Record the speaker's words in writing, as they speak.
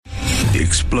The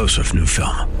explosive new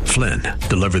film, Flynn,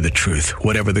 deliver the truth,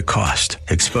 whatever the cost,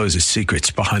 exposes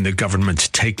secrets behind the government's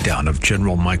takedown of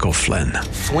General Michael Flynn.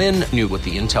 Flynn knew what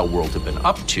the intel world had been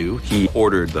up to. He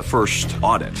ordered the first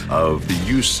audit of the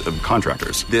use of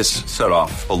contractors. This set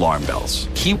off alarm bells.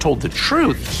 He told the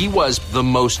truth. He was the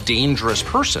most dangerous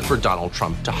person for Donald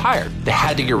Trump to hire. They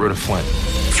had to get rid of Flynn.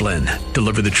 Flynn,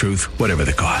 deliver the truth, whatever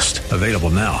the cost. Available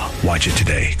now. Watch it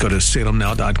today. Go to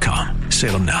salemnow.com.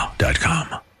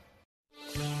 salemnow.com.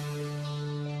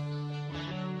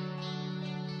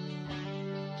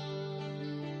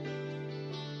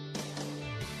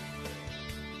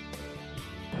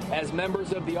 As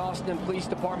members of the Austin Police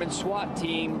Department SWAT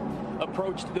team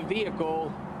approached the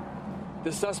vehicle,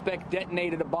 the suspect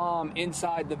detonated a bomb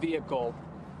inside the vehicle,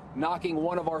 knocking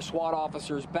one of our SWAT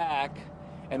officers back,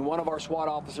 and one of our SWAT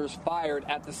officers fired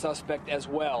at the suspect as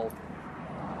well.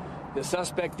 The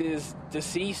suspect is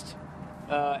deceased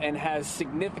and has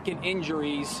significant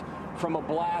injuries from a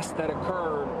blast that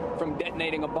occurred from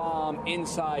detonating a bomb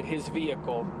inside his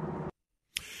vehicle.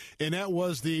 And that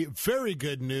was the very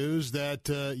good news that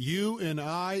you and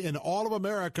I and all of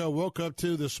America woke up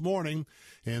to this morning.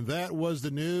 And that was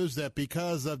the news that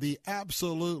because of the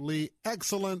absolutely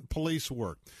excellent police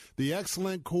work, the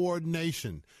excellent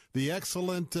coordination, the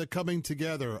excellent coming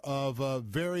together of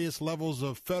various levels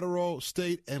of federal,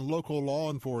 state, and local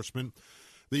law enforcement,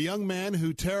 the young man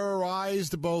who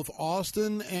terrorized both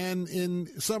Austin and in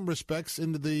some respects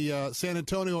into the San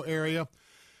Antonio area,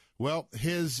 well,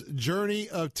 his journey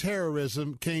of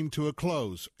terrorism came to a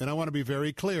close. And I want to be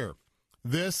very clear.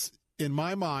 This, in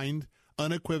my mind,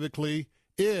 unequivocally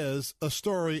is a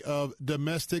story of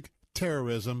domestic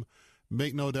terrorism.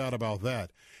 Make no doubt about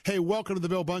that. Hey, welcome to the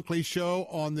Bill Bunkley Show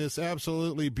on this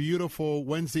absolutely beautiful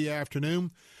Wednesday afternoon.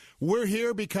 We're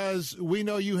here because we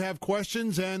know you have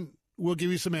questions and we'll give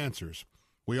you some answers.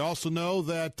 We also know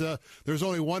that there's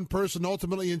only one person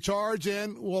ultimately in charge,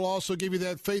 and we'll also give you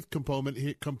that faith component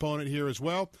here as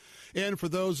well. And for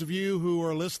those of you who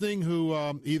are listening who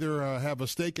either have a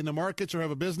stake in the markets or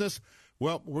have a business,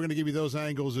 well, we're going to give you those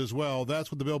angles as well.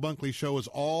 That's what the Bill Bunkley Show is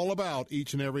all about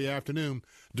each and every afternoon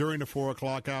during the 4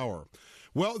 o'clock hour.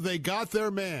 Well, they got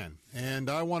their man, and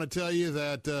I want to tell you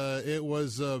that it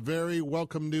was very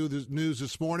welcome news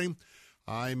this morning.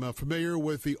 I'm familiar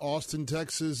with the Austin,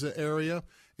 Texas area,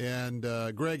 and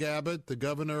Greg Abbott, the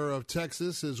governor of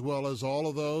Texas, as well as all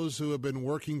of those who have been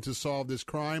working to solve this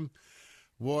crime.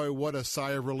 Boy, what a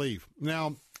sigh of relief.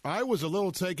 Now, I was a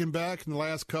little taken back in the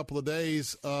last couple of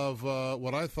days of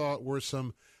what I thought were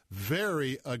some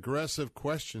very aggressive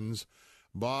questions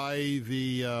by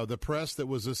the press that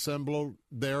was assembled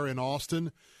there in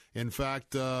Austin. In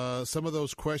fact, some of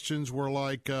those questions were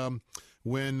like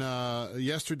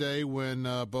yesterday when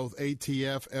both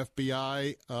ATF,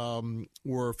 FBI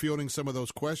were fielding some of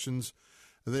those questions,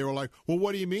 they were like, well,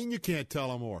 what do you mean you can't tell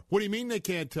them more? What do you mean they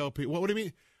can't tell people? What do you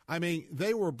mean? I mean,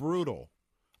 they were brutal.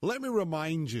 Let me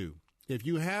remind you, if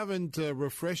you haven't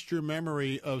refreshed your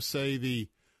memory of, say, the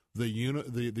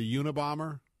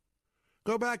Unabomber,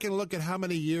 go back and look at how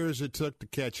many years it took to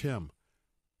catch him.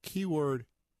 Keyword,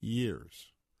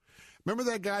 years. Remember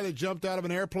that guy that jumped out of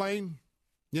an airplane?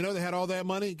 You know, they had all that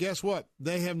money. Guess what?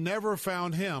 They have never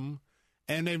found him.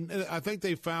 And I think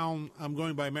they found, I'm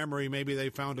going by memory, maybe they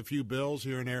found a few bills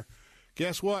here and there.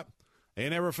 Guess what? They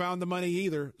never found the money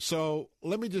either. So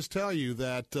let me just tell you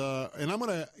that, and I'm going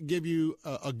to give you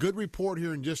a good report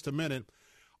here in just a minute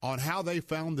on how they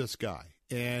found this guy.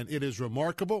 And it is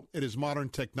remarkable. It is modern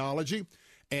technology.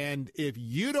 And if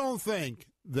you don't think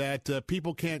that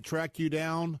people can't track you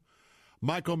down,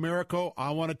 Michael Miracle,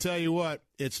 I want to tell you what,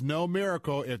 it's no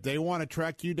miracle. If they want to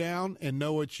track you down and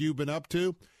know what you've been up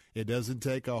to, it doesn't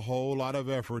take a whole lot of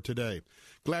effort today.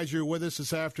 Glad you're with us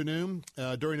this afternoon.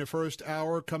 During the first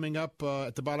hour, coming up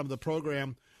at the bottom of the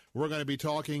program, we're going to be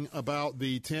talking about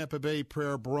the Tampa Bay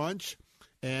Prayer Brunch,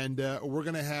 and we're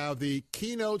going to have the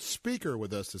keynote speaker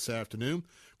with us this afternoon,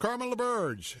 Carmen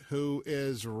LaBerge, who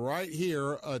is right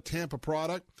here, a Tampa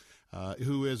product,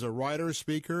 who is a writer,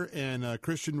 speaker, and a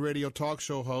Christian radio talk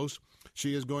show host.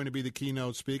 She is going to be the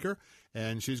keynote speaker,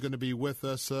 and she's going to be with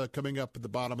us coming up at the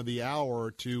bottom of the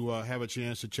hour to have a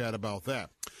chance to chat about that.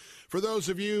 For those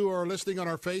of you who are listening on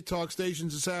our Faith Talk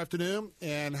stations this afternoon,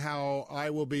 and how I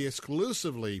will be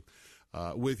exclusively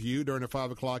with you during the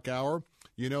 5 o'clock hour,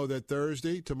 you know that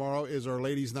Thursday, tomorrow, is our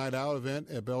Ladies' Night Out event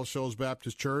at Bell Shoals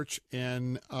Baptist Church,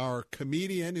 and our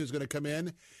comedian who's going to come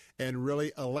in and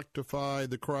really electrify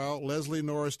the crowd, Leslie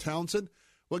Norris Townsend.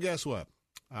 Well, guess what?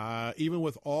 Even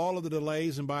with all of the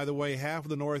delays, and by the way, half of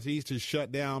the Northeast is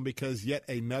shut down because yet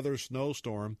another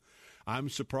snowstorm. I'm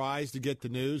surprised to get the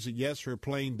news that, yes, her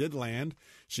plane did land.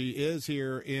 She is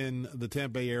here in the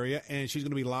Tampa Bay area, and she's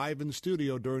going to be live in the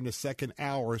studio during the second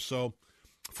hour. So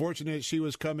fortunate she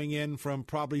was coming in from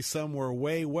probably somewhere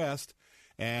way west,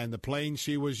 and the plane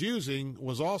she was using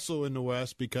was also in the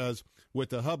west, because with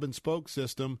the hub and spoke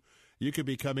system, you could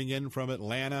be coming in from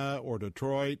Atlanta or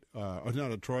Detroit, or not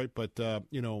Detroit, but,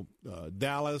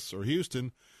 Dallas or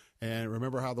Houston. And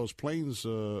remember how those planes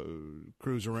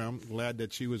cruise around. Glad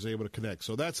that she was able to connect.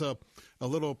 So that's a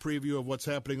little preview of what's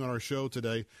happening on our show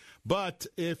today. But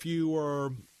if you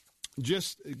are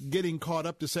just getting caught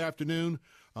up this afternoon,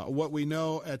 what we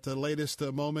know at the latest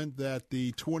moment, that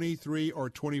the 23 or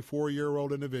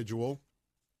 24-year-old individual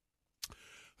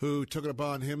who took it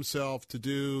upon himself to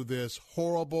do this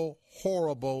horrible,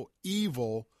 horrible,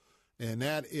 evil, and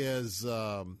that is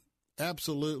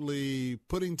absolutely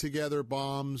putting together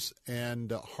bombs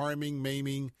and harming,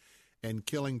 maiming, and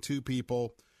killing 2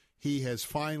 people. He has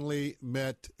finally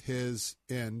met his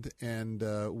end, and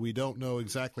we don't know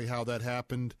exactly how that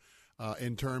happened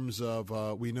in terms of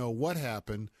we know what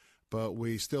happened, but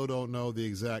we still don't know the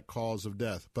exact cause of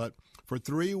death. But for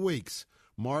 3 weeks,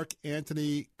 Mark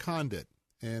Anthony Condit,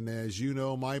 and as you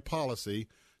know, my policy,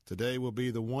 today will be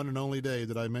the one and only day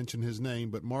that I mention his name,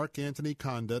 but Mark Anthony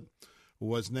Condit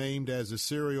was named as a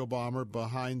serial bomber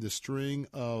behind the string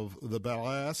of the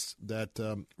blasts that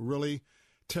really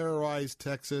terrorized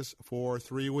Texas for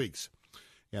 3 weeks.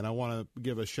 And I want to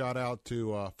give a shout-out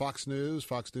to Fox News,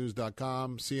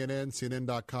 foxnews.com, CNN,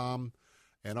 CNN.com,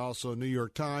 and also New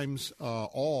York Times,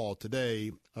 all today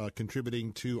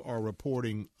contributing to our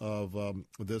reporting of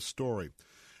this story.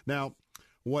 Now,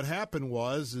 what happened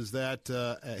is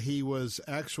that he was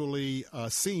actually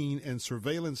seen in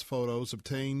surveillance photos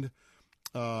obtained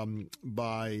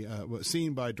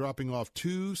seen by dropping off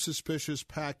 2 suspicious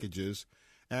packages.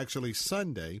 Actually,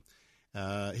 Sunday,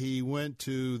 he went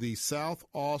to the South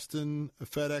Austin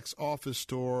FedEx office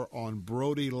store on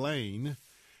Brody Lane,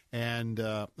 and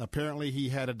apparently he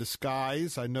had a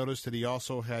disguise. I noticed that he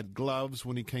also had gloves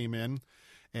when he came in,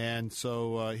 and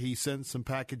so he sent some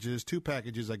packages, 2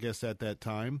 packages, I guess, at that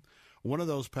time. One of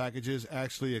those packages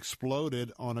actually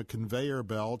exploded on a conveyor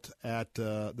belt at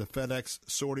the FedEx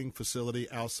sorting facility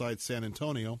outside San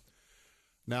Antonio.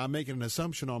 Now, I'm making an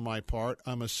assumption on my part.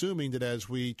 I'm assuming that as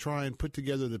we try and put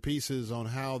together the pieces on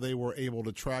how they were able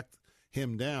to track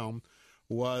him down,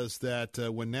 was that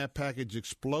when that package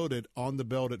exploded on the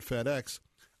belt at FedEx,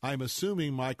 I'm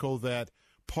assuming, Michael, that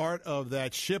part of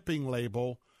that shipping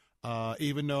label,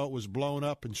 even though it was blown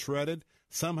up and shredded,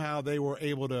 somehow they were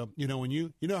able to, when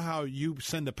you know how you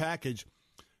send a package,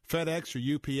 FedEx or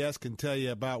UPS can tell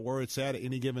you about where it's at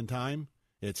any given time.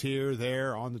 It's here,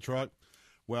 there, on the truck.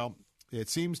 Well, it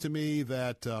seems to me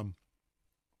that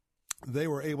they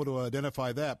were able to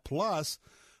identify that. Plus,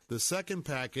 the second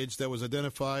package that was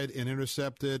identified and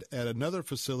intercepted at another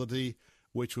facility,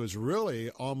 which was really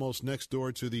almost next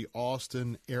door to the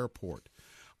Austin airport.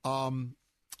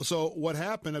 So what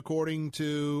happened, according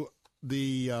to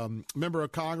the member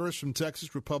of Congress from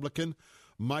Texas, Republican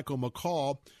Michael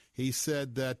McCall, he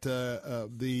said that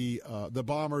the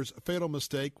bomber's fatal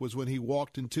mistake was when he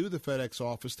walked into the FedEx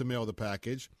office to mail the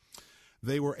package.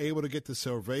 They were able to get the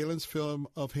surveillance film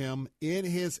of him in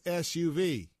his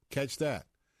SUV. Catch that.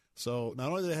 So not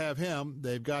only do they have him,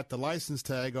 they've got the license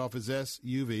tag off his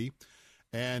SUV,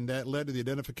 and that led to the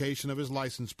identification of his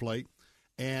license plate.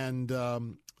 And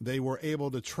they were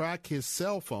able to track his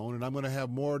cell phone, and I'm going to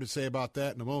have more to say about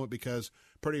that in a moment, because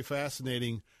pretty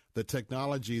fascinating the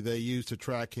technology they used to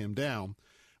track him down.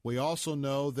 We also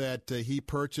know that he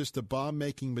purchased the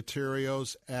bomb-making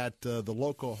materials at the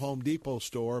local Home Depot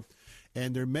store,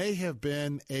 and there may have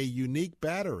been a unique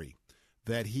battery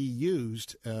that he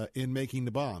used in making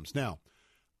the bombs. Now,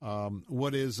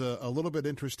 what is a little bit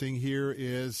interesting here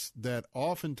is that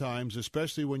oftentimes,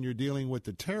 especially when you're dealing with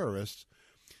the terrorists,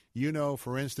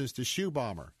 for instance, the shoe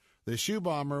bomber. The shoe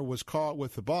bomber was caught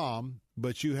with the bomb,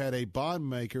 but you had a bomb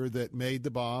maker that made the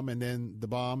bomb, and then the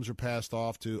bombs are passed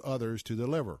off to others to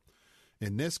deliver.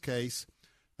 In this case,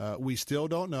 we still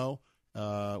don't know.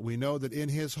 We know that in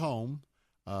his home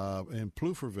in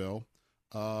Pflugerville,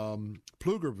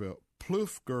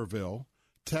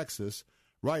 Texas,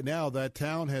 right now that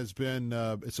town has been,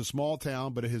 it's a small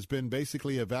town, but it has been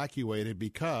basically evacuated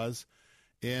because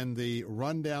in the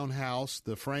rundown house,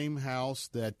 the frame house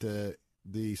that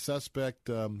the suspect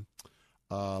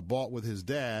bought with his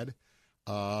dad,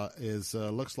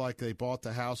 looks like they bought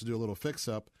the house to do a little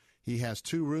fix-up. He has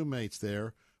 2 roommates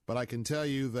there, but I can tell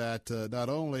you that not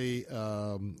only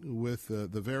with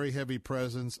the very heavy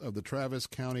presence of the Travis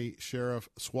County Sheriff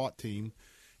SWAT team,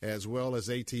 as well as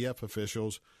ATF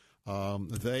officials,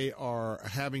 They are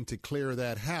having to clear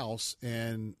that house,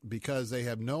 and because they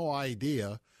have no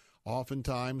idea,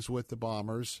 oftentimes with the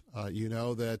bombers,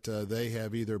 that they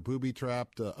have either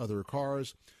booby-trapped other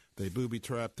cars, they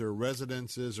booby-trapped their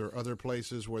residences or other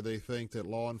places where they think that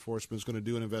law enforcement is going to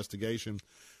do an investigation,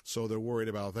 so they're worried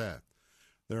about that.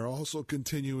 They're also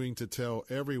continuing to tell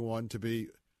everyone to be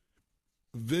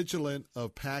vigilant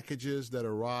of packages that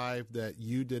arrive that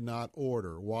you did not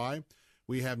order. Why?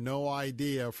 We have no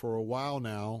idea for a while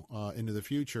now into the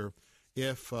future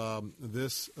if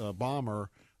this bomber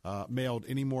mailed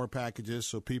any more packages,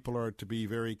 so people are to be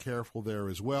very careful there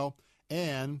as well.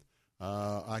 And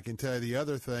I can tell you the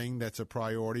other thing that's a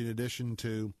priority, in addition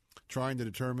to trying to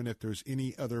determine if there's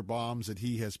any other bombs that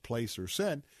he has placed or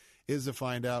sent, is to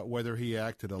find out whether he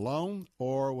acted alone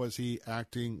or was he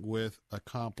acting with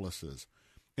accomplices.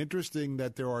 Interesting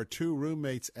that there are 2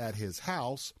 roommates at his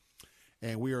house,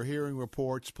 and we are hearing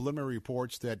reports, preliminary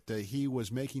reports, that he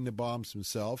was making the bombs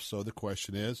himself. So the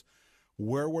question is,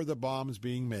 where were the bombs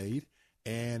being made?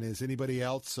 And is anybody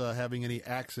else having any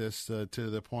access to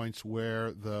the points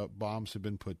where the bombs have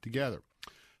been put together?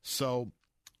 So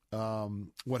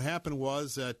what happened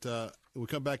was that we'll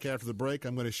come back after the break.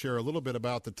 I'm going to share a little bit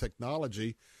about the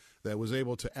technology that was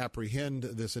able to apprehend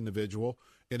this individual.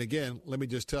 And again, let me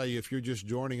just tell you, if you're just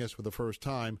joining us for the first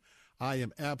time, I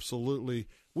am absolutely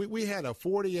 – we had a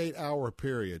 48-hour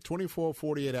period,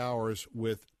 48 hours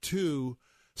with 2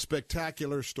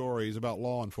 spectacular stories about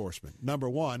law enforcement. Number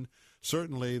one,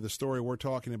 certainly the story we're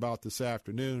talking about this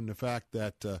afternoon, the fact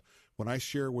that when I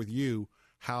share with you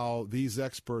how these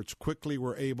experts quickly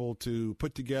were able to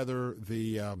put together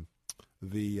the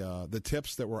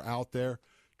tips that were out there,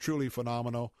 truly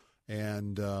phenomenal.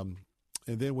 And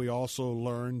then we also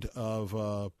learned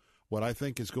of what I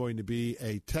think is going to be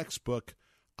a textbook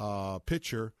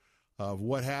picture of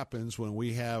what happens when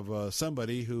we have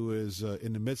somebody who is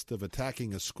in the midst of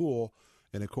attacking a school.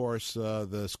 And, of course,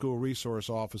 the school resource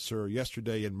officer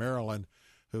yesterday in Maryland,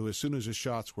 who as soon as the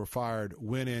shots were fired,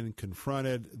 went in,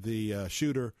 confronted the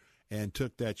shooter, and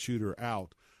took that shooter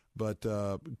out. But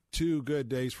 2 good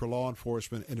days for law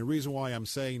enforcement. And the reason why I'm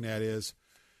saying that is,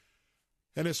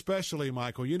 and especially,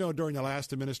 Michael, during the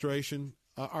last administration,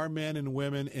 our men and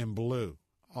women in blue,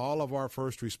 all of our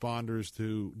first responders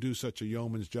to do such a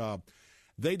yeoman's job,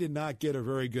 they did not get a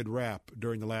very good rap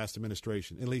during the last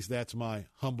administration. At least that's my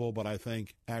humble but I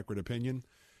think accurate opinion.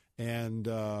 And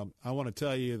I want to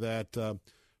tell you that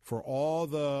for all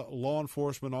the law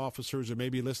enforcement officers that may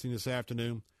be listening this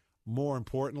afternoon, more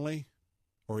importantly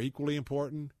or equally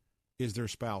important is their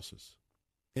spouses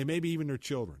and maybe even their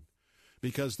children.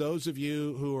 Because those of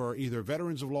you who are either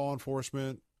veterans of law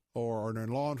enforcement or are in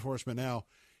law enforcement now,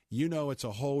 it's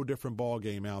a whole different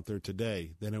ballgame out there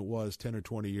today than it was 10 or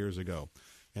 20 years ago.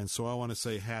 And so I want to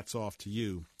say hats off to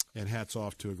you and hats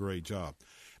off to a great job.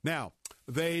 Now,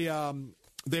 they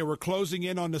were closing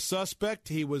in on the suspect.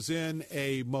 He was in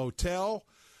a motel.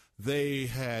 They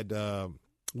had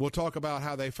we'll talk about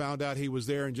how they found out he was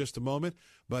there in just a moment.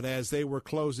 But as they were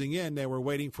closing in, they were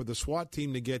waiting for the SWAT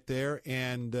team to get there,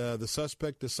 and the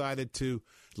suspect decided to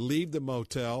leave the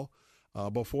motel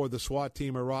before the SWAT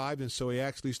team arrived, and so he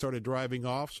actually started driving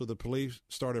off, so the police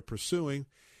started pursuing.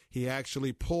 He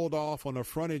actually pulled off on a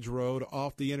frontage road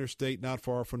off the interstate not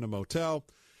far from the motel,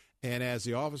 and as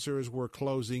the officers were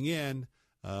closing in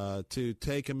to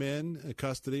take him in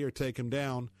custody or take him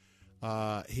down,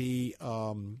 he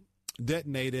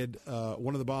detonated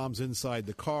one of the bombs inside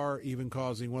the car, even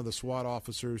causing one of the SWAT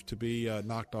officers to be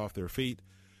knocked off their feet.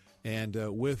 And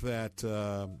with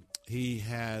that, he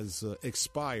has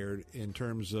expired in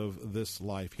terms of this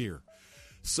life here.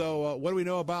 So what do we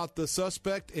know about the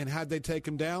suspect and how'd they take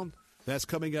him down? That's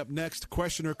coming up next.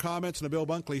 Question or comments on the Bill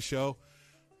Bunkley Show.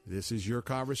 This is your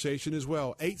conversation as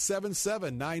well.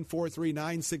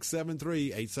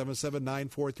 877-943-9673,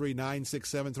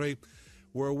 877-943-9673,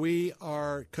 where we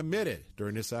are committed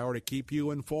during this hour to keep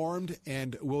you informed,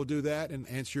 and we'll do that and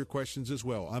answer your questions as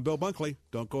well. I'm Bill Bunkley.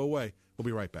 Don't go away. We'll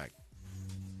be right back.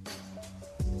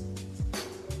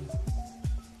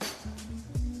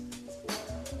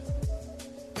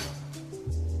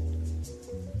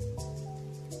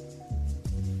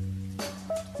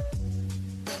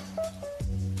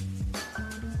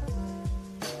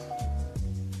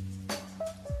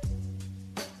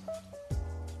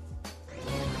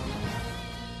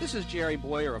 This is Jerry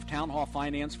Boyer of Town Hall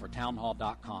Finance for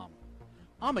townhall.com.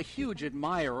 I'm a huge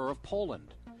admirer of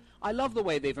Poland. I love the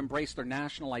way they've embraced their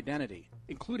national identity,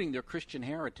 including their Christian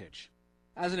heritage.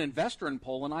 As an investor in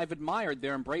Poland, I've admired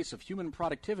their embrace of human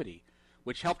productivity,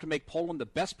 which helped to make Poland the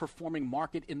best-performing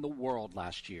market in the world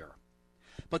last year.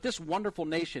 But this wonderful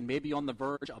nation may be on the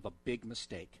verge of a big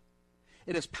mistake.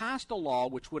 It has passed a law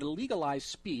which would legalize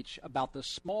speech about the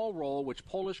small role which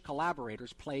Polish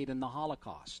collaborators played in the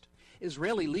Holocaust.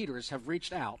 Israeli leaders have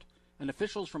reached out, and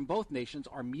officials from both nations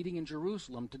are meeting in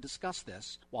Jerusalem to discuss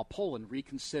this while Poland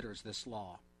reconsiders this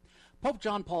law. Pope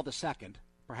John Paul II,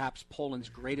 perhaps Poland's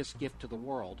greatest gift to the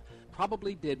world,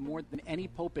 probably did more than any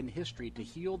pope in history to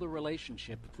heal the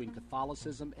relationship between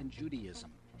Catholicism and Judaism.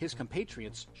 His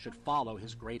compatriots should follow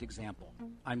his great example.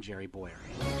 I'm Jerry Boyer.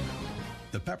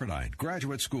 The Pepperdine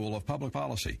Graduate School of Public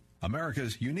Policy,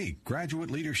 America's unique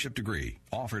graduate leadership degree,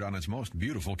 offered on its most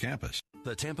beautiful campus.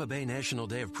 The Tampa Bay National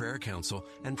Day of Prayer Council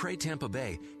and Pray Tampa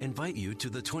Bay invite you to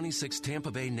the 26th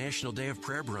Tampa Bay National Day of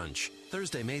Prayer Brunch,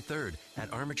 Thursday, May 3rd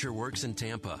at Armature Works in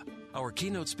Tampa. Our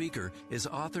keynote speaker is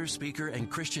author, speaker, and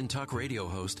Christian talk radio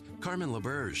host Carmen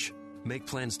LaBerge. Make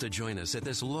plans to join us at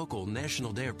this local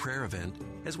National Day of Prayer event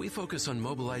as we focus on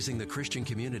mobilizing the Christian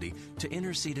community to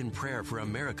intercede in prayer for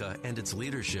America and its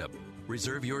leadership.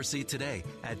 Reserve your seat today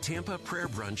at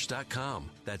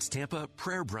TampaPrayerBrunch.com. That's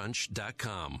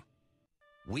TampaPrayerBrunch.com.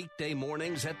 Weekday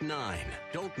mornings at 9.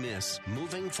 Don't miss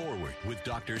Moving Forward with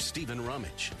Dr. Stephen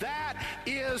Rummage. That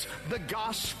is the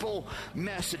gospel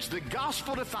message. The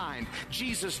gospel defined.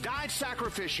 Jesus died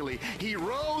sacrificially. He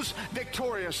rose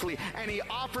victoriously, and he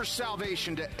offers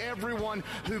salvation to everyone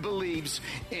who believes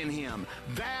in him.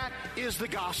 That is the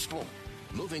gospel.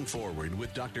 Moving Forward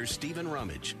with Dr. Stephen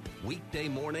Rummage. Weekday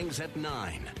mornings at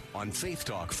 9 on Faith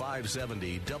Talk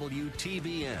 570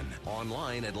 WTBN.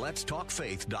 Online at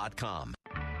letstalkfaith.com.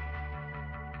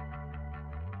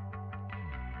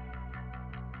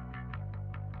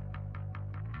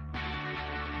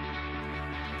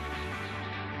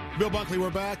 Bill Bunkley, we're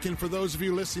back, and for those of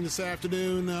you listening this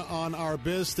afternoon on our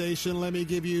Biz station, let me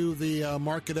give you the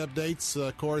market updates.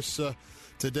 Of course,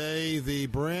 today, the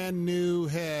brand-new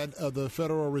head of the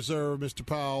Federal Reserve, Mr.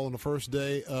 Powell, on the first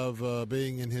day of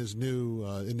being in his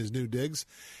new digs,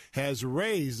 has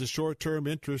raised the short-term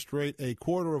interest rate a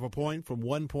quarter of a point from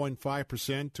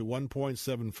 1.5% to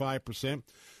 1.75%.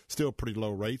 Still pretty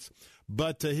low rates.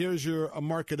 But here's your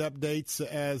market updates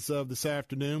as of this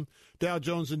afternoon. Dow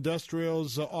Jones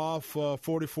Industrials off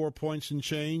 44 points and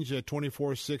change at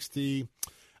 2460,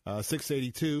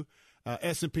 682.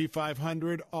 S&P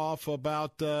 500 off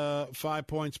about 5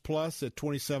 points plus at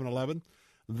 2711.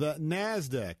 The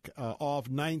NASDAQ off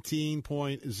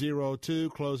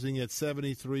 19.02, closing at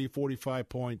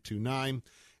 7345.29.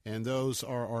 And those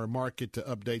are our market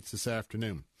updates this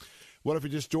afternoon. What if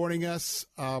you're just joining us?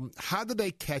 How did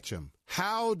they catch him?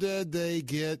 How did they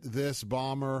get this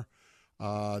bomber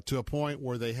to a point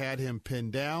where they had him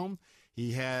pinned down?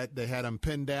 They had him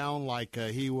pinned down like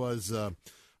he was a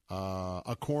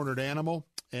cornered animal,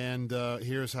 and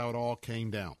here's how it all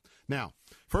came down. Now,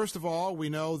 first of all, we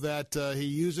know that he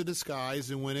used a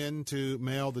disguise and went in to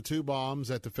mail the 2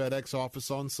 bombs at the FedEx office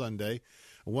on Sunday.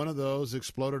 One of those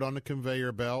exploded on the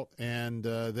conveyor belt, and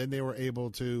then they were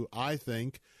able to, I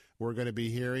think, we're going to be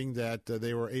hearing that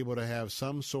they were able to have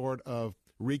some sort of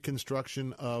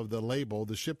reconstruction of the label,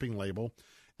 the shipping label,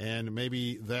 and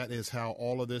maybe that is how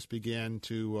all of this began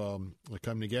to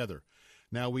come together.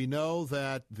 Now, we know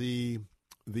that the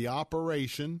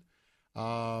operation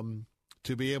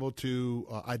to be able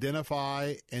to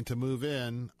identify and to move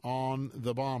in on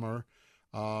the bomber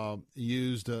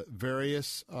used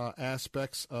various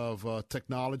aspects of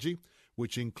technology,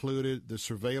 which included the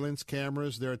surveillance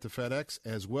cameras there at the FedEx,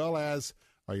 as well as,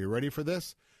 are you ready for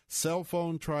this? Cell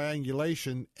phone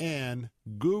triangulation and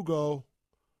Google,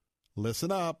 listen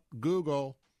up,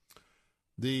 Google,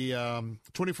 the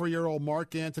 24-year-old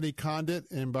Mark Anthony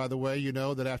Condit. And by the way, you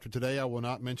know that after today I will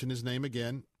not mention his name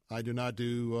again. I do not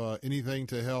do anything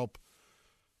to help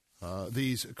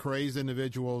these crazed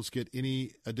individuals get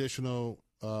any additional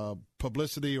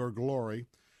publicity or glory.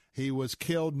 He was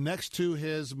killed next to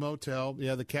his motel.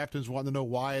 Yeah, the captain's wanting to know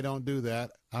why I don't do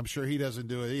that. I'm sure he doesn't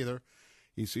do it either.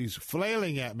 He's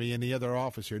flailing at me in the other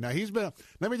office here. Now,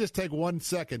 let me just take 1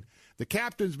 second. The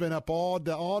captain's been up all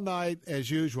night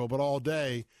as usual, but all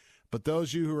day. But those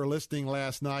of you who were listening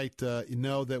last night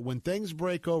know that when things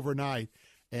break overnight,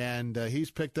 and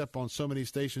he's picked up on so many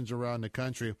stations around the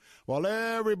country, while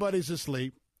everybody's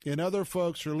asleep and other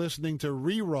folks are listening to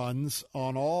reruns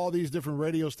on all these different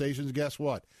radio stations, guess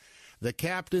what? The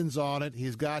captain's on it.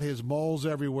 He's got his moles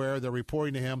everywhere. They're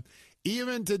reporting to him.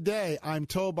 Even today, I'm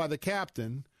told by the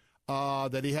captain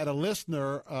that he had a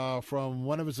listener from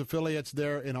one of his affiliates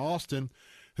there in Austin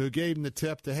who gave him the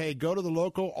tip to, hey, go to the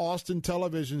local Austin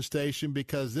television station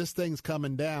because this thing's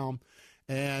coming down.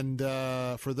 And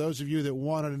for those of you that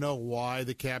wanted to know why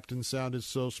the captain sounded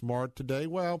so smart today,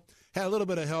 well, had a little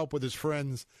bit of help with his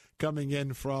friends coming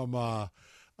in from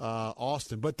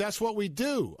Austin. But that's what we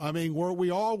do. I mean,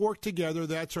 we all work together.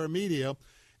 That's our media.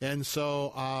 And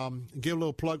so give a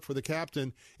little plug for the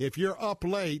captain. If you're up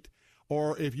late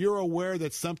or if you're aware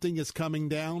that something is coming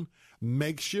down,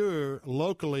 make sure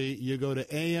locally you go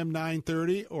to AM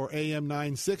 930 or AM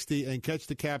 960 and catch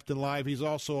the captain live. He's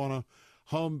also on a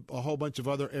whole bunch of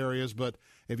other areas. But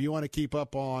if you want to keep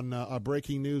up on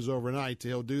breaking news overnight,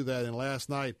 he'll do that. And last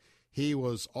night, he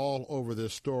was all over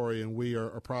this story, and we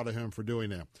are proud of him for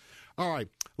doing that. All right,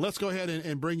 let's go ahead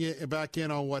and bring you back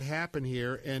in on what happened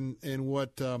here and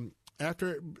what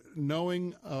after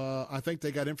knowing, I think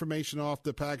they got information off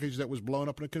the package that was blown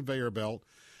up in a conveyor belt.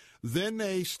 Then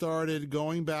they started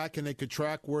going back, and they could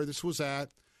track where this was at,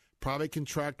 probably can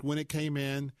track when it came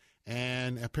in,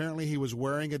 and apparently he was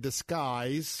wearing a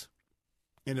disguise,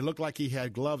 and it looked like he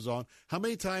had gloves on. How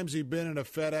many times have you been in a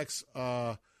FedEx,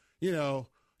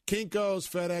 Kinko's,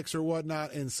 FedEx, or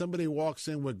whatnot, and somebody walks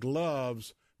in with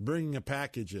gloves bringing a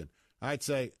package in? I'd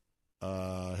say,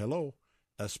 hello,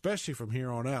 especially from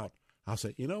here on out. I'll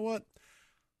say, you know what?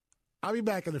 I'll be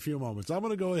back in a few moments. I'm going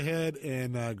to go ahead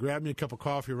and grab me a cup of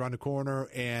coffee around the corner,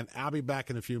 and I'll be back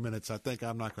in a few minutes. I think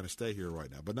I'm not going to stay here right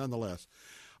now. But nonetheless,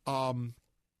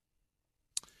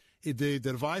 the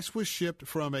device was shipped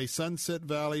from a Sunset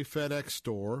Valley FedEx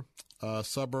store, a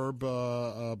suburb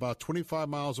about 25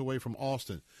 miles away from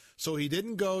Austin. So he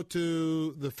didn't go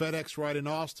to the FedEx right in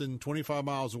Austin 25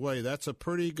 miles away. That's a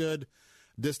pretty good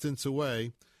distance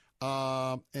away.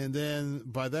 And then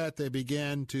by that, they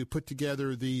began to put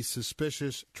together the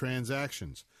suspicious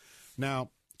transactions. Now,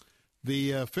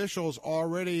 the officials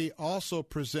already also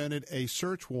presented a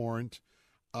search warrant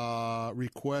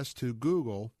request to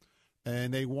Google,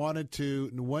 and they wanted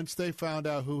to, once they found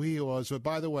out who he was, but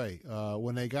by the way,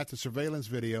 when they got the surveillance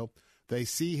video, they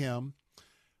see him.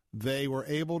 They were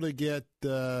able to get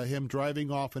him driving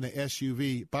off in an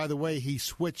SUV. By the way, he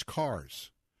switched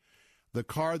cars. The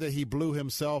car that he blew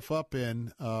himself up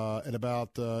in at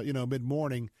about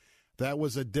mid-morning, that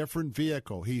was a different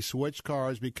vehicle. He switched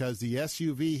cars because the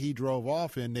SUV he drove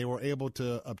off in, they were able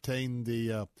to obtain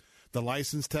the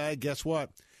license tag. Guess what?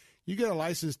 You get a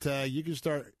license tag, you can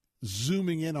start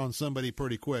zooming in on somebody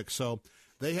pretty quick. So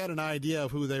they had an idea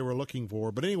of who they were looking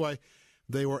for. But anyway,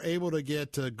 they were able to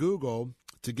get Google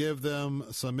to give them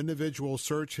some individual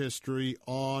search history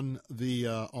on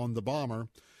the bomber.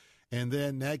 And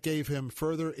then that gave him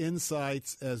further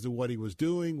insights as to what he was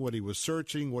doing, what he was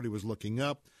searching, what he was looking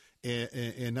up,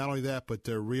 and not only that, but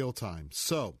real time.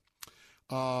 So,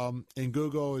 and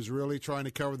Google is really trying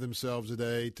to cover themselves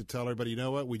today to tell everybody, you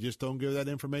know what, we just don't give that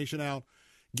information out.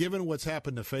 Given what's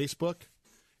happened to Facebook,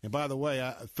 and by the way,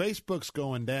 Facebook's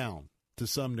going down to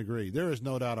some degree. There is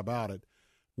no doubt about it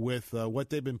with what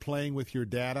they've been playing with your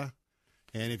data.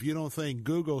 And if you don't think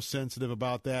Google's sensitive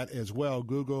about that as well,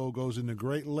 Google goes into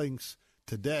great lengths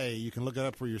today. You can look it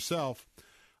up for yourself,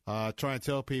 trying to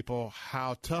tell people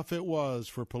how tough it was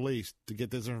for police to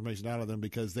get this information out of them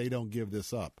because they don't give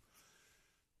this up.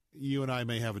 You and I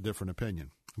may have a different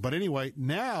opinion. But anyway,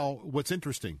 now what's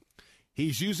interesting,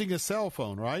 he's using a cell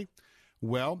phone, right?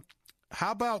 Well,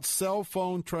 how about cell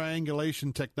phone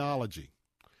triangulation technology?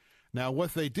 Now,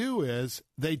 what they do is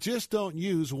they just don't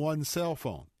use one cell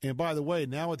phone. And by the way,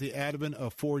 now with the advent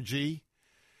of 4G,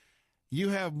 you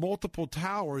have multiple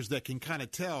towers that can kind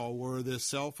of tell where this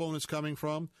cell phone is coming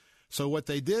from. So what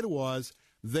they did was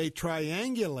they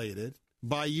triangulated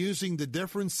by using the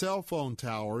different cell phone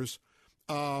towers.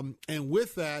 And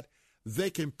with that, they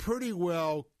can pretty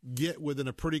well get within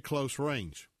a pretty close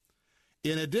range.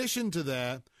 In addition to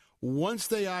that, once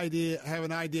they have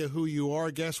an idea who you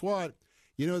are, guess what?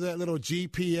 You know that little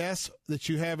GPS that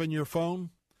you have in your phone?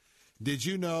 Did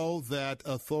you know that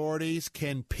authorities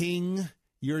can ping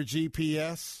your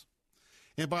GPS?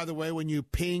 And by the way, when you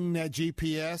ping that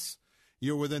GPS,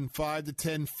 you're within 5 to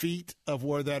 10 feet of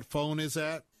where that phone is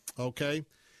at, okay?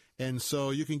 And so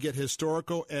you can get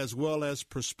historical as well as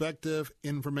prospective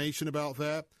information about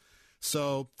that.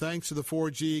 So thanks to the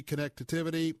 4G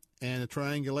connectivity and the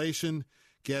triangulation,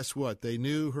 guess what? They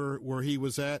knew where he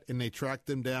was at, and they tracked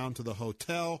him down to the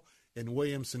hotel in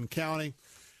Williamson County.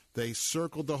 They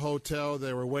circled the hotel.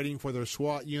 They were waiting for their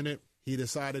SWAT unit. He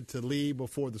decided to leave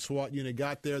before the SWAT unit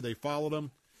got there. They followed him,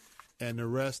 and the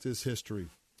rest is history.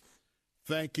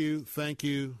 Thank you.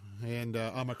 And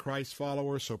I'm a Christ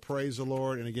follower, so praise the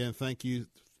Lord. And again, thank you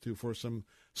for some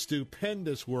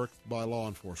stupendous work by law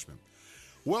enforcement.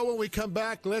 Well, when we come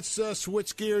back, let's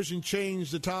switch gears and change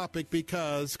the topic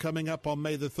because coming up on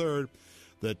May the 3rd,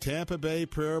 the Tampa Bay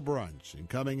Prayer Brunch. And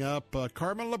coming up,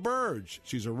 Carmen LaBerge.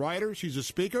 She's a writer. She's a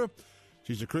speaker.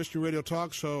 She's a Christian radio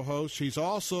talk show host. She's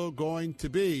also going to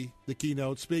be the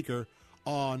keynote speaker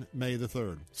on May the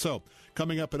 3rd. So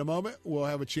coming up in a moment, we'll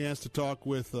have a chance to talk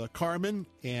with Carmen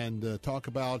and talk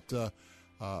about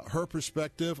her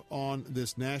perspective on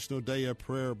this National Day of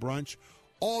Prayer brunch.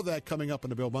 All that coming up on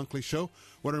the Bill Bunkley Show. I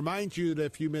want to remind you that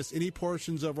if you miss any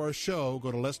portions of our show,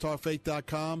 go to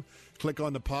letstalkfaith.com, click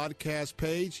on the podcast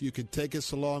page. You can take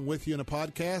us along with you in a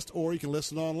podcast, or you can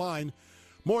listen online.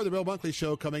 More of the Bill Bunkley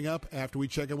Show coming up after we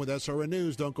check in with SRN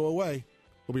News. Don't go away.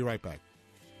 We'll be right back.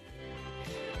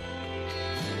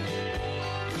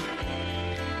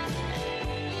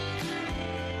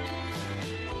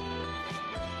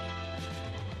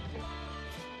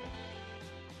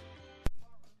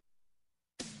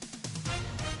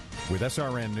 With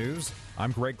SRN News,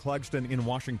 I'm Greg Clugston in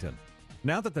Washington.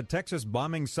 Now that the Texas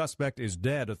bombing suspect is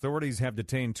dead, authorities have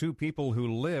detained 2 people who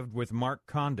lived with Mark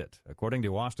Condit. According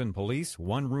to Austin police,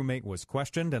 one roommate was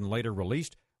questioned and later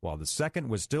released, while the second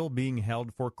was still being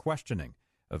held for questioning.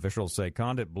 Officials say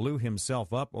Condit blew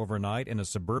himself up overnight in a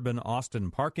suburban Austin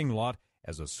parking lot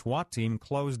as a SWAT team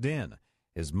closed in.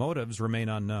 His motives remain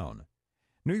unknown.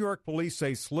 New York police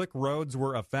say slick roads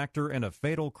were a factor in a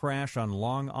fatal crash on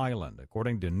Long Island.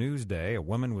 According to Newsday, a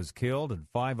woman was killed and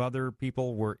 5 other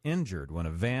people were injured when a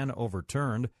van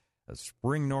overturned. A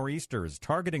spring nor'easter is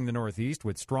targeting the Northeast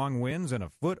with strong winds and a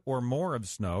foot or more of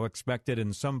snow expected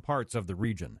in some parts of the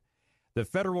region. The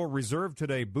Federal Reserve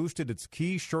today boosted its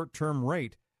key short-term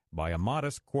rate by a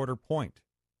modest quarter point.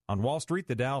 On Wall Street,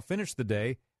 the Dow finished the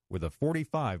day with a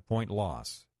 45-point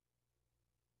loss.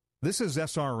 This is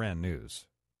SRN News.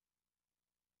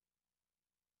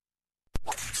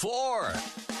 4.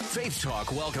 Faith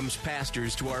Talk welcomes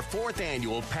pastors to our 4th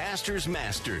annual Pastors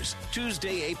Masters,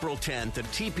 Tuesday, April 10th at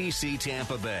TPC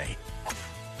Tampa Bay.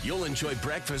 You'll enjoy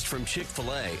breakfast from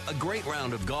Chick-fil-A, a great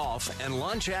round of golf, and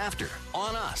lunch after,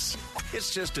 on us.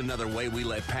 It's just another way we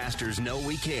let pastors know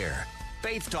we care.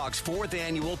 Faith Talk's 4th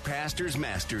annual Pastors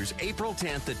Masters, April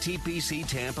 10th at TPC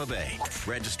Tampa Bay.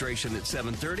 Registration at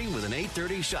 7:30 with an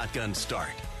 8:30 shotgun start.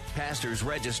 Pastors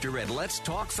register at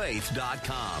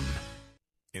letstalkfaith.com.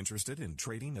 Interested in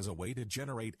trading as a way to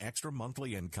generate extra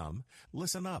monthly income?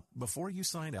 Listen up. Before you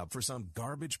sign up for some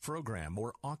garbage program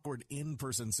or awkward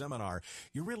in-person seminar,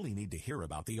 you really need to hear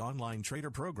about the online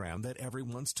trader program that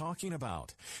everyone's talking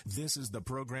about. This is the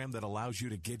program that allows you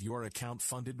to get your account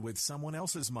funded with someone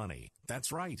else's money.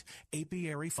 That's right.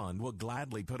 Apiary Fund will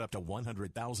gladly put up to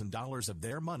 $100,000 of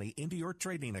their money into your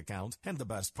trading account. And the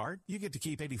best part, you get to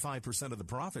keep 85% of the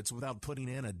profits without putting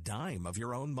in a dime of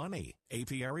your own money.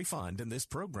 Apiary Fund and this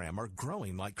program are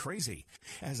growing like crazy.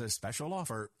 As a special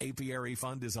offer, Apiary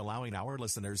Fund is allowing our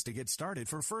listeners to get started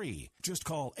for free. Just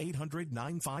call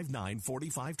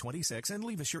 800-959-4526 and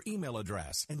leave us your email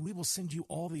address, and we will send you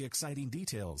all the exciting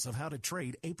details of how to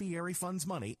trade Apiary Fund's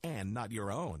money and not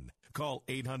your own. Call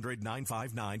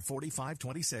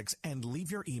 800-959-4526 and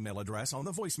leave your email address on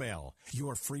the voicemail.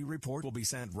 Your free report will be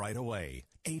sent right away.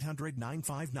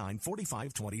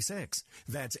 800-959-4526.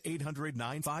 That's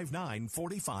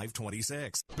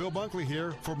 800-959-4526. Bill Bunkley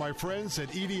here for my friends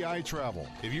at EDI Travel.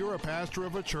 If you're a pastor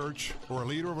of a church or a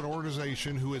leader of an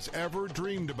organization who has ever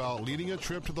dreamed about leading a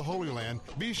trip to the Holy Land,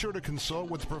 be sure to consult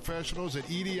with the professionals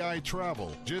at EDI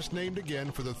Travel. Just named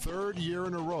again for the 3rd year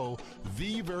in a row,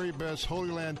 the very best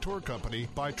Holy Land tour company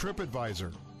by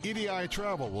TripAdvisor. EDI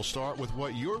Travel will start with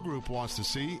what your group wants to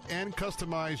see and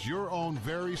customize your own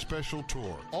very special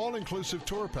tour. All-inclusive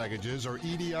tour packages are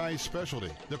EDI's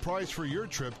specialty. The price for your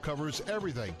trip covers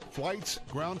everything: flights,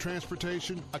 ground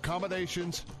transportation,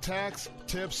 accommodations, tax,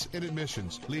 tips, and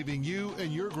admissions, leaving you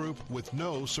and your group with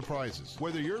no surprises.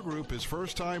 Whether your group is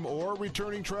first-time or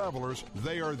returning travelers,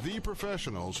 they are the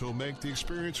professionals who'll make the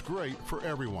experience great for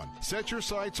everyone. Set your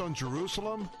sights on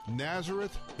Jerusalem,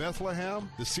 Nazareth, Bethlehem,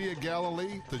 the Sea of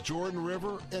Galilee, the Jordan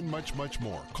River, and much, much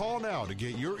more. Call now to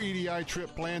get your EDI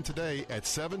trip planned today at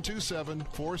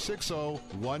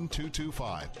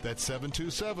 727-460-1225. That's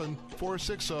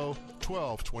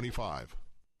 727-460-1225.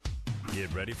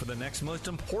 Get ready for the next most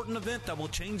important event that will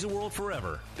change the world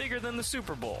forever. Bigger than the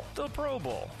Super Bowl, the Pro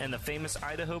Bowl, and the famous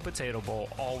Idaho Potato Bowl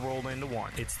all rolled into one.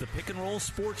 It's the Pick and Roll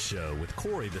Sports Show with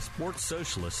Corey, the sports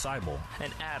socialist, Seibel.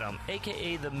 And Adam,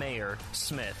 a.k.a. the Mayor,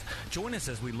 Smith. Join us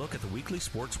as we look at the weekly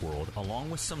sports world along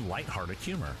with some lighthearted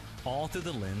humor, all through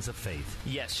the lens of faith.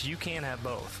 Yes, you can have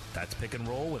both. That's Pick and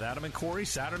Roll with Adam and Corey,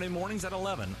 Saturday mornings at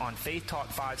 11 on Faith Talk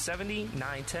 570,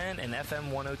 910, and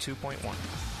FM 102.1.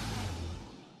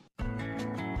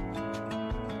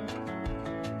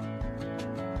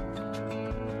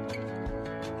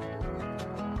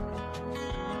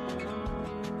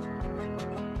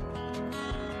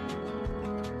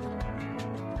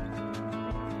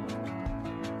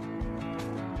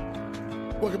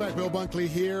 Welcome back. Bill Bunkley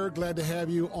here. Glad to have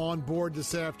you on board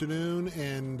this afternoon,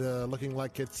 and looking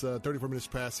like it's 34 minutes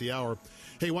past the hour.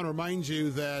 Hey, I want to remind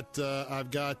you that I've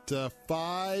got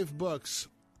 5 books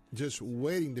just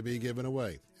waiting to be given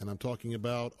away, and I'm talking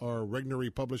about our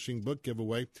Regnery Publishing book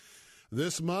giveaway.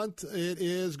 This month, it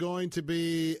is going to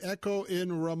be Echo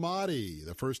in Ramadi,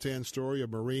 the first-hand story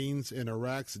of Marines in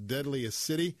Iraq's deadliest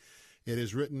city. It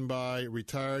is written by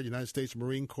retired United States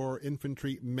Marine Corps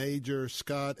Infantry Major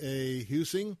Scott A.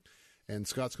 Husing, and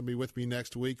Scott's going to be with me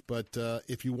next week. But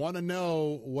if you want to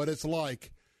know what it's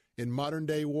like in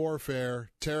modern-day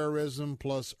warfare, terrorism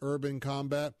plus urban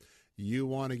combat, you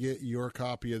want to get your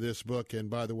copy of this book. And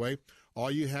by the way,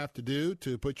 all you have to do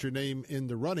to put your name in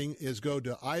the running is go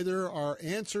to either our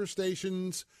answer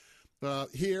stations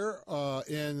here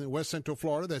in West Central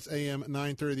Florida, that's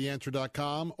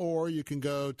am930theanswer.com, or you can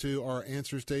go to our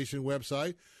answer station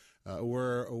website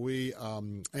where we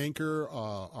anchor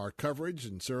our coverage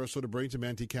in Sarasota, Bradenton,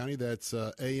 Manatee County. That's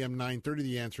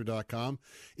am930theanswer.com.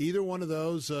 Either one of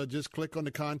those, just click on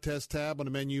the contest tab on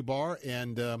the menu bar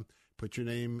and put your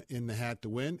name in the hat to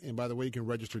win. And by the way, you can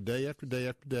register day after day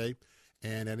after day,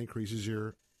 and that increases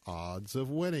your odds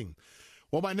of winning.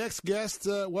 Well, my next guest,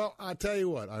 well, I'll tell you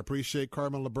what, I appreciate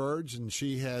Carmen LaBerge, and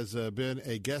she has been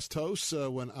a guest host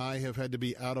when I have had to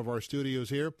be out of our studios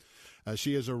here.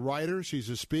 She is a writer, she's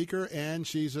a speaker, and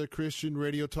she's a Christian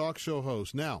radio talk show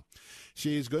host. Now,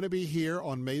 she's going to be here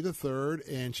on May the 3rd,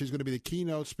 and she's going to be the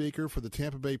keynote speaker for the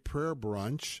Tampa Bay Prayer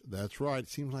Brunch. That's right. It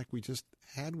seems like we just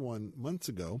had one months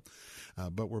ago,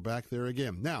 but we're back there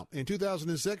again. Now, in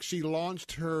 2006, she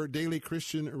launched her daily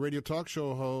Christian radio talk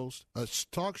show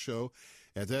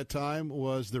at that time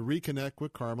was the Reconnect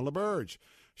with Carmen LaBerge.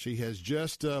 She has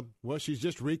just, she's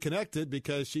just reconnected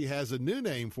because she has a new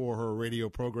name for her radio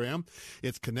program.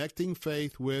 It's Connecting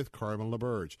Faith with Carmen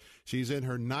LaBerge. She's in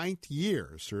her 9th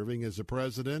year serving as the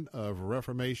president of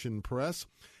Reformation Press,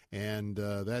 and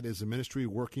that is a ministry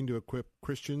working to equip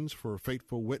Christians for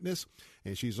faithful witness.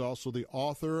 And she's also the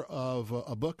author of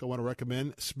a book I want to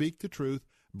recommend, Speak the Truth,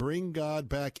 Bring God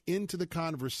Back into the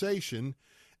Conversation.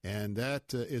 And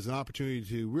that is an opportunity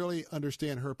to really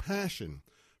understand her passion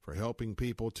for helping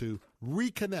people to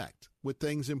reconnect with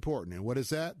things important. And what is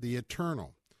that? The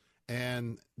eternal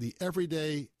and the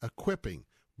everyday equipping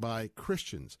by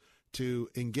Christians to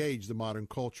engage the modern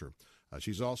culture.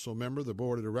 She's also a member of the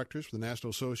board of directors for the National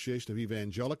Association of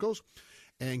Evangelicals.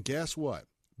 And guess what?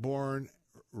 Born,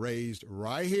 raised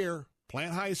right here,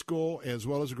 Plant High School, as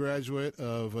well as a graduate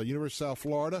of University of South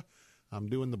Florida. I'm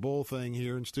doing the bull thing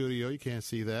here in studio. You can't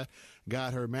see that.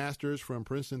 Got her master's from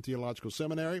Princeton Theological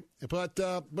Seminary. But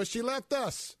she left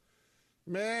us.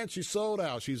 Man, she sold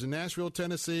out. She's in Nashville,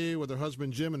 Tennessee with her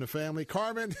husband, Jim, and the family.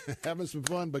 Carmen, having some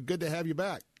fun, but good to have you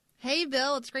back. Hey,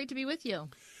 Bill. It's great to be with you.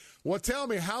 Well, tell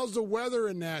me, how's the weather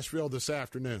in Nashville this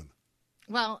afternoon?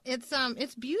 Well,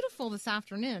 it's beautiful this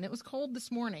afternoon. It was cold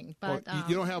this morning, but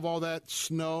you don't have all that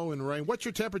snow and rain. What's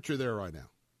your temperature there right now?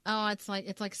 Oh, it's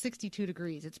like 62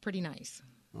 degrees. It's pretty nice.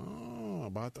 Oh,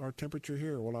 about our temperature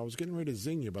here. Well, I was getting ready to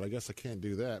zing you, but I guess I can't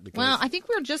do that. Because... Well, I think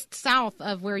we're just south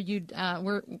of where you'd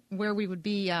where we would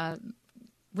be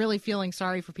really feeling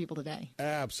sorry for people today.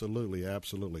 Absolutely,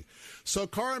 absolutely. So,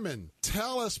 Carmen,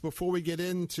 tell us before we get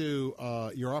into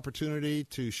your opportunity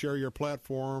to share your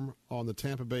platform on the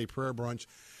Tampa Bay Prayer Brunch.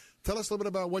 Tell us a little bit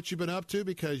about what you've been up to,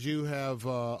 because you have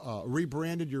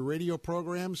rebranded your radio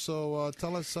program. So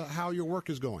tell us how your work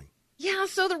is going. Yeah,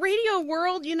 so the radio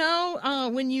world,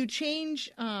 when you change,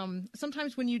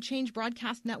 sometimes when you change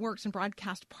broadcast networks and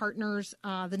broadcast partners,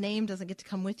 the name doesn't get to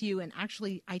come with you. And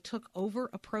actually, I took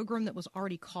over a program that was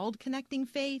already called Connecting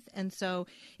Faith. And so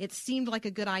it seemed like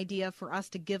a good idea for us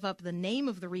to give up the name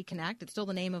of the Reconnect. It's still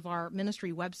the name of our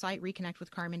ministry website,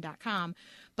 reconnectwithcarmen.com.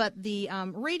 But the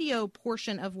radio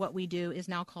portion of what we do is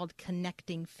now called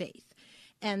Connecting Faith.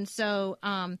 And so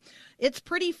it's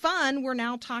pretty fun. We're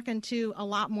now talking to a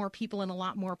lot more people in a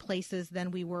lot more places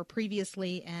than we were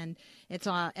previously. And it's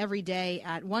every day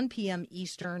at 1 p.m.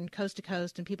 Eastern, coast to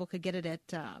coast. And people could get it at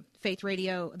Faith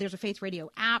Radio. There's a Faith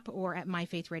Radio app, or at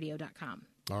myfaithradio.com.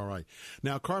 All right.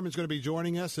 Now, Carmen's going to be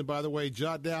joining us. And by the way,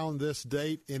 jot down this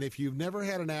date. And if you've never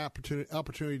had an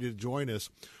opportunity to join us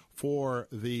for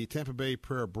the Tampa Bay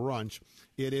Prayer Brunch,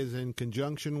 it is in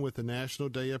conjunction with the National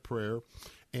Day of Prayer.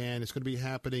 And it's going to be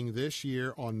happening this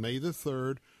year on May the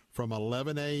 3rd from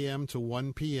 11 a.m. to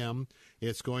 1 p.m.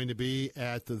 It's going to be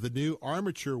at the new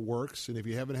Armature Works. And if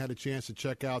you haven't had a chance to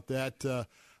check out that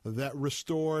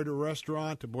restored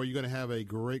restaurant, boy, you're going to have a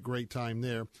great, great time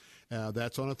there.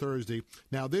 That's on a Thursday.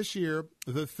 Now, this year,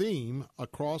 the theme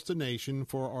across the nation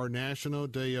for our National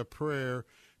Day of Prayer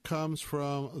comes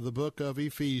from the book of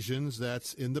Ephesians.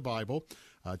 That's in the Bible.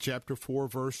 chapter 4,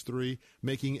 verse 3,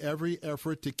 making every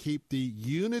effort to keep the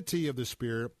unity of the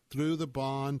Spirit through the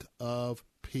bond of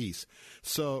peace.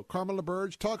 So, Carmen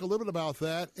LaBerge, talk a little bit about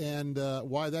that and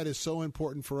why that is so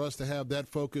important for us to have that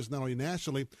focus not only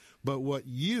nationally, but what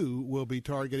you will be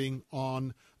targeting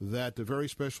on that very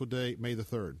special day, May the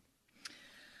 3rd.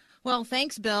 Well,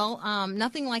 thanks, Bill.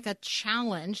 Nothing like a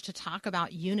challenge to talk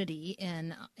about unity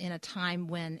in a time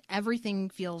when everything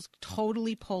feels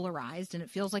totally polarized and it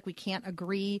feels like we can't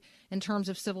agree in terms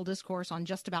of civil discourse on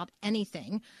just about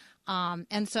anything.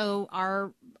 And so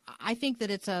I think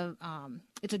that it's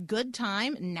a good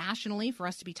time nationally for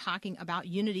us to be talking about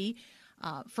unity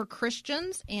for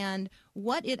Christians and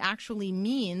what it actually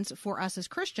means for us as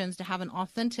Christians to have an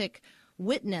authentic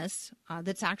witness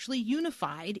that's actually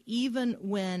unified even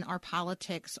when our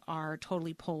politics are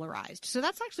totally polarized. So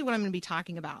that's actually what I'm going to be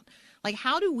talking about. Like,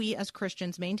 how do we as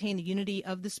Christians maintain the unity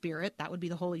of the Spirit? That would be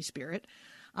the Holy Spirit.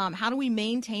 How do we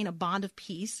maintain a bond of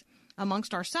peace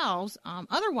amongst ourselves?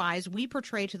 Otherwise, we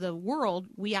portray to the world,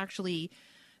 we actually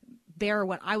bear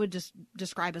what I would just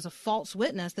describe as a false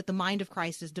witness that the mind of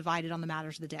Christ is divided on the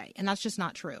matters of the day. And that's just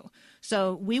not true.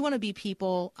 So we want to be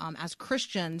people as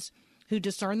Christians who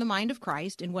discern the mind of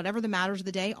Christ in whatever the matters of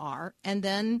the day are. And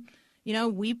then,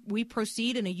 we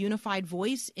proceed in a unified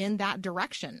voice in that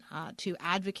direction to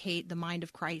advocate the mind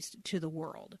of Christ to the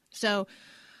world. So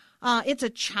it's a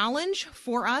challenge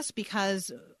for us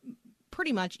because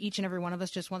pretty much each and every one of us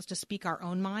just wants to speak our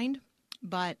own mind.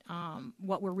 But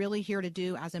what we're really here to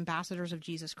do as ambassadors of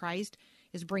Jesus Christ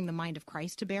is bring the mind of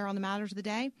Christ to bear on the matters of the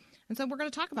day. And so we're going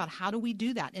to talk about how do we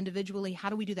do that individually, how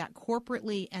do we do that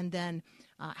corporately, and then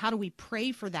how do we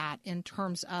pray for that in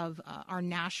terms of our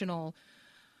national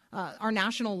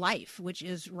life, which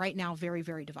is right now very,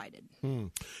 very divided.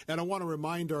 And I want to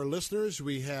remind our listeners,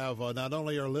 we have not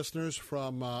only our listeners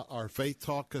from our Faith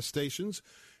Talk stations,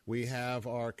 we have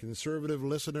our conservative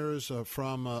listeners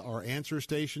from our answer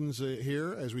stations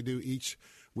here, as we do each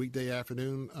weekday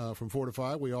afternoon from 4 to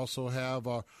 5. We also have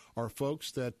our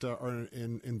folks that are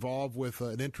involved with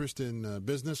an interest in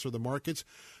business or the markets.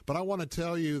 But I want to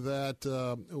tell you that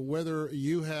whether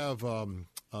you have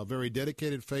a very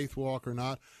dedicated faith walk or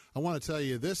not, I want to tell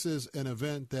you this is an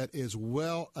event that is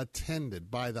well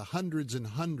attended by the hundreds and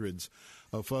hundreds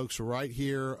of folks right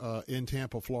here in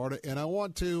Tampa, Florida. And I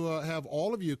want to have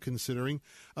all of you considering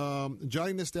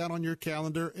jotting this down on your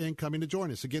calendar and coming to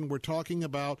join us. Again, we're talking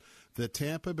about the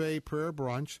Tampa Bay Prayer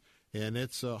Brunch, and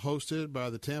it's hosted by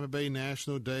the Tampa Bay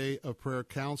National Day of Prayer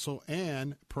Council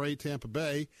and Pray Tampa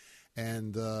Bay.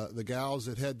 And the gals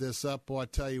that head this up, I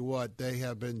tell you what, they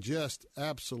have been just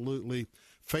absolutely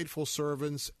faithful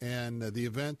servants, and the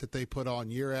event that they put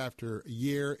on year after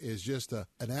year is just an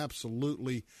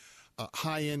absolutely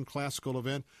high-end classical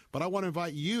event. But I want to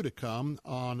invite you to come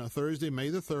on Thursday, May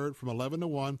the 3rd from 11 to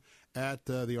 1 at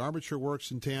the Armature Works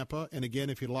in Tampa. And again,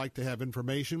 if you'd like to have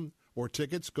information or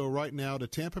tickets, go right now to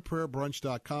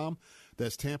TampaPrayerBrunch.com.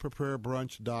 That's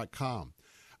TampaPrayerBrunch.com.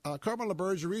 Carmen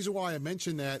LaBerge, the reason why I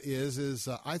mention that is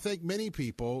I think many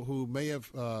people who may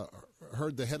have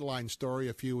heard the headline story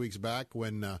a few weeks back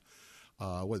when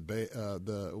one of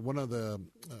the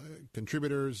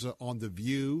contributors on The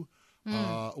View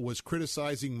was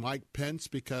criticizing Mike Pence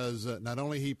because not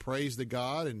only he prays to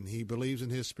God and he believes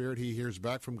in his spirit, he hears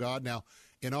back from God. Now,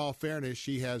 in all fairness,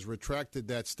 she has retracted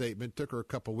that statement. Took her a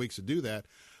couple of weeks to do that.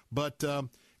 But,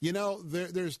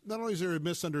 there's not only is there a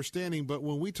misunderstanding, but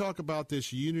when we talk about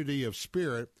this unity of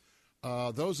spirit,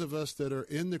 those of us that are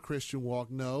in the Christian walk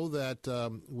know that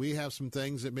we have some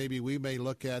things that maybe we may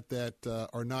look at that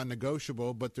are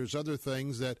non-negotiable, but there's other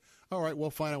things that, all right,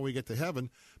 we'll find out when we get to heaven.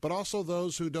 But also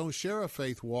those who don't share a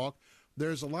faith walk,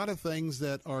 there's a lot of things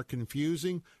that are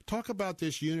confusing. Talk about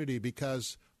this unity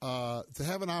because to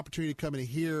have an opportunity to come and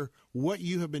hear what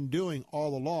you have been doing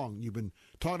all along. You've been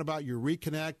talking about your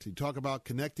reconnect. You talk about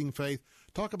connecting faith.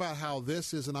 Talk about how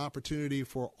this is an opportunity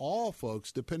for all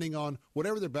folks, depending on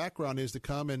whatever their background is, to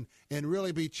come and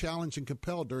really be challenged and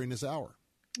compelled during this hour.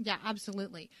 Yeah,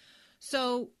 absolutely.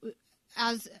 So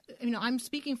as I'm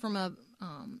speaking from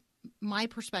my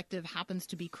perspective happens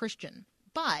to be Christian,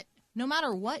 but no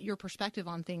matter what your perspective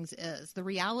on things is, the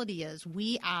reality is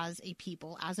we as a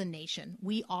people, as a nation,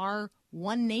 we are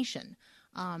one nation.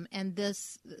 And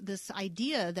this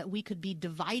idea that we could be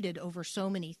divided over so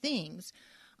many things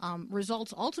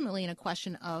results ultimately in a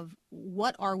question of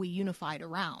what are we unified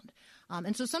around?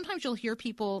 And so sometimes you'll hear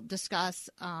people discuss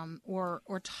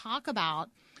or talk about,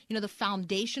 the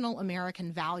foundational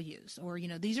American values, or,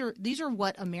 these are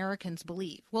what Americans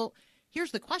believe. Well,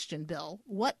 here's the question, Bill.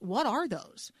 What are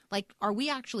those? Like, are we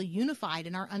actually unified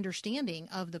in our understanding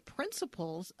of the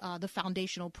principles, the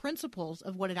foundational principles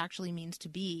of what it actually means to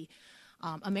be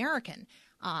American?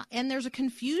 And there's a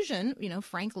confusion,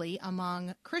 frankly,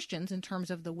 among Christians in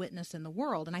terms of the witness in the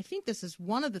world. And I think this is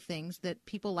one of the things that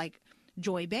people like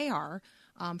Joy Behar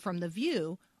from The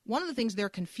View, one of the things they're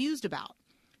confused about.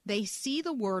 They see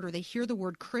the word, or they hear the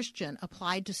word Christian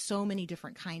applied to so many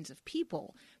different kinds of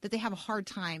people that they have a hard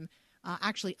time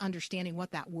actually understanding what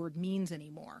that word means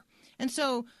anymore. And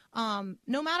so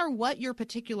no matter what your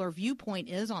particular viewpoint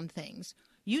is on things,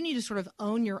 you need to sort of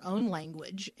own your own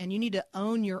language, and you need to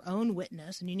own your own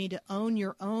witness, and you need to own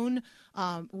your own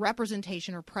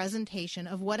representation or presentation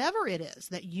of whatever it is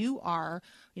that you are,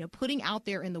 putting out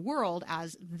there in the world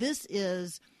as this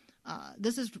is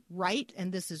right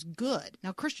and this is good.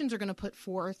 Now, Christians are going to put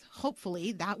forth,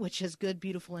 hopefully, that which is good,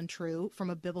 beautiful, and true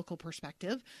from a biblical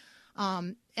perspective.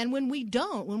 And when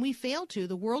we fail to,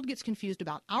 the world gets confused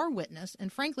about our witness.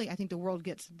 And frankly, I think the world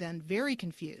gets then very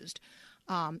confused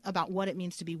about what it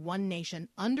means to be one nation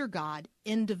under God,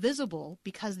 indivisible,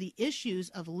 because the issues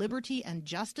of liberty and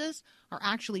justice are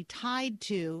actually tied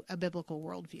to a biblical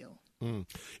worldview.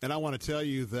 And I want to tell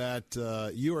you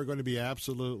that you are going to be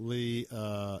absolutely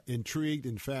intrigued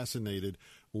and fascinated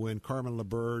when Carmen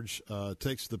LaBerge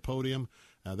takes the podium.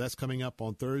 That's coming up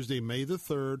on Thursday, May the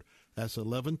 3rd. That's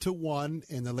 11 to 1,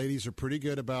 and the ladies are pretty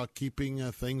good about keeping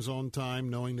things on time,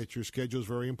 knowing that your schedule is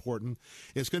very important.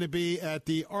 It's going to be at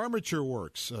the Armature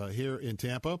Works here in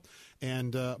Tampa.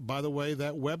 And, by the way,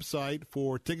 that website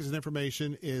for tickets and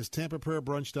information is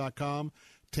tampaprayerbrunch.com,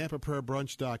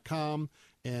 tampaprayerbrunch.com.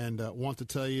 And want to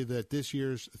tell you that this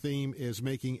year's theme is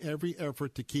making every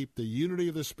effort to keep the unity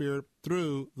of the Spirit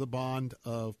through the bond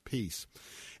of peace.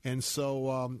 And so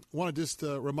I want to just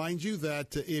remind you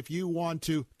that if you want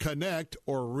to connect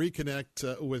or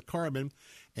reconnect with Carmen,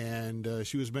 and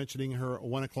she was mentioning her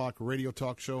 1 o'clock radio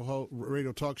talk show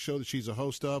that she's a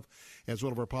host of, as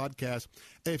well as her podcast.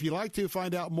 If you'd like to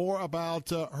find out more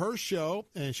about her show,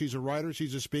 and she's a writer,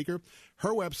 she's a speaker, her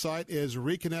website is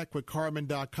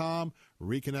reconnectwithcarmen.com,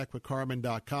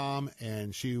 reconnectwithcarmen.com,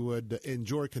 and she would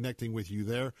enjoy connecting with you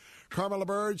there. Carmen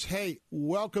LaBerge, hey,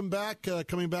 welcome back,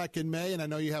 coming back in May, and I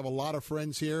know you have a lot of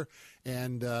friends here,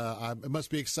 and it must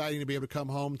be exciting to be able to come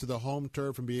home to the home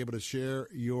turf and be able to share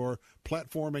your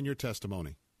platform and your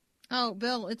testimony. Oh,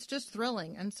 Bill, it's just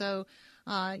thrilling. And so,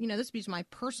 this is my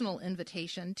personal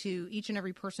invitation to each and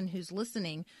every person who's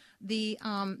listening. The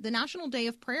National Day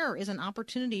of Prayer is an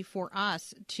opportunity for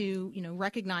us to,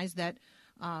 recognize that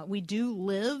we do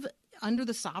live under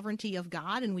the sovereignty of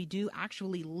God, and we do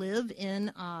actually live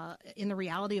in the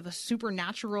reality of a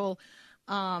supernatural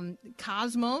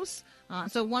cosmos.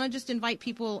 So I want to just invite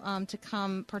people to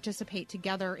come participate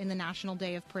together in the National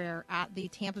Day of Prayer at the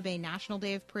Tampa Bay National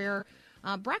Day of Prayer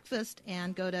breakfast,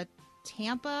 and go to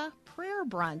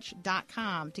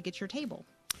tampaprayerbrunch.com to get your table.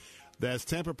 That's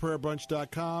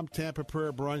tampaprayerbrunch.com,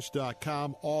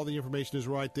 tampaprayerbrunch.com. All the information is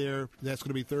right there. That's going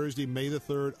to be Thursday, May the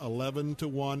 3rd, 11 to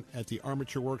 1 at the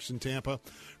Armature Works in Tampa.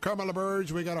 Carmen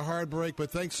LaBerge, we got a hard break,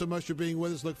 but thanks so much for being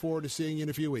with us. Look forward to seeing you in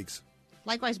a few weeks.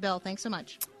 Likewise, Bill. Thanks so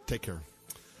much. Take care.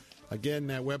 Again,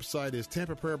 that website is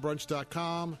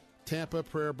tampaprayerbrunch.com,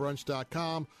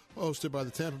 tampaprayerbrunch.com, hosted by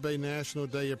the Tampa Bay National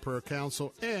Day of Prayer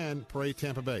Council and Pray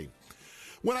Tampa Bay.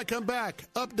 When I come back,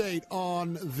 update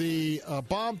on the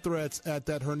bomb threats at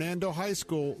that Hernando High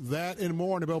School. That and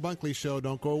more on the Bill Bunkley Show.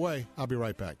 Don't go away. I'll be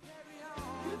right back.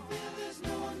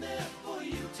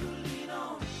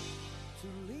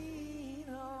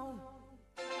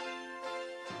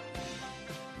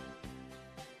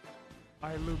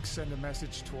 I, Luke, send a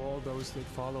message to all those that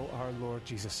follow our Lord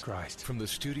Jesus Christ. From the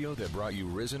studio that brought you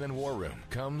Risen and War Room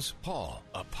comes Paul,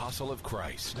 Apostle of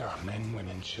Christ. There are men,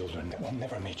 women, children that will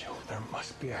never meet you. There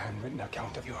must be a handwritten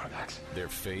account of your acts. Their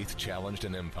faith challenged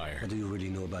an empire. What do you really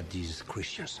know about these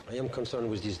Christians? I am concerned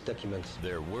with these documents.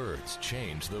 Their words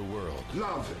changed the world.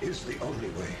 Love is the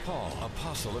only way. Paul,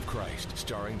 Apostle of Christ,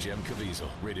 starring Jem Caviezel.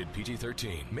 Rated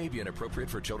PG-13. May be inappropriate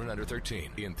for children under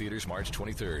 13. In theaters March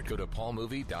 23rd. Go to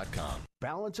paulmovie.com.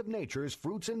 Balance of Nature's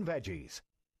fruits and veggies.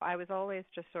 I was always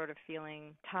just sort of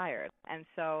feeling tired, and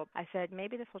so I said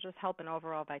maybe this will just help in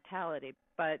overall vitality.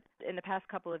 But in the past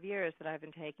couple of years that I've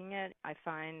been taking it, I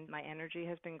find my energy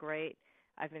has been great.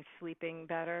 I've been sleeping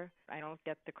better. I don't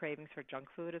get the cravings for junk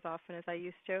food as often as I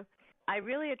used to. I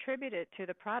really attribute it to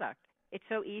the product. it's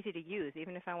so easy to use.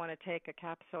 Even if I want to take a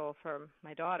capsule for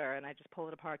my daughter and I just pull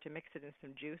it apart to mix it in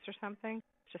some juice or something,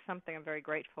 it's just something I'm very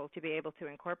grateful to be able to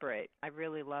incorporate. I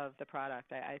really love the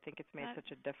product. I think it's made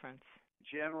such a difference.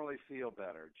 Generally feel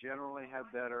better, generally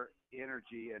have better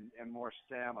energy and more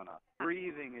stamina.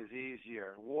 Breathing is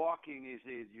easier, walking is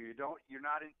easier. You're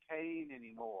not in pain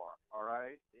anymore, all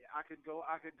right? I could go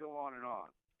on and on.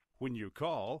 When you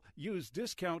call, use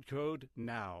discount code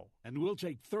NOW, and we'll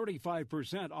take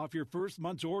 35% off your first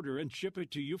month's order and ship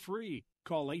it to you free.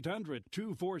 Call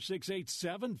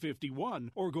 800-246-8751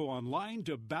 or go online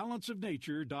to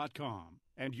balanceofnature.com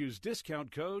and use discount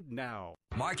code NOW.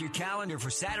 Mark your calendar for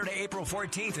Saturday, April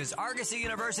 14th as Argosy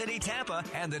University Tampa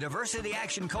and the Diversity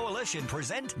Action Coalition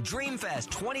present Dreamfest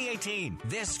 2018.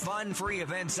 This fun-free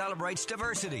event celebrates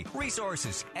diversity,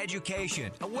 resources,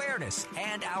 education, awareness,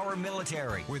 and our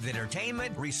military with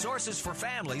entertainment, resources for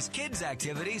families, kids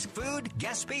activities, food,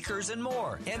 guest speakers, and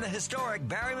more in the historic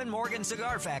Berryman Morgan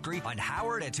Cigar Factory on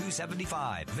Howard at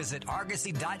 275. Visit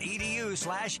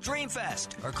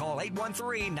argosy.edu/Dreamfest or call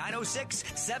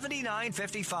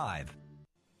 813-906-7955.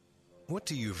 What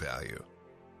do you value?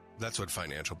 That's what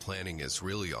financial planning is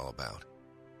really all about.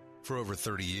 For over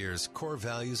 30 years, core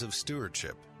values of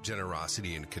stewardship,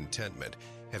 generosity, and contentment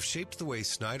have shaped the way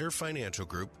Snyder Financial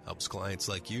Group helps clients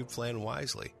like you plan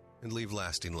wisely and leave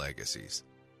lasting legacies.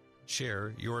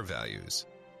 Share your values.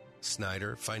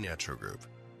 Snyder Financial Group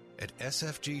at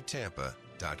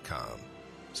sfgtampa.com.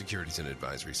 Securities and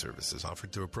advisory services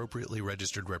offered through appropriately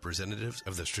registered representatives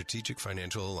of the Strategic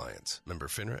Financial Alliance. Member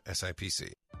FINRA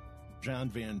SIPC. John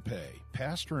Van Pay,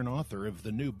 pastor and author of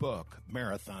the new book,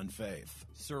 Marathon Faith.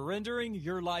 Surrendering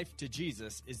your life to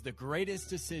Jesus is the greatest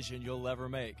decision you'll ever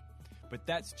make. But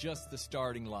that's just the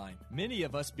starting line. Many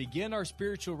of us begin our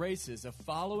spiritual races of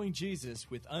following Jesus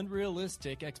with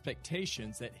unrealistic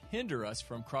expectations that hinder us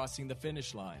from crossing the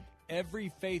finish line. Every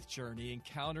faith journey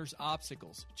encounters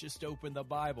obstacles. Just open the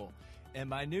Bible. In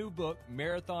my new book,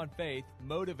 Marathon Faith,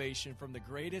 Motivation from the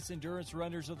Greatest Endurance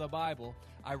Runners of the Bible,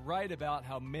 I write about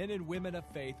how men and women of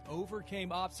faith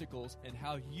overcame obstacles and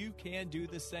how you can do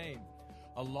the same.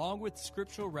 Along with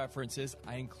scriptural references,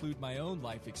 I include my own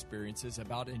life experiences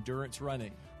about endurance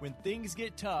running. When things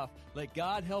get tough, let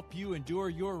God help you endure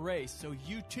your race so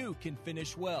you too can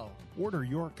finish well. Order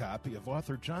your copy of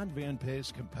author John Van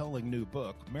Pay's compelling new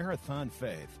book, Marathon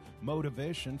Faith,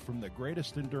 Motivation from the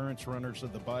Greatest Endurance Runners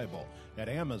of the Bible, at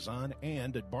Amazon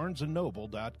and at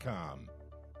barnesandnoble.com.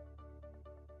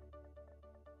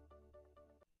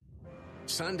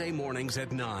 Sunday mornings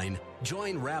at 9,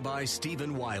 join Rabbi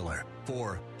Stephen Weiler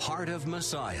for Heart of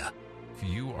Messiah. If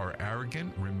you are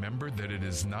arrogant, remember that it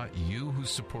is not you who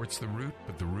supports the root,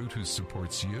 but the root who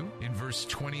supports you. In verse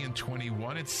 20 and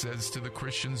 21, it says to the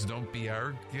Christians, don't be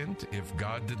arrogant. If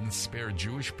God didn't spare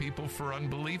Jewish people for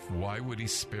unbelief, why would he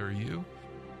spare you?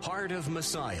 Heart of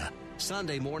Messiah,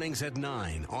 Sunday mornings at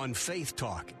 9 on Faith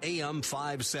Talk, AM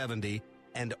 570,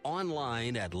 and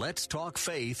online at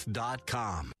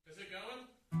letstalkfaith.com. Is it going?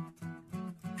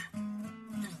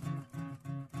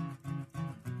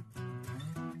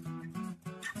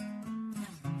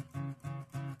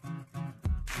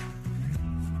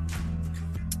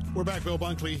 We're back, Bill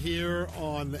Bunkley here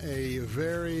on a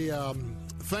very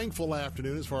thankful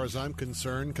afternoon as far as I'm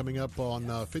concerned, coming up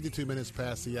on 52 minutes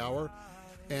past the hour.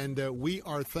 And we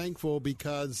are thankful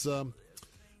because,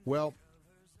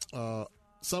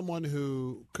 someone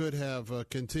who could have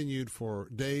continued for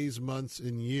days, months,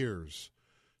 and years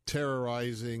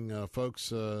terrorizing folks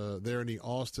there in the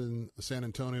Austin, San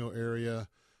Antonio area,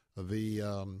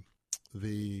 the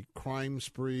crime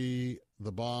spree,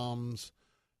 the bombs,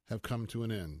 have come to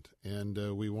an end.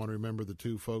 And we want to remember the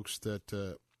two folks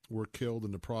that were killed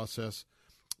in the process.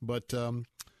 But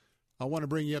I want to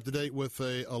bring you up to date with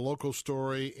a local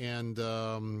story, and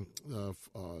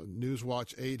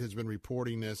Newswatch 8 has been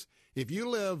reporting this. If you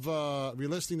live, if you're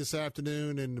listening this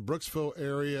afternoon in the Brooksville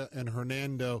area and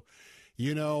Hernando,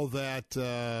 you know that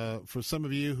for some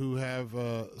of you who have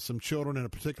some children in a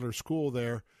particular school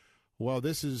there, well,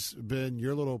 this has been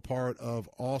your little part of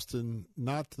Austin,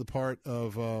 not the part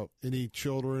of any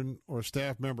children or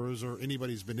staff members or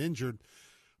anybody who's been injured,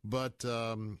 but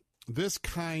this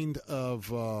kind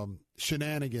of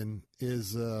shenanigan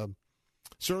is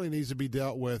certainly needs to be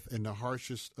dealt with in the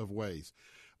harshest of ways.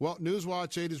 Well,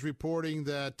 Newswatch 8 is reporting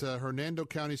that Hernando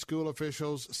County school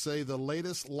officials say the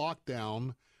latest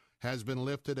lockdown has been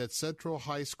lifted at Central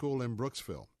High School in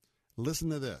Brooksville. Listen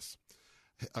to this.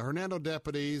 Hernando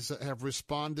deputies have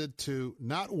responded to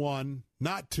not one,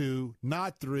 not two,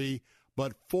 not three,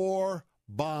 but 4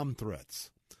 bomb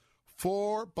threats.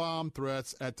 4 bomb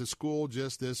threats at the school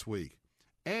just this week.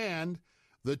 And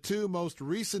The two most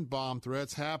recent bomb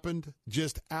threats happened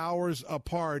just hours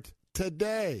apart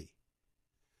today.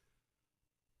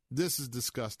 This is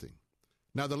disgusting.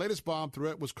 Now, the latest bomb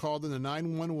threat was called into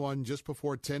 911 just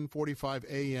before 10:45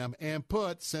 a.m. and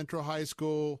put Central High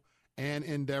School and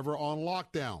Endeavor on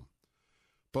lockdown.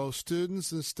 Both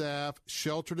students and staff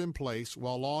sheltered in place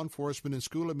while law enforcement and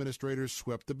school administrators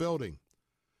swept the building.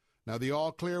 Now, the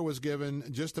all-clear was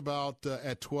given just about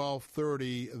at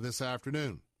 12:30 this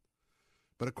afternoon.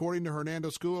 But according to Hernando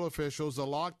school officials, the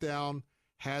lockdown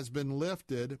has been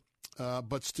lifted,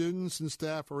 but students and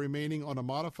staff are remaining on a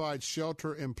modified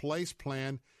shelter-in-place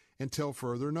plan until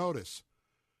further notice.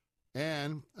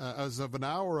 And as of an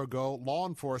hour ago, law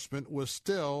enforcement was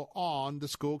still on the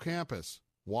school campus.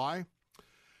 Why?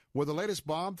 Well, the latest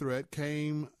bomb threat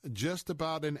came just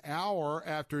about an hour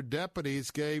after deputies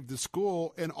gave the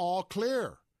school an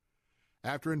all-clear,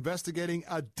 after investigating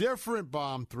a different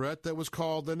bomb threat that was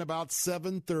called in about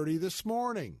 7:30 this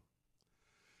morning.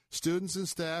 Students and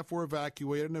staff were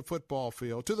evacuated to the football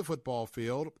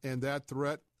field, and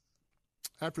after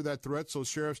that threat, so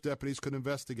sheriff's deputies could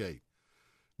investigate.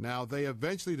 Now, they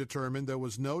eventually determined there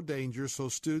was no danger, so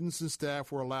students and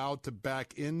staff were allowed to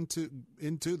back into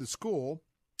the school,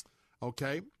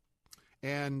 okay?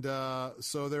 And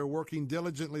so they're working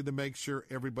diligently to make sure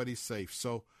everybody's safe.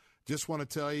 So just want to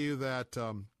tell you that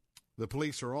the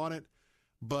police are on it,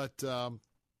 but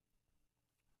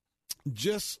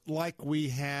just like we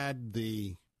had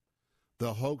the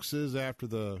hoaxes after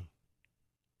the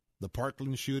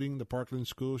Parkland shooting, the Parkland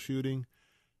school shooting,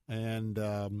 and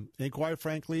quite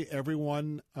frankly,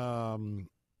 everyone,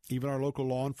 even our local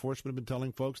law enforcement, have been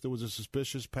telling folks there was a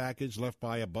suspicious package left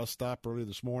by a bus stop early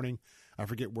this morning. I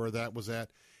forget where that was at.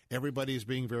 Everybody is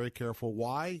being very careful.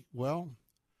 Why? Well,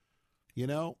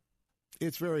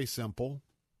 it's very simple.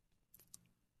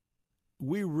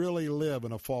 We really live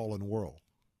in a fallen world.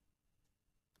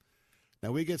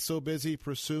 Now, we get so busy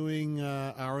pursuing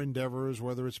our endeavors,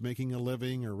 whether it's making a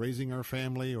living or raising our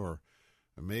family or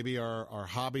maybe our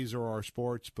hobbies or our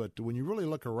sports. But when you really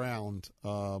look around,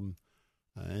 and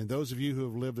those of you who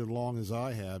have lived as long as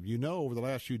I have, over the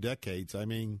last few decades,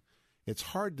 it's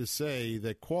hard to say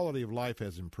that quality of life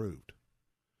has improved.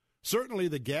 Certainly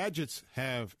the gadgets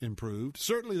have improved.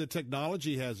 Certainly the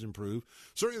technology has improved.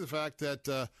 Certainly the fact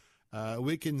that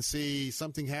we can see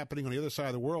something happening on the other side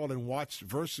of the world and watch,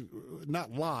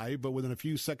 not live, but within a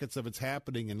few seconds of it's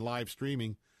happening in live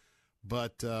streaming.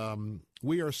 But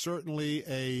we are certainly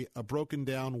a broken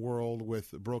down world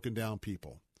with broken down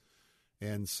people.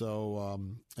 And so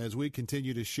as we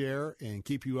continue to share and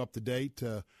keep you up to date,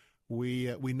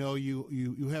 we know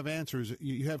you have answers.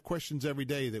 You have questions every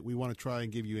day that we want to try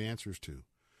and give you answers to.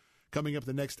 Coming up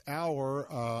the next hour,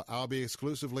 I'll be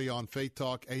exclusively on Faith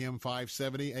Talk AM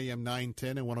 570, AM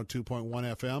 910, and 102.1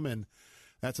 FM, and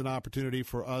that's an opportunity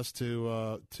for us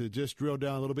to just drill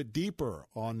down a little bit deeper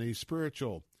on the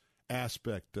spiritual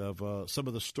aspect of some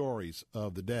of the stories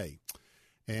of the day.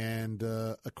 And,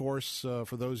 of course,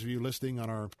 for those of you listening on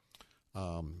our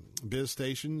biz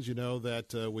stations, you know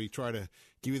that we try to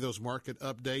give you those market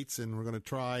updates, and we're going to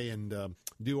try and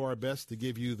do our best to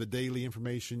give you the daily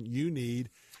information you need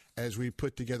as we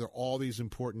put together all these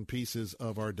important pieces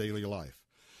of our daily life.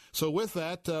 So with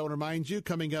that, I want to remind you,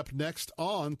 coming up next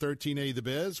on 1380 The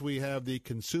Biz, we have the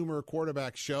Consumer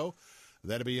Quarterback Show.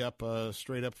 That'll be up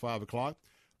straight up 5 o'clock.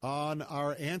 On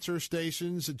our answer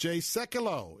stations, Jay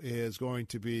Sekulow is going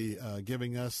to be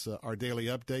giving us our daily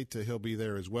update. He'll be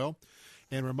there as well.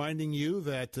 And reminding you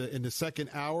that in the second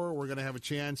hour, we're going to have a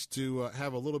chance to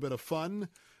have a little bit of fun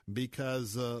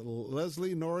because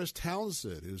Leslie Norris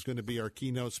Townsend, who's going to be our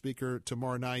keynote speaker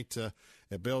tomorrow night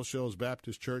at Bell Shoals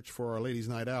Baptist Church for our Ladies'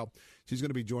 Night Out, she's going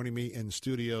to be joining me in the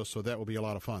studio, so that will be a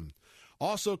lot of fun.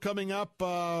 Also coming up,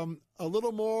 a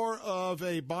little more of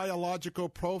a biological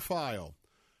profile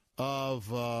of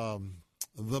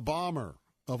the bomber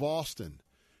of Austin.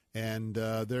 And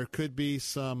there could be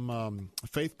some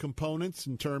faith components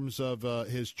in terms of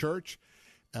his church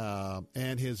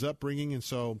and his upbringing. And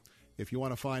so if you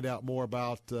want to find out more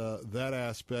about that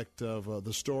aspect of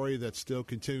the story that's still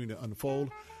continuing to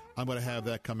unfold, I'm going to have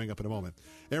that coming up in a moment.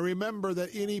 And remember that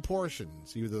any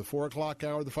portions, either the 4 o'clock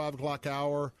hour, the 5 o'clock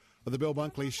hour of the Bill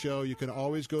Bunkley Show, you can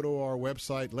always go to our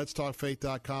website,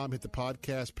 letstalkfaith.com, hit the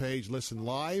podcast page, listen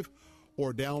live,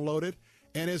 or download it.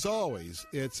 And as always,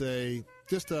 it's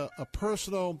just a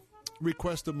personal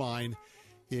request of mine.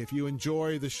 If you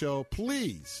enjoy the show,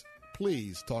 please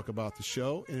talk about the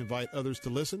show and invite others to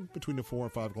listen between the 4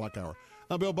 and 5 o'clock hour.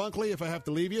 I'm Bill Bunkley. If I have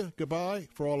to leave you, goodbye.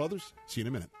 For all others, see you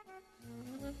in a minute.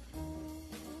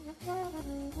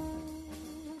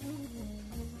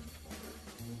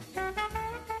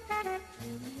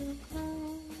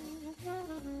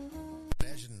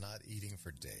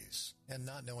 and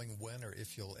not knowing when or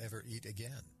if you'll ever eat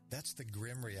again. That's the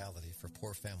grim reality for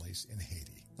poor families in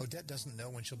Haiti. Odette doesn't know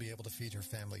when she'll be able to feed her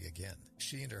family again.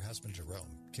 She and her husband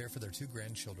Jerome care for their 2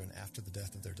 grandchildren after the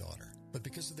death of their daughter. But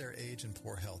because of their age and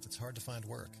poor health, it's hard to find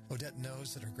work. Odette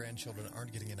knows that her grandchildren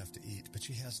aren't getting enough to eat, but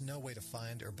she has no way to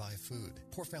find or buy food.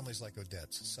 Poor families like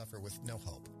Odette's suffer with no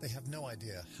hope. They have no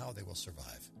idea how they will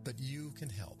survive. But you can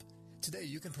help. Today,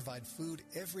 you can provide food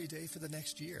every day for the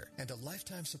next year and a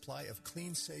lifetime supply of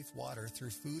clean, safe water through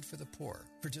Food for the Poor.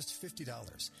 For just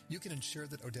 $50, you can ensure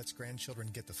that Odette's grandchildren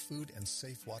get the food and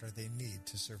safe water they need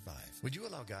to survive. Would you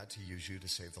allow God to use you to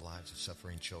save the lives of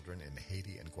suffering children in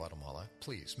Haiti and Guatemala?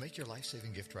 Please make your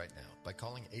life-saving gift right now by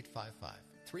calling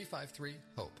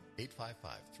 855-353-HOPE,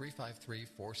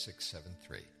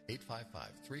 855-353-4673,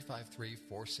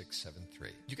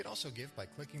 855-353-4673. You can also give by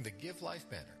clicking the Give Life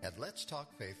banner at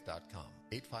letstalkfaith.com,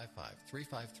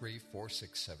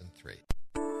 855-353-4673.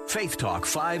 Faith Talk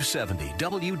 570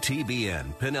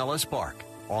 WTBN Pinellas Park.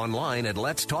 Online at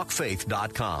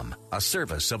letstalkfaith.com, a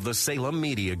service of the Salem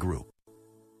Media Group.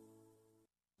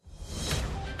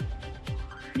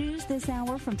 News this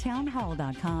hour from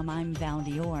townhall.com. I'm Val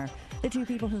Dior. The 2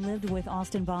 people who lived with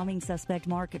Austin bombing suspect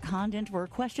Mark Condit were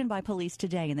questioned by police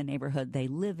today in the neighborhood they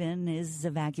live in is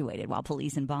evacuated while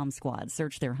police and bomb squads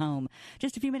search their home.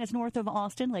 Just a few minutes north of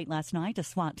Austin late last night, a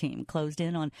SWAT team closed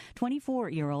in on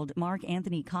 24-year-old Mark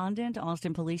Anthony Condit.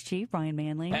 Austin Police Chief Brian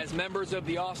Manley. As members of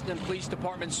the Austin Police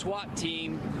Department SWAT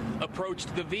team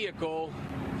approached the vehicle,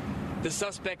 the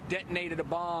suspect detonated a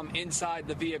bomb inside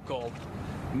the vehicle,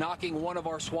 knocking one of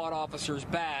our SWAT officers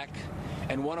back,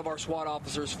 and one of our SWAT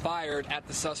officers fired at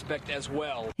the suspect as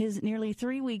well. His nearly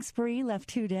 3-week spree left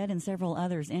 2 dead and several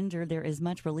others injured. There is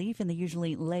much relief in the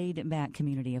usually laid-back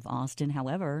community of Austin.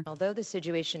 However, although the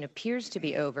situation appears to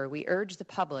be over, we urge the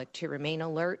public to remain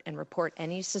alert and report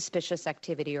any suspicious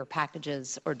activity or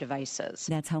packages or devices.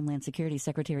 That's Homeland Security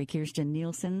Secretary Kirstjen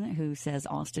Nielsen, who says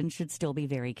Austin should still be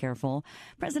very careful.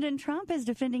 President Trump is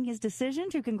defending his decision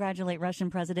to congratulate Russian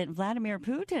President Vladimir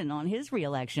Putin on his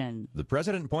re-election. The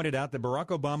president pointed out that Barack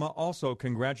Obama also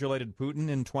congratulated Putin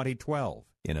in 2012.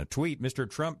 In a tweet, Mr.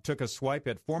 Trump took a swipe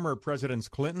at former Presidents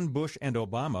Clinton, Bush, and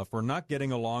Obama for not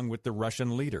getting along with the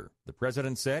Russian leader. The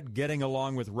president said getting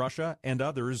along with Russia and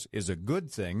others is a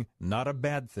good thing, not a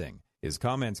bad thing. His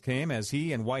comments came as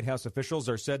he and White House officials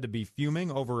are said to be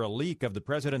fuming over a leak of the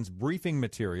president's briefing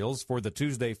materials for the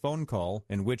Tuesday phone call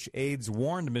in which aides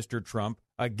warned Mr. Trump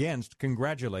against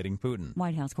congratulating Putin.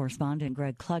 White House correspondent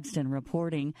Greg Clugston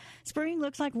reporting. Spring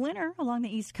looks like winter along the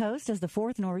East Coast as the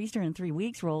 4th nor'easter in 3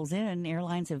 weeks rolls in.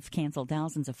 Airlines have canceled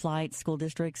thousands of flights. School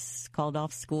districts called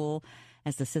off school.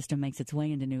 As the system makes its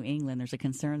way into New England, there's a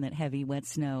concern that heavy, wet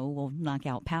snow will knock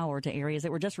out power to areas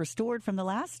that were just restored from the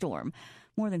last storm.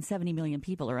 More than 70 million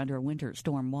people are under a winter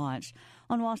storm watch.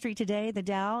 On Wall Street today, the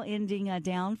Dow ending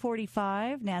down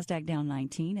 45, NASDAQ down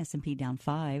 19, S&P down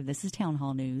 5. This is Town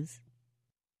Hall News.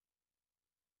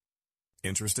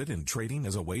 Interested in trading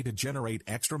as a way to generate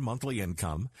extra monthly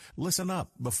income? Listen up.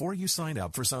 Before you sign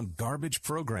up for some garbage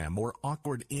program or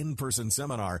awkward in-person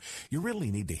seminar, you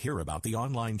really need to hear about the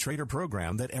online trader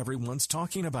program that everyone's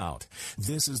talking about.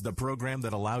 This is the program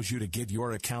that allows you to get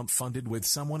your account funded with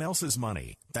someone else's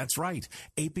money. That's right.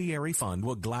 Apiary Fund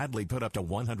will gladly put up to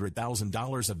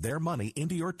 $100,000 of their money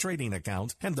into your trading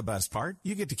account. And the best part,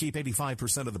 you get to keep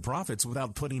 85% of the profits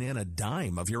without putting in a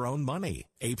dime of your own money.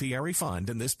 Apiary Fund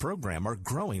and this program are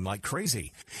growing like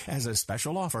crazy. As a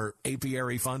special offer,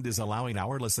 Apiary Fund is allowing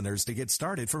our listeners to get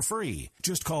started for free.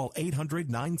 Just call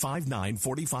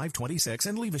 800-959-4526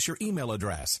 and leave us your email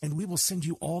address, and we will send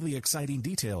you all the exciting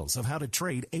details of how to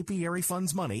trade Apiary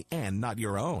Fund's money and not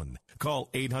your own. Call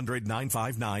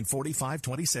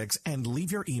 800-959-4526 and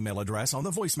leave your email address on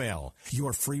the voicemail.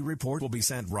 Your free report will be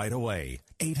sent right away.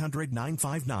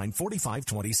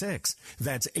 800-959-4526.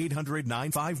 That's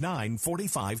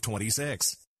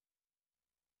 800-959-4526.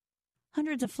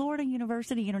 Hundreds of Florida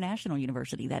International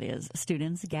University, that is,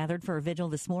 students gathered for a vigil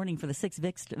this morning for the 6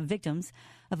 victims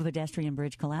of a pedestrian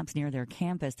bridge collapse near their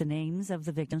campus. The names of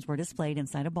the victims were displayed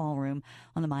inside a ballroom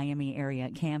on the Miami area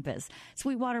campus.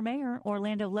 Sweetwater Mayor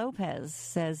Orlando Lopez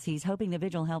says he's hoping the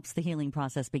vigil helps the healing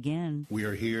process begin. We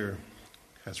are here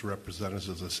as representatives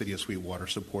of the city of Sweetwater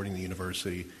supporting the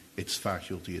university, its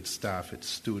faculty, its staff, its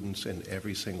students, and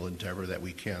every single endeavor that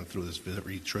we can through this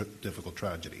very difficult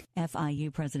tragedy.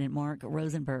 FIU President Mark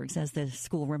Rosenberg says the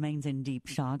school remains in deep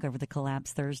shock over the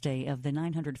collapse Thursday of the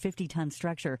 950-ton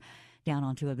structure down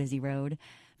onto a busy road.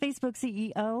 Facebook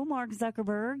CEO Mark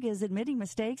Zuckerberg is admitting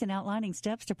mistakes and outlining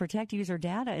steps to protect user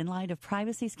data in light of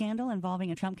privacy scandal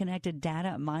involving a Trump-connected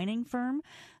data mining firm.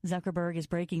 Zuckerberg is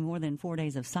breaking more than 4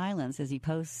 days of silence as he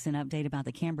posts an update about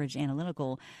the Cambridge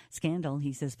Analytica scandal.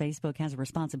 He says Facebook has a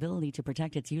responsibility to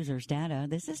protect its users' data.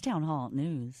 This is Town Hall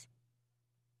News.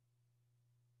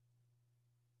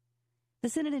 The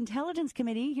Senate Intelligence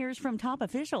Committee hears from top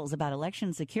officials about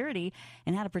election security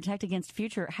and how to protect against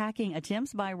future hacking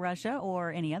attempts by Russia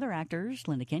or any other actors.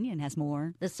 Linda Kenyon has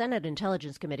more. The Senate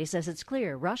Intelligence Committee says it's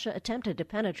clear Russia attempted to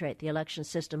penetrate the election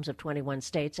systems of 21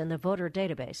 states and the voter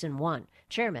database in one.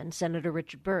 Chairman Senator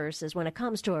Richard Burr says when it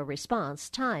comes to a response,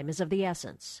 time is of the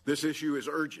essence. This issue is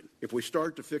urgent. If we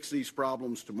start to fix these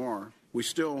problems tomorrow, we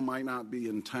still might not be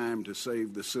in time to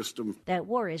save the system. That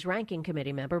worries Ranking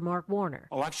Committee member Mark Warner.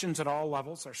 Elections at all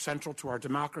levels are central to our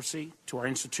democracy, to our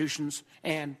institutions,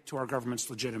 and to our government's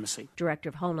legitimacy. Director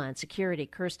of Homeland Security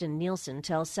Kirstjen Nielsen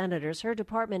tells senators her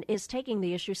department is taking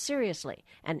the issue seriously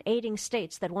and aiding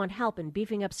states that want help in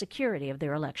beefing up security of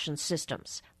their election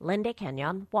systems. Linda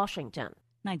Kenyon, Washington.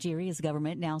 Nigeria's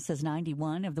government now says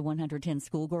 91 of the 110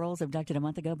 schoolgirls abducted a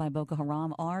month ago by Boko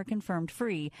Haram are confirmed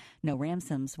free. No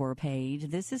ransoms were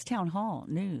paid. This is Town Hall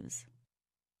News.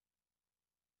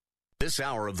 This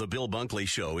hour of the Bill Bunkley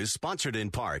Show is sponsored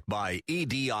in part by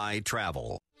EDI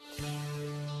Travel.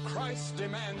 Christ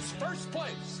demands first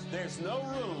place. There's no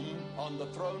room on the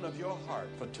throne of your heart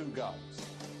for two gods.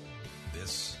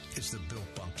 This is the Bill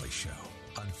Bunkley Show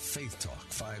on Faith Talk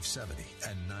 570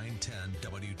 and 910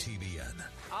 WTBN.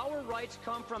 Our rights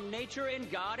come from nature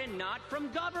and God and not from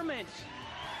government.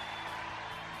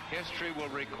 History will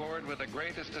record with the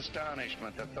greatest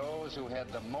astonishment that those who had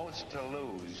the most to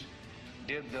lose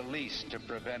did the least to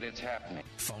prevent its happening.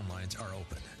 Phone lines are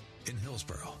open. In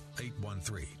Hillsborough,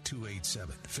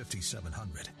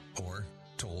 813-287-5700 or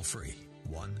toll free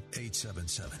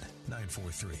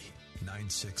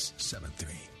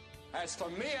 1-877-943-9673. As for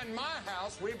me and my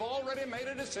house, we've already made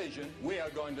a decision. We are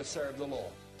going to serve the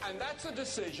Lord. And that's a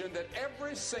decision that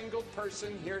every single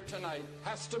person here tonight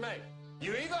has to make.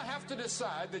 You either have to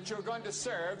decide that you're going to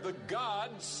serve the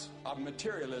gods of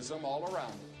materialism all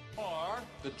around you, or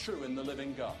the true and the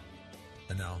living God.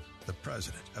 And now, the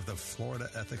president of the Florida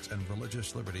Ethics and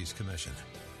Religious Liberties Commission.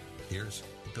 Here's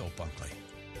Bill Bunkley.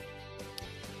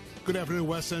 Good afternoon,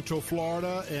 West Central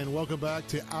Florida, and welcome back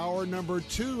to hour number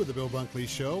 2 of the Bill Bunkley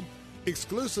Show,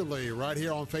 exclusively right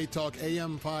here on Faith Talk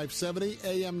AM 570,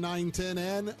 AM 910,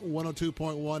 and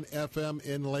 102.1 FM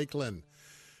in Lakeland.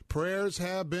 Prayers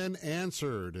have been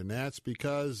answered, and that's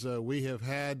because we have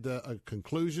had a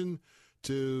conclusion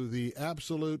to the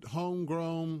absolute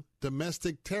homegrown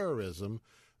domestic terrorism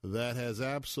that has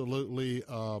absolutely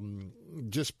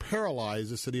just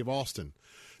paralyzed the city of Austin.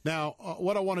 Now,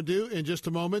 what I want to do in just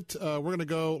a moment, we're going to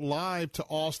go live to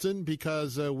Austin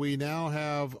because we now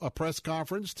have a press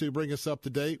conference to bring us up to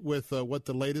date with what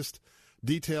the latest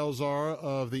details are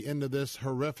of the end of this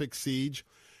horrific siege.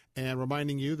 And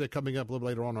reminding you that coming up a little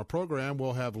later on our program,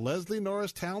 we'll have Leslie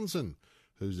Norris Townsend,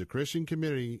 who's a Christian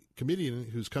comedian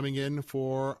who's coming in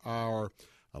for our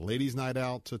ladies' night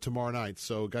out tomorrow night.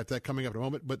 So got that coming up in a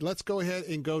moment. But let's go ahead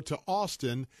and go to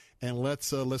Austin and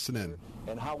let's listen in.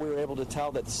 And how we were able to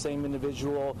tell that the same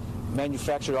individual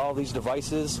manufactured all these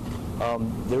devices.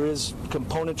 There is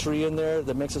componentry in there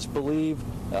that makes us believe,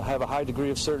 have a high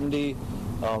degree of certainty,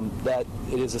 that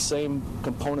it is the same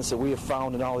components that we have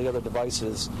found in all the other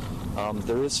devices.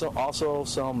 There is also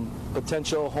some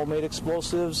potential homemade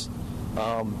explosives.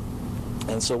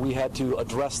 And so we had to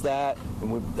address that.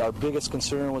 And our biggest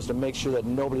concern was to make sure that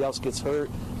nobody else gets hurt,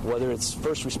 whether it's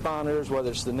first responders,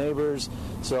 whether it's the neighbors.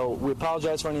 So we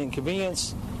apologize for any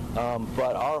inconvenience,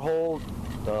 but our whole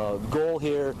goal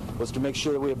here was to make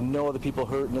sure that we have no other people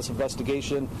hurt in this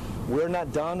investigation. We're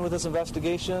not done with this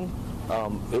investigation.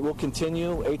 It will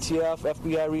continue. ATF,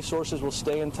 FBI resources will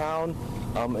stay in town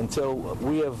until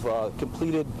we have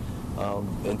completed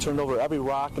and turned over every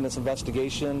rock in this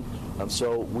investigation.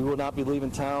 So we will not be leaving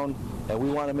town, and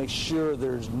we want to make sure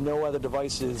there's no other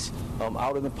devices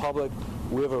out in the public.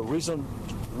 We have a reasonable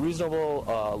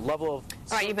level of...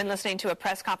 All right, you've been listening to a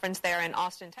press conference there in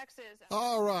Austin, Texas.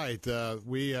 All right,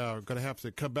 we are going to have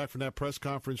to come back from that press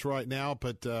conference right now,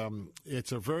 but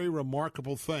it's a very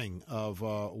remarkable thing of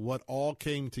what all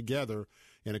came together.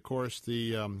 And, of course,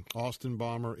 the Austin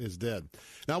bomber is dead.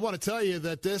 Now, I want to tell you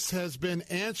that this has been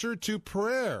answered to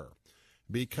prayer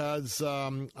because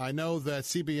I know that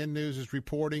CBN News is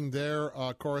reporting their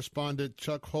correspondent,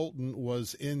 Chuck Holton,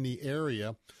 was in the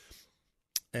area.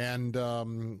 And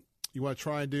you want to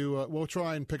try and do we'll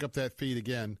try and pick up that feed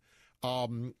again.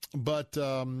 But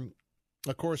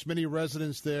of course, many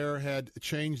residents there had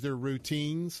changed their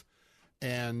routines,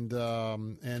 and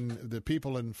the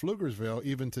people in Pflugersville,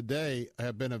 even today,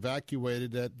 have been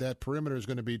evacuated. That perimeter is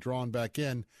going to be drawn back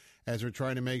in as they're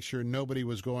trying to make sure nobody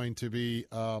was going to be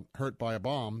hurt by a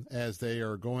bomb as they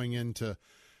are going in to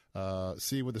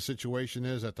see what the situation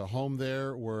is at the home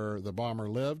there where the bomber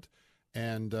lived.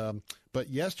 And but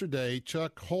yesterday,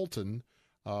 Chuck Holton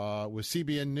with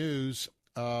CBN News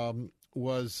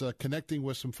was connecting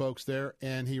with some folks there,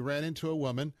 and he ran into a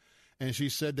woman, and she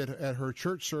said that at her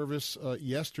church service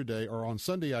yesterday, or on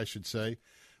Sunday, I should say,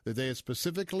 that they had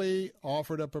specifically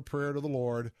offered up a prayer to the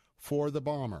Lord for the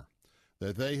bomber,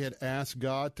 that they had asked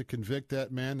God to convict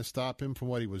that man, to stop him from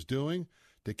what he was doing,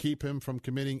 to keep him from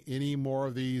committing any more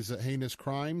of these heinous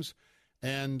crimes.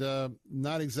 And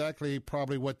not exactly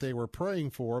probably what they were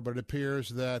praying for, but it appears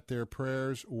that their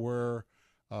prayers were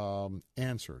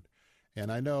answered.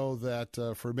 And I know that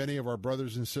for many of our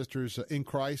brothers and sisters in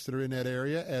Christ that are in that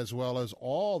area, as well as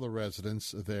all the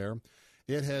residents there,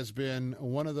 it has been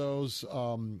one of those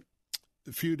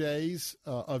few days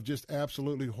of just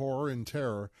absolutely horror and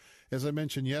terror. As I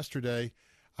mentioned yesterday,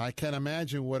 I can't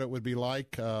imagine what it would be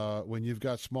like when you've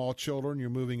got small children,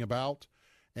 you're moving about.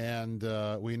 And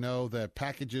we know that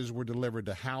packages were delivered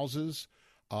to houses,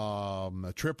 a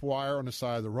tripwire on the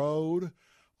side of the road,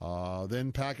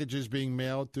 then packages being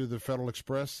mailed through the Federal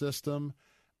Express system.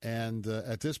 And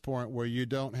at this point where you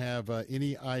don't have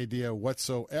any idea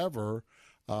whatsoever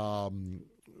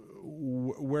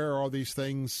where are these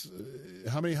things,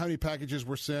 how many packages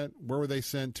were sent, where were they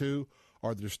sent to,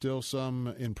 are there still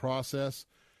some in process?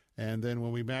 And then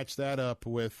when we match that up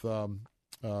with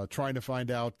trying to find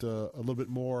out a little bit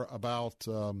more about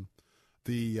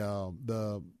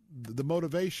the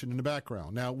motivation in the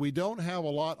background. Now, we don't have a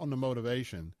lot on the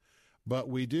motivation, but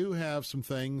we do have some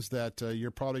things that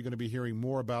you're probably going to be hearing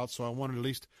more about, so I wanted to at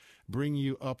least bring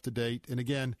you up to date. And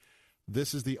again,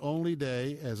 this is the only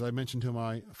day, as I mentioned to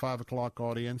my 5 o'clock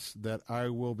audience, that I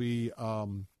will be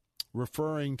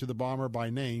referring to the bomber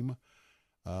by name.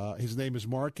 His name is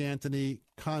Mark Anthony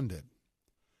Condit.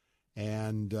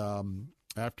 And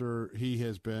after he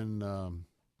has been,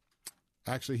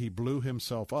 actually he blew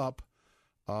himself up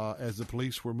as the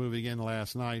police were moving in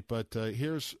last night. But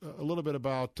here's a little bit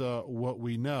about what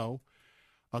we know.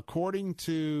 According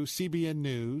to CBN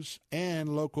News and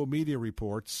local media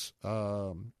reports,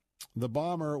 the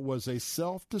bomber was a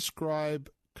self-described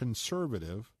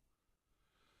conservative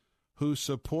who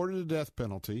supported the death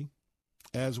penalty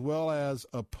as well as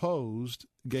opposed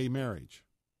gay marriage.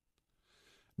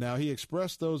 Now, he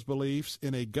expressed those beliefs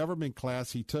in a government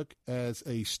class he took as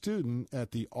a student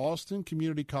at the Austin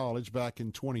Community College back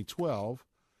in 2012,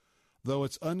 though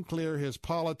it's unclear his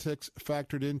politics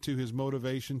factored into his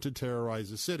motivation to terrorize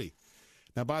the city.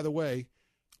 Now, by the way,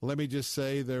 let me just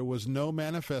say there was no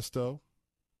manifesto,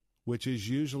 which is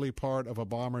usually part of a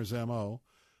bomber's MO.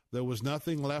 There was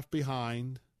nothing left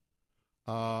behind.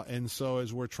 And so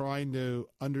as we're trying to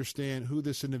understand who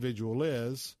this individual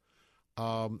is,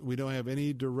 we don't have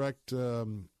any direct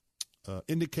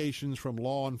indications from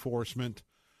law enforcement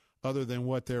other than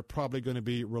what they're probably going to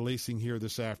be releasing here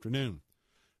this afternoon,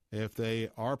 if they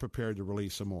are prepared to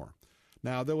release some more.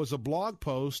 Now, there was a blog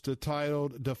post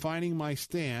titled Defining My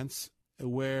Stance,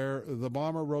 where the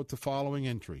bomber wrote the following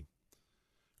entry,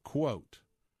 quote,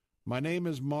 "My name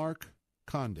is Mark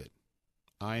Condit.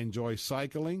 I enjoy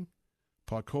cycling,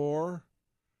 parkour,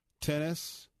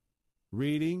 tennis,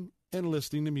 reading, and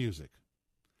listening to music.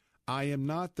 I am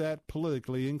not that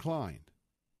politically inclined.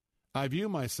 I view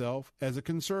myself as a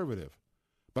conservative,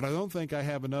 but I don't think I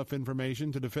have enough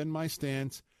information to defend my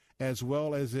stance as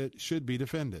well as it should be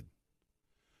defended.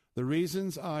 The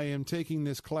reasons I am taking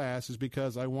this class is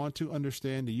because I want to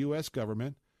understand the U.S.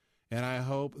 government, and I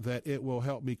hope that it will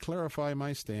help me clarify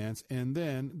my stance and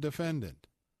then defend it."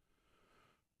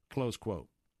 Close quote.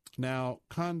 Now,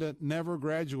 Condit never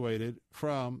graduated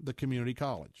from the community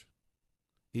college,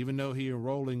 even though he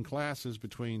enrolled in classes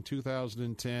between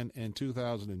 2010 and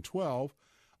 2012,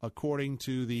 according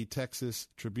to the Texas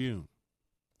Tribune.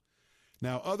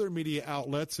 Now, other media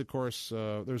outlets, of course,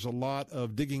 there's a lot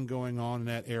of digging going on in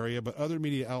that area, but other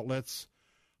media outlets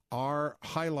are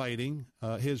highlighting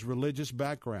his religious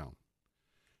background.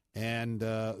 And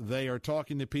they are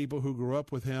talking to people who grew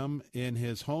up with him in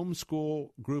his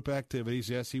homeschool group activities.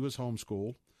 Yes, he was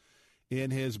homeschooled.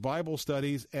 In his Bible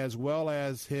studies, as well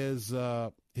as his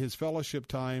fellowship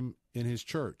time in his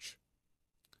church.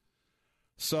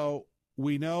 So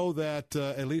we know that,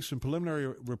 at least from preliminary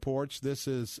reports, this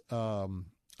is a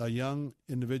young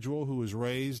individual who was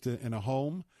raised in a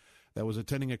home that was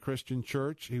attending a Christian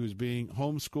church. He was being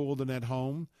homeschooled in that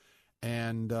home.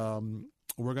 And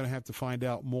we're going to have to find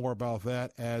out more about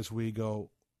that as we go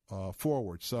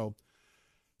forward. So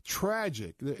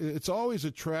tragic. It's always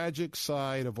a tragic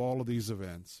side of all of these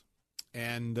events.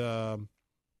 And are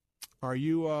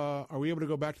we able to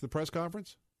go back to the press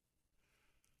conference?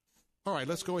 All right,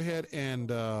 let's go ahead and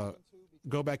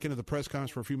go back into the press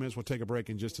conference for a few minutes. We'll take a break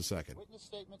in just a second. Witness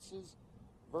statements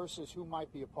versus who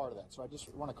might be a part of that. So I just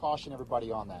want to caution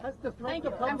everybody on that. Thank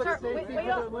you. I'm sure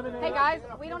hey, guys,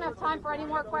 we don't have time for any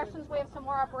more questions. We have some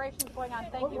more operations going on.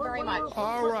 Thank you very much.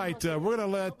 All right, we're going to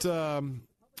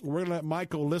let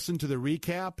Michael listen to the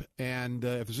recap, and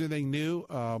if there's anything new,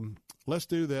 let's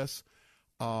do this.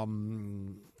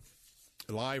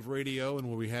 Live radio, and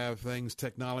where we have things,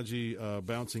 technology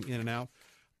bouncing in and out.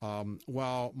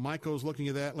 While Michael's looking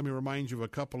at that, let me remind you of a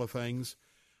couple of things.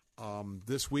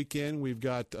 This weekend, we've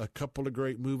got a couple of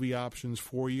great movie options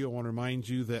for you. I want to remind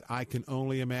you that I Can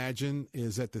Only Imagine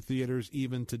is at the theaters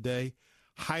even today.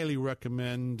 Highly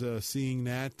recommend seeing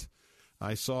that.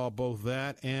 I saw both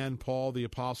that and Paul, the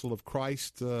Apostle of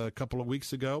Christ, a couple of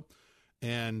weeks ago.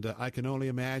 And I Can Only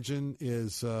Imagine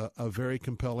is a very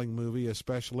compelling movie,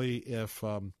 especially if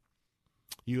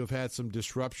you have had some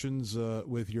disruptions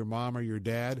with your mom or your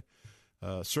dad.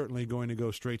 Certainly going to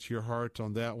go straight to your heart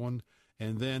on that one.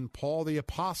 And then Paul the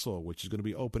Apostle, which is going to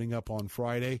be opening up on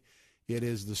Friday. It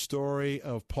is the story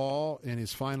of Paul in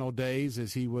his final days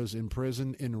as he was in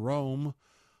prison in Rome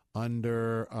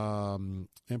under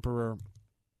Emperor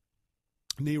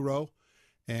Nero.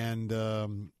 And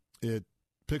it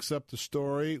picks up the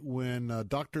story when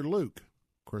Dr. Luke,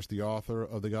 of course the author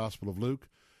of the Gospel of Luke,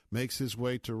 makes his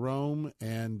way to Rome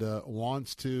and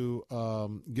wants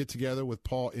to get together with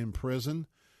Paul in prison,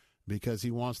 because he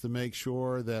wants to make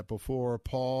sure that before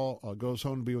Paul goes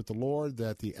home to be with the Lord,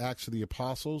 that the Acts of the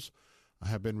Apostles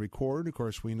have been recorded. Of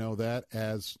course, we know that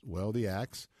as, well, the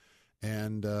Acts.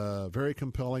 And a very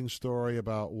compelling story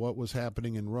about what was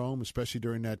happening in Rome, especially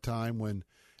during that time when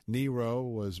Nero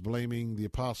was blaming the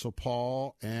Apostle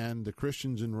Paul and the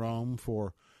Christians in Rome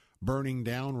for burning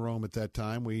down Rome at that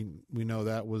time. We know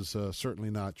that was certainly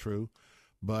not true.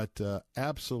 But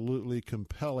absolutely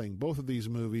compelling. Both of these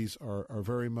movies are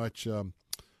very much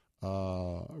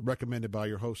recommended by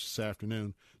your host this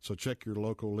afternoon, so check your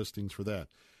local listings for that.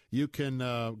 You can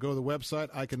go to the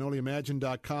website,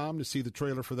 ICanOnlyImagine.com, to see the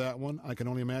trailer for that one,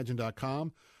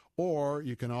 ICanOnlyImagine.com, or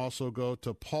you can also go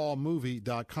to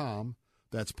PaulMovie.com.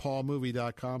 That's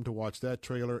PaulMovie.com to watch that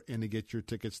trailer and to get your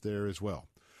tickets there as well.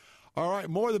 All right,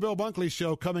 more of the Bill Bunkley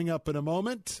Show coming up in a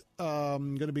moment.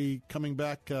 I'm going to be coming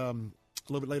back a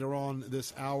little bit later on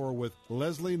this hour with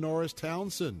Leslie Norris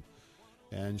Townsend,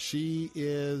 and she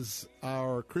is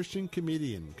our Christian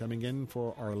comedian coming in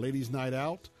for our Ladies' Night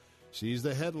Out. She's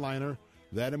the headliner.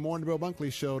 That and more on the Bill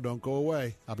Bunkley Show. Don't go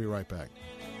away. I'll be right back.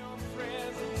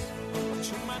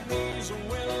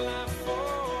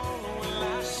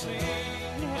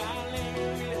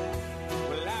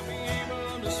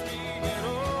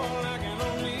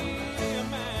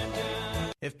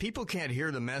 If people can't hear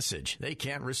the message, they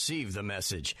can't receive the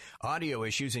message. Audio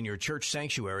issues in your church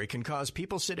sanctuary can cause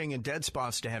people sitting in dead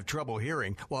spots to have trouble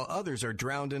hearing, while others are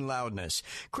drowned in loudness.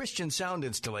 Christian Sound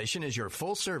Installation is your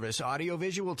full-service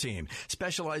audio-visual team,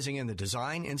 specializing in the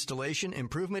design, installation,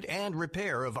 improvement, and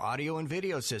repair of audio and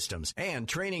video systems, and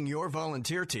training your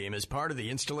volunteer team as part of the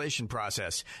installation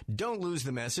process. Don't lose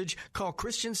the message. Call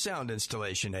Christian Sound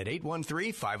Installation at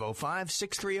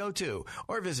 813-505-6302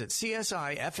 or visit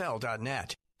csifl.net.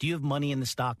 Do you have money in the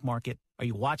stock market? Are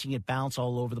you watching it bounce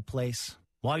all over the place?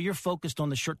 While you're focused on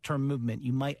the short-term movement,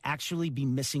 you might actually be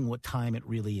missing what time it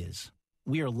really is.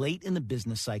 We are late in the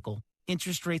business cycle,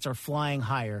 interest rates are flying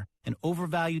higher, and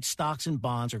overvalued stocks and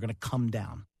bonds are going to come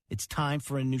down. It's time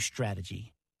for a new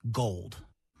strategy, gold.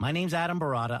 My name's Adam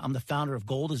Barata. I'm the founder of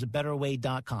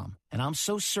goldisabetterway.com, and I'm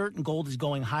so certain gold is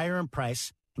going higher in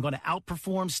price and going to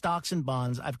outperform stocks and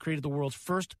bonds. I've created the world's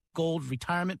first gold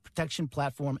retirement protection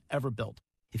platform ever built.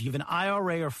 If you have an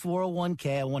IRA or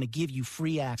 401k, I want to give you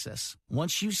free access.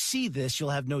 Once you see this, you'll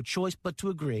have no choice but to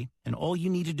agree, and all you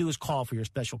need to do is call for your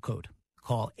special code.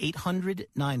 Call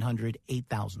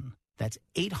 800-900-8000. That's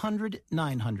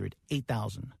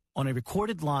 800-900-8000. On a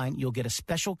recorded line, you'll get a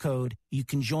special code. You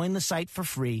can join the site for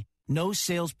free. No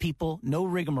salespeople, no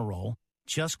rigmarole.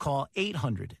 Just call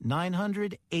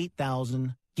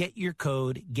 800-900-8000. Get your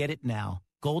code. Get it now.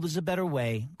 Gold is a better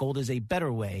way. Gold is a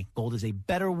better way.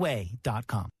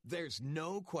 Goldisabetterway.com. There's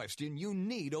no question you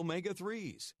need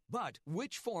omega-3s. But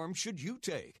which form should you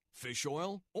take? Fish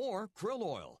oil or krill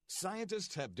oil?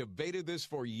 Scientists have debated this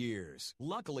for years.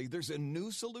 Luckily, there's a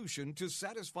new solution to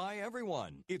satisfy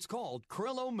everyone. It's called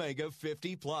Krill Omega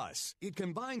 50 Plus. It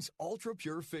combines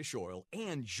ultra-pure fish oil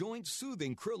and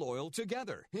joint-soothing krill oil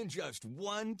together in just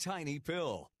one tiny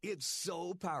pill. It's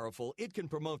so powerful, it can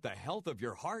promote the health of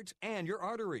your heart and your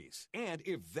arteries. And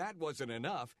if that wasn't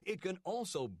enough, it can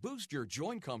also boost your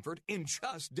joint comfort in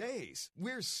just days.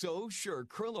 We're so sure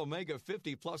Krill Omega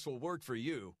 50 Plus will work for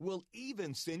you. We'll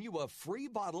even send you a free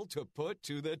bottle to put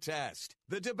to the test.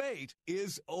 The debate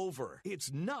is over.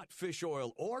 It's not fish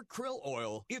oil or krill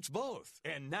oil. It's both.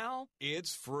 And now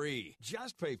it's free.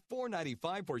 Just pay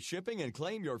 $4.95 for shipping and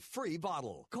claim your free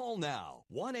bottle. Call now.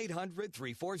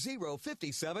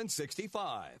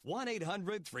 1-800-340-5765.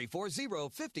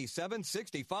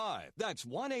 1-800-340-5765. That's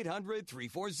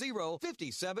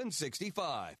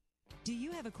 1-800-340-5765. Do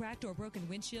you have a cracked or broken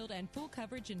windshield and full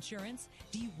coverage insurance?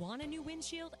 Do you want a new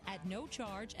windshield at no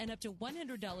charge and up to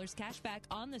 $100 cash back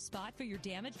on the spot for your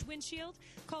damaged windshield?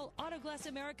 Call Autoglass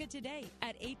America today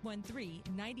at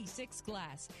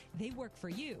 813-96-GLASS. They work for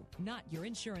you, not your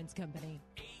insurance company.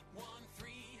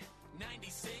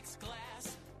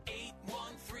 813-96-GLASS.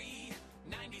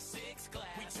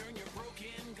 813-96-GLASS. We turn your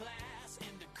broken glass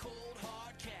into cold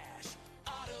hard cash.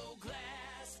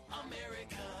 Autoglass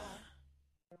America.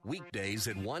 Weekdays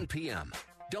at 1 p.m.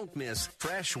 Don't miss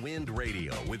Fresh Wind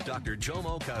Radio with Dr.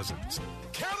 Jomo Cousins.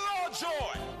 Count it all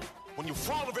joy when you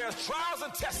fall to various trials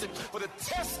and testing, for the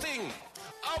testing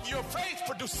of your faith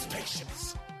produces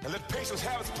patience. And let patience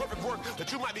have its perfect work,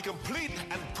 that you might be complete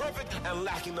and perfect and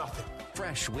lacking nothing.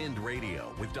 Fresh Wind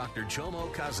Radio with Dr.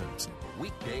 Jomo Cousins.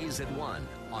 Weekdays at 1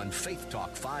 on Faith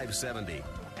Talk 570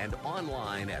 and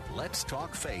online at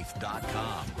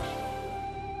letstalkfaith.com.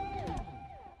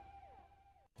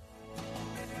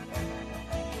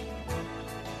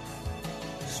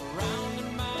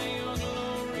 Surrounded by your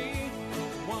glory,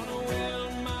 wanna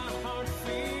well my heart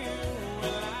feel.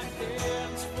 Will I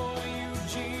dance for you,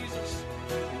 Jesus?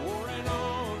 Or in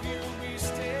all of you be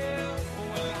still?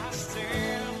 Will I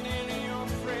stand in your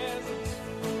presence?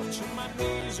 To my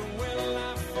knees will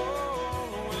I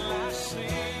fall? Will I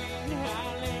sing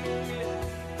hallelujah?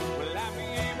 Will I be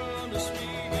able to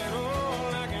speak at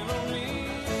all? I can only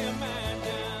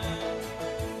imagine.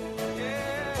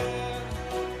 Yeah.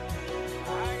 I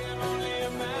can only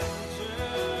imagine.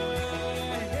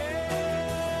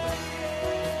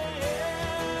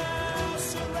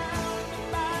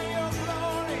 Surrounded by your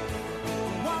glory,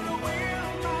 wonder will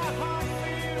my heart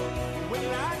feel?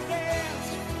 Will I dance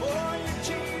for you,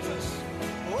 Jesus?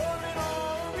 Or in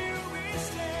all of you be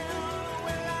still?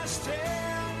 Will I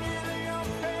stand in your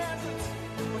presence?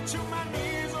 Or to my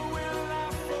knees will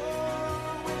I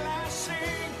fall? Will I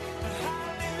sing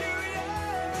hallelujah?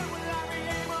 Will I be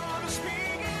able to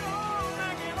speak it all?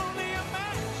 I can only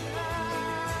imagine.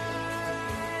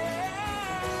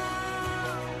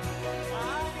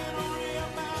 I can only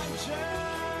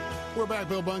imagine. We're back.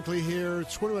 Bill Bunkley here.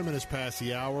 It's 21 minutes past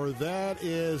the hour. That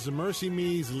is Mercy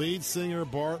Me's lead singer,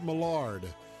 Bart Millard.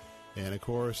 And, of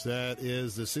course, that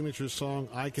is the signature song,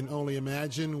 I Can Only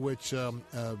Imagine, which a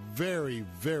very,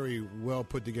 very well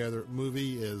put together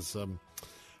movie is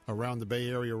around the Bay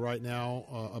Area right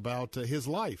now about his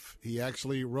life. He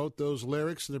actually wrote those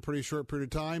lyrics in a pretty short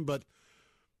period of time, but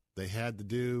they had to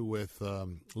do with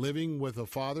living with a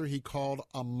father he called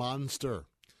a monster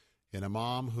and a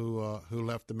mom who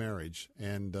left the marriage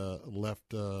and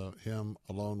left him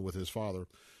alone with his father.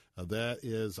 That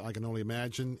is I Can Only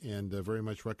Imagine, and very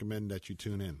much recommend that you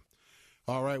tune in.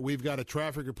 All right, we've got a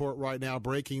traffic report right now.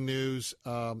 Breaking news.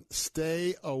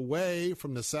 Stay away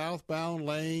from the southbound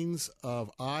lanes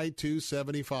of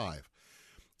I-275.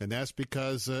 And that's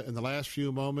because in the last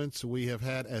few moments we have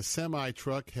had a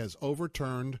semi-truck has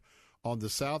overturned on the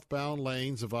southbound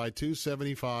lanes of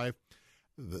I-275.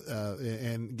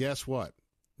 And guess what?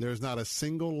 There's not a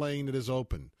single lane that is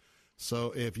open.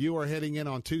 So if you are heading in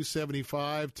on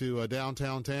 275 to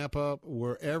downtown Tampa,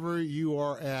 wherever you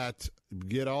are at,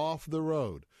 get off the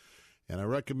road. And I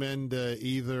recommend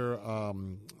either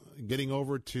getting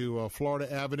over to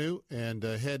Florida Avenue and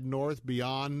head north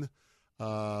beyond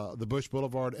the Bush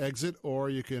Boulevard exit, or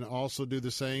you can also do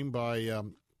the same by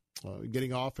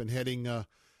getting off and heading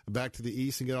back to the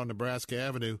east and get on Nebraska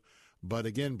Avenue. But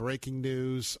again, breaking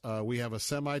news, we have a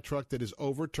semi-truck that is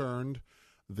overturned.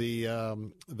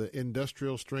 The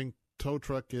industrial strength tow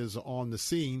truck is on the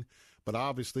scene, but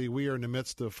obviously we are in the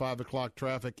midst of 5 o'clock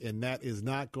traffic, and that is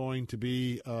not going to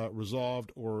be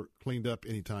resolved or cleaned up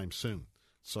anytime soon.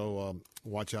 So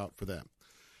watch out for that.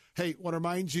 Hey, I want to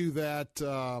remind you that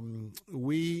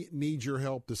we need your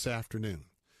help this afternoon.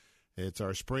 It's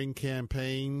our spring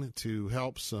campaign to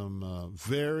help some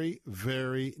very,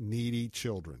 very needy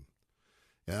children.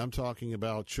 And I'm talking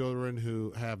about children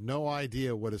who have no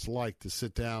idea what it's like to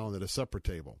sit down at a supper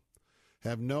table,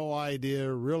 have no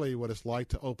idea really what it's like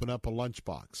to open up a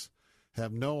lunchbox,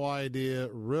 have no idea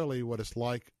really what it's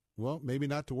like, well, maybe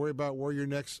not to worry about where your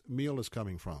next meal is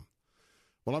coming from.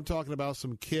 Well, I'm talking about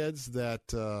some kids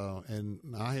that, and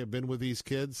I have been with these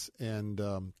kids, and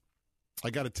I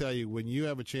got to tell you, when you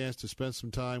have a chance to spend some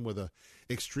time with an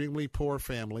extremely poor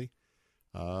family,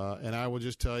 and I will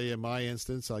just tell you, in my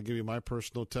instance, I'll give you my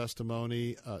personal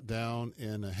testimony down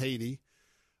in Haiti,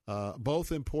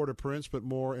 both in Port-au-Prince, but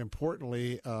more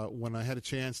importantly, when I had a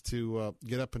chance to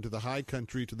get up into the high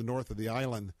country to the north of the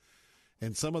island,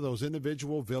 and some of those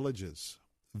individual villages,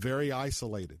 very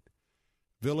isolated,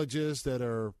 villages that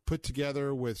are put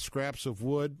together with scraps of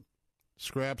wood,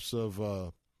 scraps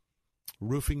of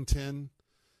roofing tin,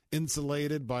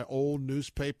 insulated by old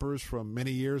newspapers from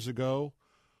many years ago,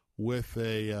 with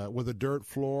a dirt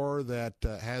floor that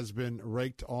has been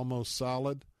raked almost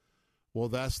solid. Well,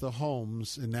 that's the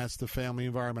homes and that's the family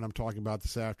environment I'm talking about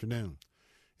this afternoon.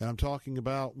 And I'm talking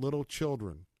about little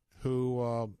children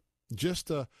who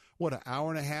just an hour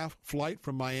and a half flight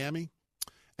from Miami,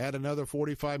 add another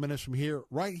 45 minutes from here,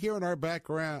 right here in our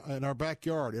background, in our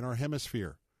backyard, in our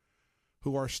hemisphere,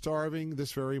 who are starving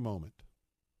this very moment.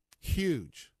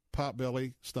 Huge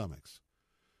potbelly stomachs,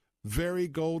 very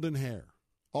golden hair,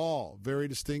 all very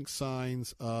distinct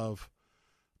signs of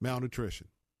malnutrition.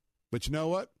 But you know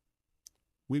what?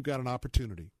 We've got an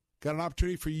opportunity. Got an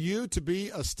opportunity for you to be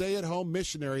a stay-at-home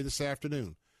missionary this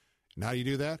afternoon. And how do you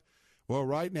do that? Well,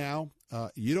 right now,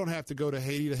 you don't have to go to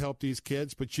Haiti to help these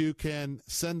kids, but you can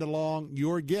send along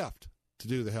your gift to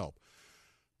do the help.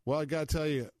 Well, I got to tell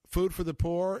you, Food for the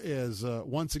Poor is,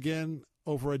 once again,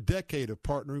 over a decade of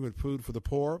partnering with Food for the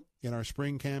Poor in our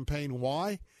spring campaign.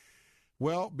 Why?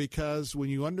 Well, because when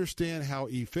you understand how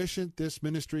efficient this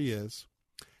ministry is,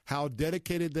 how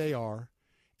dedicated they are,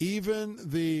 even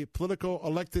the political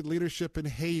elected leadership in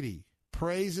Haiti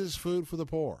praises Food for the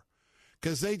Poor,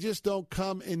 because they just don't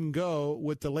come and go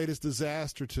with the latest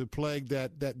disaster to plague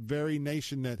that very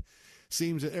nation that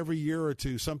seems that every year or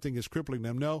two something is crippling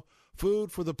them. No,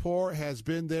 Food for the Poor has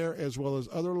been there, as well as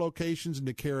other locations in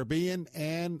the Caribbean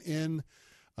and in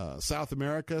South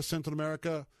America, Central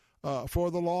America,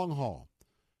 for the long haul.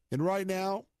 And right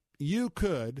now, you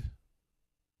could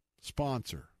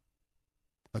sponsor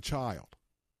a child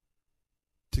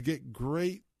to get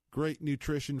great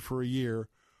nutrition for a year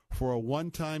for a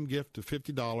one-time gift of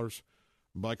 $50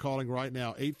 by calling right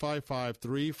now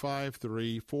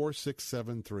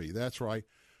 855-353-4673. That's right.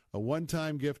 A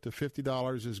one-time gift of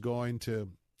 $50 is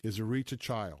to reach a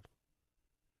child.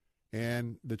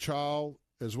 And the child,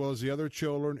 as well as the other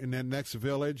children in that next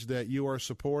village that you are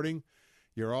supporting,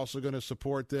 you're also going to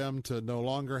support them to no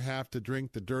longer have to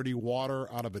drink the dirty water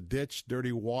out of a ditch,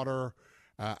 dirty water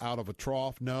out of a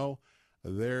trough. No.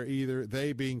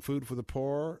 They being Food for the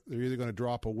Poor, they're either going to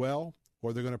drop a well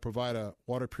or they're going to provide a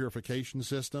water purification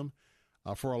system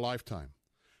for a lifetime.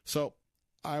 So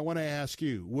I want to ask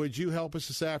you, would you help us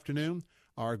this afternoon?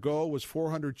 Our goal was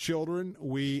 400 children.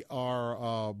 We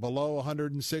are below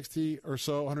 160 or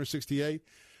so, 168.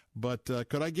 But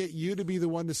could I get you to be the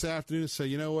one this afternoon to say,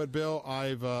 you know what, Bill,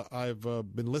 I've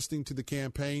been listening to the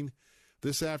campaign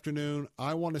this afternoon.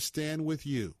 I want to stand with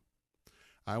you.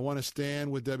 I want to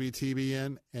stand with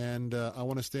WTBN, and I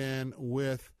want to stand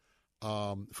with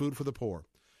Food for the Poor.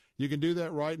 You can do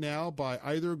that right now by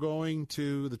either going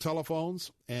to the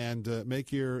telephones and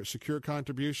make your secure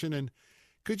contribution. And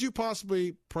could you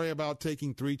possibly pray about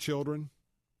taking 3 children?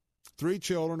 3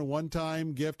 children, a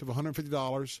one-time gift of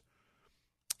 $150.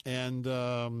 And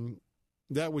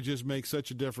that would just make such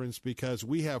a difference, because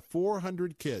we have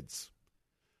 400 kids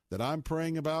that I'm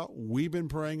praying about, we've been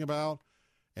praying about,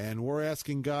 and we're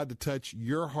asking God to touch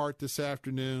your heart this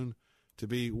afternoon to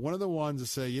be one of the ones to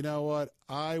say, you know what,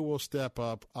 I will step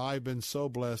up. I've been so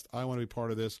blessed. I want to be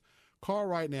part of this. Call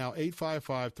right now,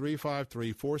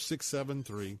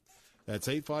 855-353-4673. That's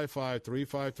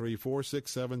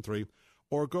 855-353-4673.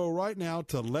 Or go right now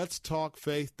to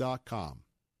letstalkfaith.com.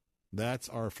 That's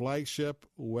our flagship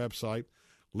website,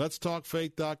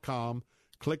 letstalkfaith.com.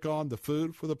 Click on the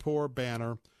Food for the Poor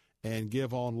banner and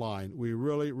give online. We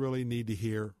really, really need to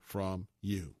hear from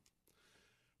you.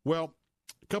 Well,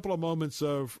 a couple of moments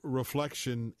of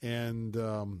reflection, and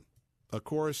of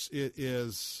course, it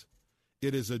is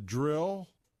a drill.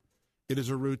 It is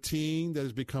a routine that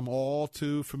has become all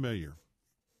too familiar.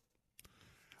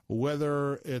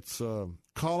 Whether it's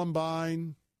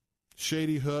Columbine,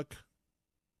 Shady Hook,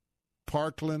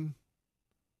 Parkland,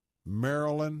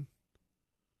 Maryland,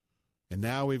 And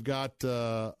now we've got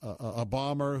a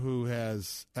bomber who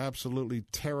has absolutely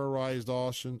terrorized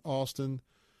Austin,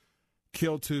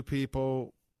 killed 2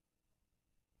 people,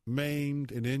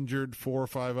 maimed and injured 4 or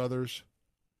 5 others.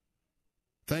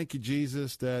 Thank you,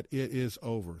 Jesus, that it is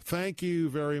over. Thank you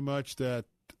very much that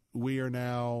we are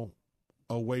now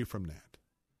away from that.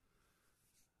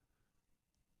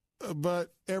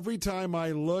 But every time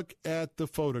I look at the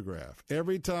photograph,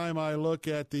 every time I look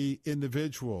at the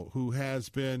individual who has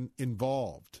been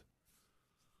involved,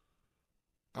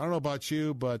 I don't know about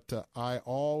you, but I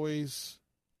always,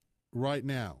 right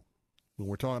now, when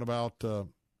we're talking about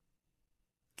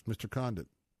Mr. Condit,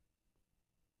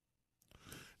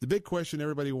 the big question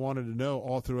everybody wanted to know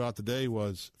all throughout the day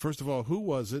was, first of all, who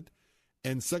was it?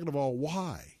 And second of all,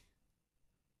 why?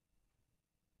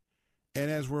 And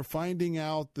as we're finding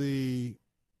out the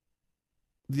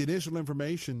initial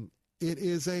information, it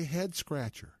is a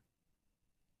head-scratcher.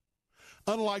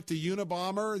 Unlike the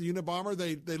Unabomber,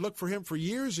 they look for him for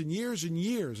years and years and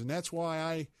years. And that's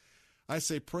why I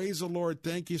say, praise the Lord,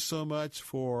 thank you so much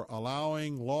for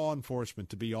allowing law enforcement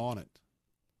to be on it.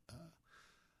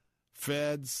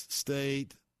 Feds,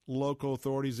 state, local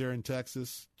authorities there in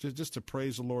Texas, just a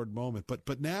praise the Lord moment.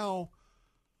 But now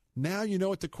you know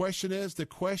what the question is? The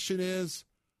question is,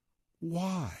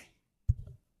 why?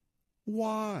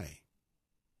 Why?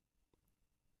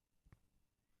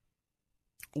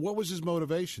 What was his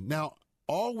motivation? Now,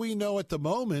 all we know at the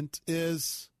moment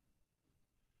is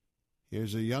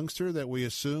here's a youngster that we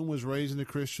assume was raised in a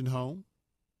Christian home.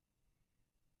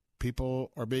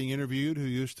 People are being interviewed who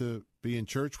used to be in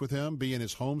church with him, be in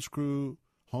his homeschool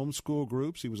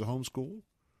groups. He was a homeschool.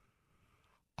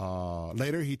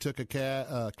 Later, he took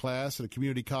a class at a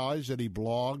community college that he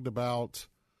blogged about,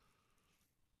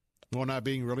 well, not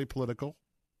being really political.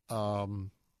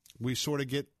 We sort of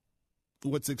get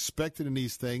what's expected in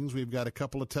these things. We've got a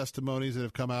couple of testimonies that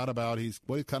have come out about he's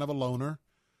kind of a loner.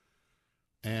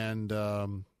 And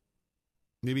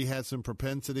maybe had some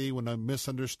propensity when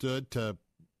misunderstood to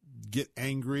get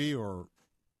angry or,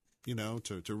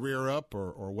 to rear up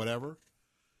or whatever.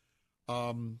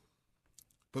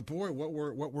 But boy, what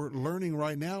we're learning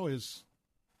right now is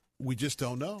we just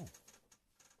don't know.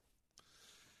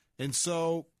 And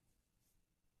so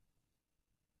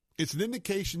it's an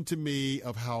indication to me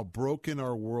of how broken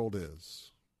our world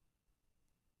is.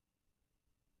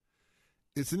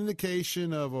 It's an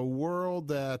indication of a world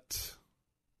that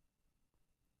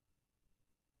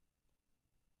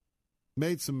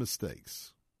made some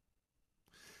mistakes.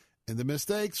 And the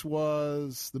mistake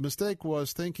was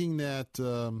thinking that,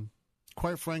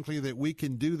 quite frankly, that we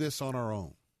can do this on our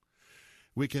own.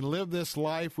 We can live this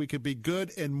life. We can be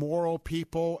good and moral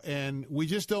people, and we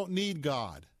just don't need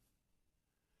God.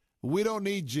 We don't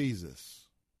need Jesus.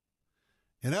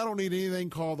 And I don't need anything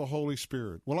called the Holy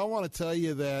Spirit. Well, I want to tell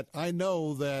you that I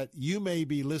know that you may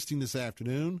be listening this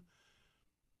afternoon.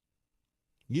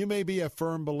 You may be a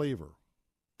firm believer.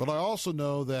 But I also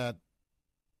know that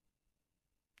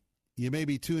you may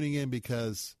be tuning in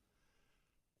because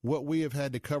what we have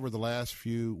had to cover the last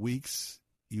few weeks,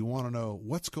 you want to know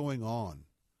what's going on.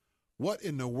 What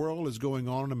in the world is going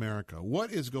on in America?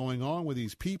 What is going on with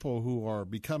these people who are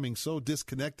becoming so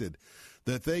disconnected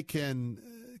that they can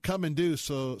come and do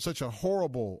such a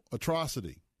horrible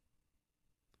atrocity?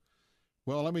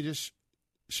 Well, let me just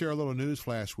share a little news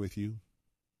flash with you.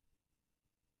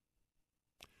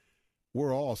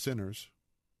 We're all sinners.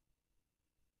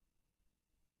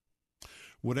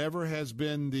 Whatever has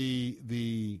been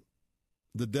the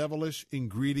devilish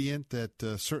ingredient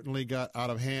that certainly got out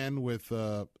of hand with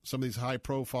some of these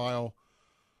high-profile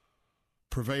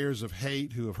purveyors of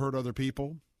hate who have hurt other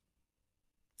people,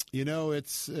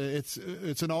 it's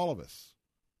in all of us.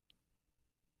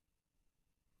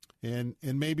 And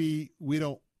maybe we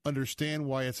don't understand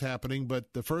why it's happening,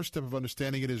 but the first step of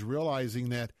understanding it is realizing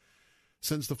that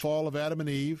since the fall of Adam and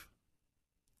Eve,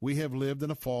 we have lived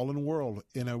in a fallen world,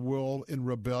 in a world in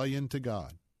rebellion to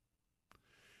God.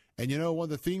 And one of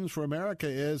the themes for America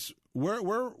is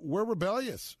we're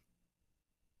rebellious.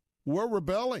 We're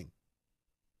rebelling.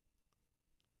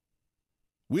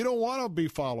 We don't want to be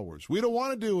followers. We don't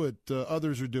want to do what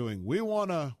others are doing. We want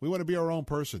to be our own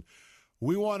person.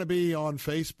 We want to be on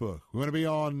Facebook. We want to be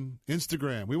on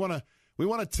Instagram. We want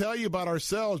to tell you about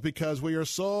ourselves because we are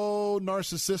so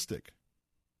narcissistic.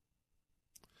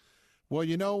 Well,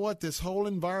 you know what? This whole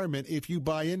environment, if you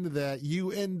buy into that,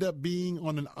 you end up being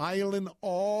on an island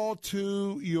all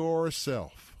to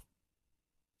yourself.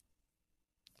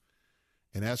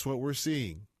 And that's what we're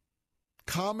seeing.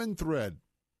 Common thread,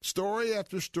 story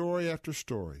after story after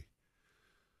story.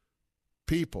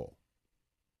 People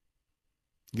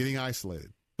getting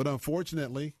isolated. But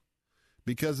unfortunately,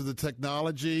 because of the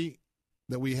technology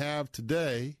that we have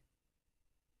today,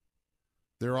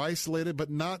 they're isolated, but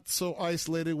not so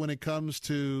isolated when it comes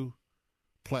to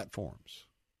platforms.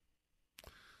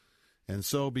 And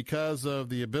so because of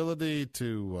the ability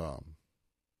to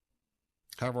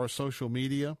have our social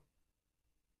media,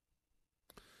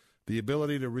 the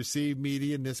ability to receive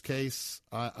media, in this case,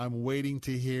 I'm waiting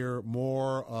to hear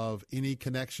more of any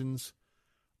connections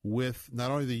with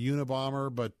not only the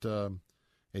Unabomber, but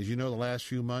as you know, the last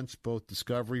few months, both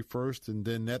Discovery first and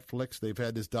then Netflix, they've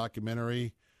had this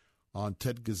documentary on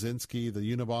Ted Kaczynski, the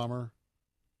Unabomber.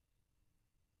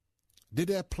 Did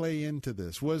that play into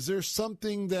this? Was there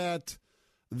something that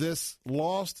this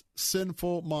lost,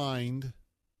 sinful mind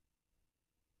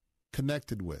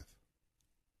connected with?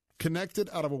 Connected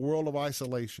out of a world of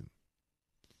isolation.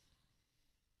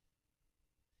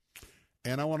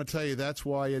 And I want to tell you that's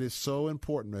why it is so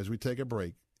important as we take a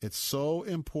break. It's so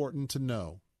important to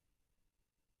know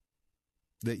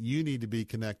that you need to be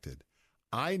connected.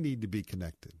 I need to be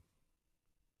connected.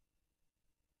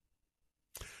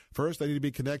 First, I need to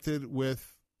be connected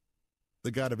with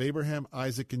the God of Abraham,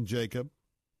 Isaac, and Jacob.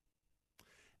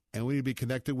 And we need to be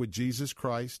connected with Jesus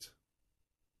Christ.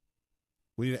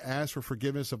 We need to ask for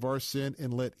forgiveness of our sin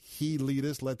and let He lead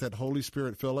us. Let that Holy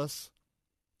Spirit fill us.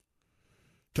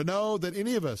 To know that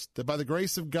any of us, that by the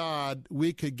grace of God,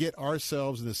 we could get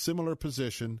ourselves in a similar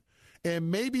position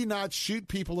and maybe not shoot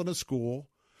people in a school,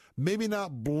 maybe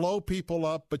not blow people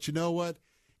up, but you know what?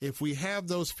 If we have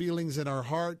those feelings in our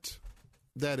heart,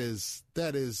 that is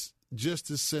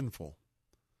just as sinful.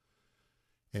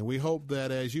 And we hope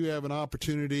that as you have an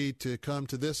opportunity to come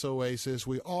to this oasis,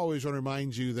 we always want to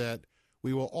remind you that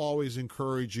we will always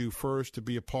encourage you first to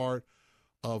be a part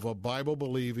of a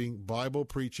Bible-believing,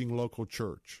 Bible-preaching local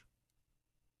church.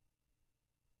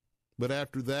 But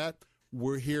after that,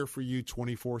 we're here for you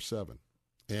 24/7.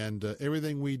 And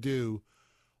everything we do,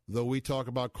 though we talk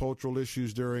about cultural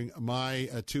issues during my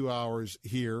 2 hours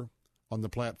here on the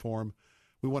platform,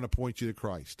 we want to point you to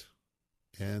Christ.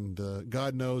 And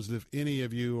God knows that if any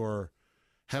of you are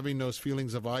having those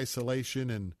feelings of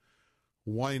isolation and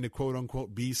wanting to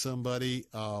quote-unquote be somebody,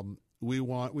 we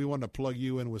want to plug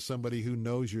you in with somebody who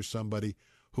knows you're somebody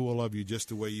who will love you just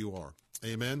the way you are.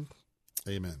 Amen?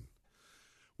 Amen.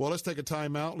 Well, let's take a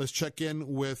time out. Let's check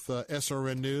in with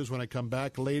SRN News when I come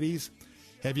back. Ladies,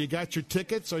 have you got your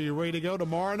tickets? Are you ready to go?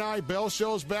 Tomorrow night, Bell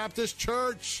Shoals Baptist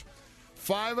Church.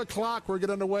 5 o'clock, we're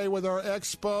getting underway with our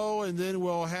expo, and then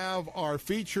we'll have our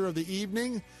feature of the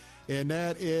evening, and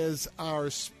that is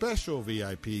our special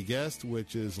VIP guest,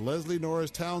 which is Leslie Norris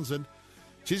Townsend.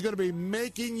 She's going to be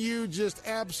making you just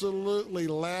absolutely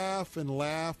laugh and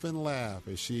laugh and laugh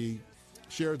as she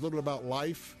shares a little bit about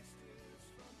life,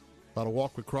 about a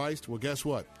walk with Christ. Well, guess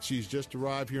what? She's just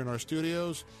arrived here in our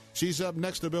studios. She's up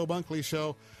next to the Bill Bunkley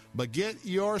Show. But get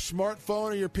your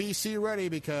smartphone or your PC ready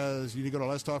because you need to go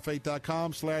to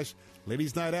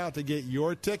letstalkfaith.com/Ladies Night Out to get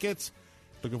your tickets.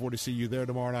 Looking forward to see you there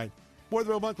tomorrow night. More of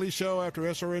the Bill Bunkley Show after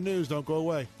SRN News. Don't go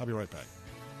away. I'll be right back.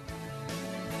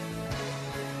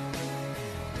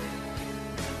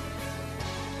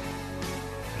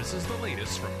 This is the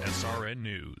latest from SRN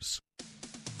News.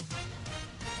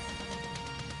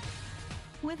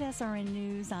 With SRN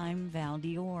News, I'm Val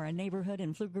Dior. A neighborhood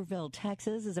in Pflugerville,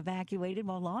 Texas is evacuated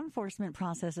while law enforcement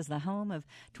processes the home of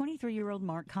 23-year-old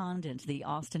Mark Condit, the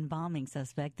Austin bombing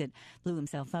suspect that blew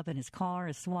himself up in his car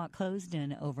as SWAT closed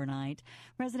in overnight.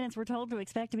 Residents were told to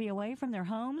expect to be away from their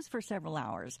homes for several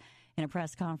hours. In a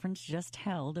press conference just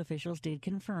held, officials did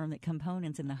confirm that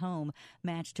components in the home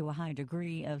matched to a high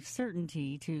degree of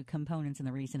certainty to components in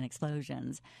the recent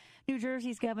explosions. New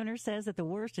Jersey's governor says that the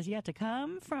worst is yet to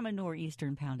come from a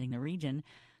nor'easter pounding the region.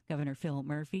 Governor Phil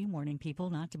Murphy warning people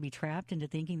not to be trapped into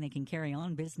thinking they can carry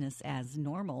on business as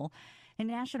normal. And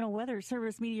National Weather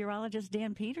Service meteorologist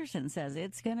Dan Peterson says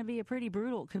it's going to be a pretty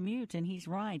brutal commute, and he's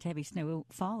right. Heavy snow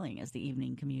falling as the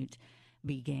evening commute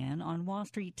began. On Wall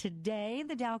Street today,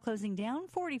 the Dow closing down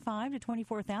 45 to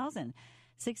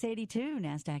 24,682.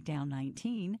 NASDAQ down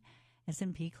 19.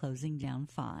 S&P closing down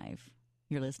 5.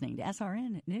 You're listening to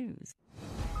SRN News.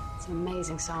 It's an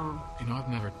amazing song. You know, I've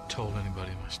never told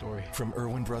anybody my story. From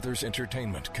Irwin Brothers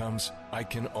Entertainment comes I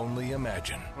Can Only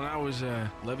Imagine. When I was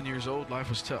 11 years old, life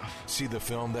was tough. See the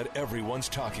film that everyone's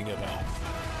talking about.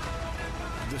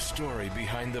 The story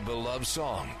behind the beloved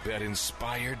song that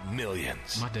inspired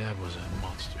millions. My dad was a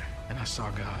monster, and I saw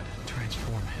God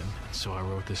transform him, and so I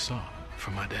wrote this song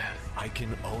for my dad. I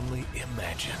Can Only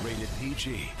Imagine. Rated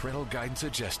PG. Parental guidance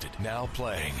adjusted. Now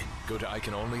playing. Go to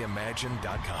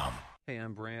ICanOnlyImagine.com. Hey,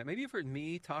 I'm Brant. Maybe you've heard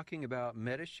me talking about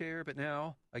Medi-Share, but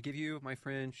now I give you my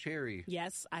friend Sherry.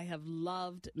 Yes, I have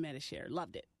loved Medi-Share.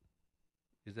 Loved it.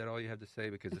 Is that all you have to say?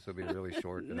 Because this will be a really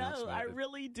short No, announcement. I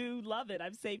really do love it.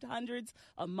 I've saved hundreds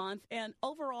a month. And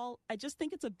overall, I just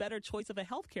think it's a better choice of a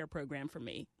healthcare program for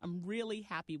me. I'm really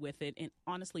happy with it. And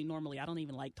honestly, normally, I don't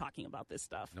even like talking about this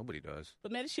stuff. Nobody does.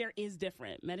 But MediShare is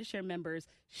different. MediShare members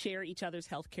share each other's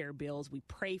healthcare bills. We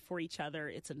pray for each other.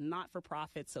 It's a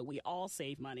not-for-profit, so we all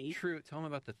save money. True. Tell them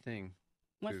about the thing.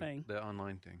 What too, thing? The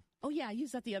online thing. Oh, yeah, I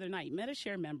used that the other night.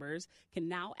 MediShare members can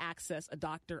now access a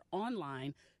doctor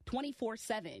online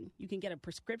 24/7. You can get a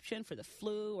prescription for the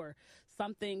flu or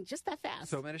something just that fast.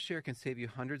 So MediShare can save you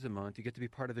hundreds a month. You get to be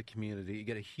part of the community. You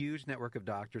get a huge network of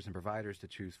doctors and providers to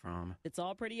choose from. It's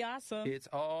all pretty awesome. It's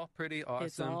all pretty awesome.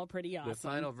 It's all pretty awesome. The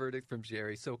final verdict from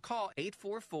Jerry. So call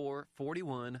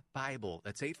 844-41-BIBLE.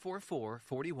 That's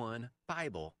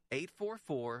 844-41-BIBLE.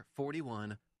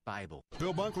 844-41-BIBLE.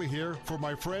 Bill Bunkley here for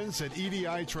my friends at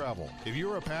EDI Travel. If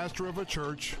you're a pastor of a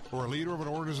church or a leader of an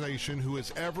organization who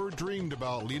has ever dreamed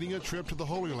about leading a trip to the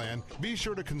Holy Land, be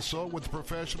sure to consult with the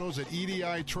professionals at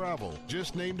EDI Travel,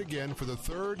 just named again for the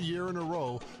third year in a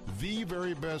row, the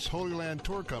very best Holy Land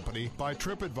tour company by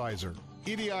TripAdvisor.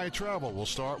 EDI Travel will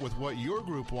start with what your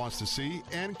group wants to see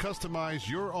and customize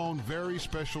your own very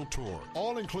special tour.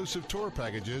 All-inclusive tour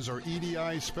packages are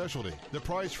EDI's specialty. The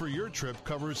price for your trip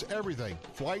covers everything: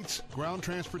 flights, ground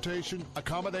transportation,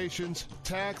 accommodations,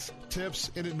 tax,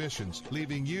 tips, and admissions,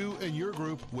 leaving you and your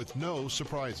group with no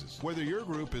surprises. Whether your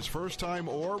group is first-time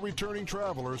or returning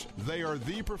travelers, they are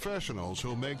the professionals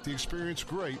who'll make the experience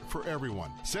great for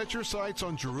everyone. Set your sights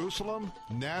on Jerusalem,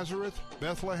 Nazareth,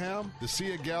 Bethlehem, the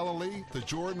Sea of Galilee, the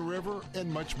Jordan River,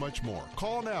 and much, much more.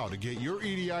 Call now to get your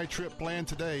EDI trip planned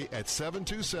today at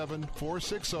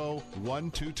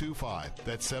 727-460-1225.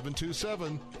 That's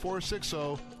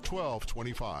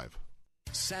 727-460-1225.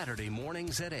 Saturday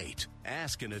mornings at 8.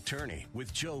 Ask an Attorney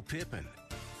with Joe Pippin.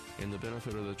 And the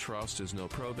benefit of the trust is no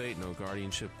probate, no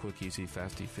guardianship, quick, easy,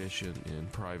 fast, efficient,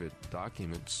 and private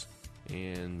documents.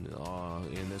 And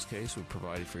in this case, we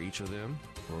provided for each of them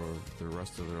for the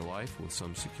rest of their life with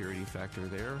some security factor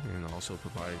there, and also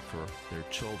provided for their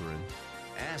children.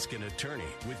 Ask an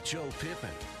Attorney with Joe Pippin.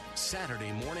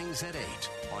 Saturday mornings at 8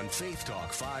 on Faith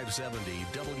Talk 570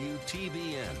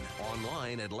 WTBN.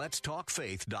 Online at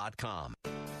letstalkfaith.com.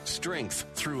 Strength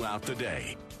throughout the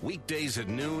day. Weekdays at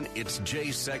noon, it's Jay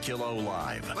Sekulow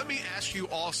Live. Let me ask you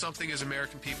all something as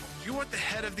American people. You want the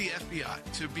head of the FBI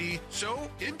to be so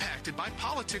impacted by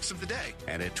politics of the day.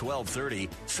 And at 12:30,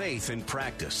 Faith in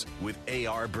Practice with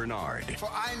A.R. Bernard. For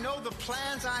I know the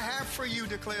plans I have for you,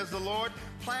 declares the Lord,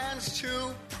 plans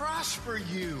to prosper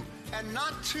you and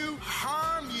not to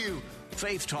harm you.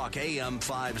 Faith Talk AM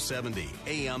 570,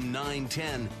 AM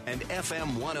 910, and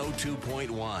FM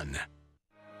 102.1.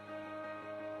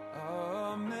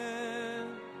 Amen.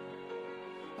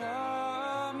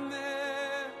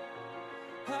 Amen.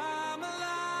 I'm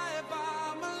alive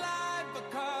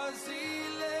because He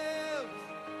lives.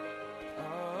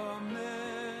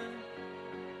 Amen.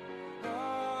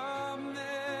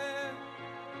 Amen.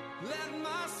 Let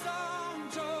my song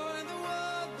join the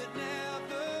world that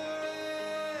never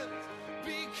ends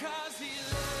because He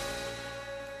lives.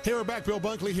 Hey, we're back. Bill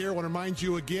Bunkley here. I want to remind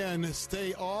you again,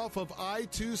 stay off of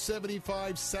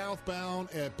I-275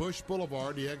 southbound at Bush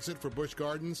Boulevard, the exit for Busch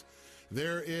Gardens.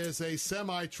 There is a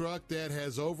semi-truck that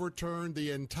has overturned the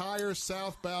entire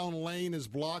southbound lane is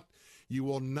blocked. You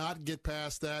will not get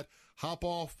past that. Hop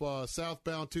off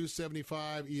southbound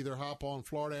 275, either hop on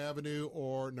Florida Avenue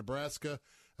or Nebraska,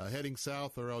 heading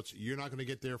south, or else you're not going to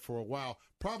get there for a while.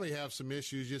 Probably have some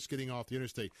issues just getting off the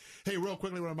interstate. Hey, real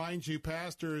quickly, I want to remind you,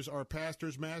 our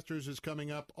Pastors Masters is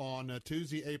coming up on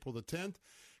Tuesday, April the 10th.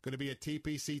 Going to be at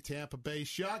TPC Tampa Bay.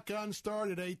 Shotgun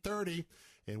start at 8:30,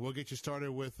 and we'll get you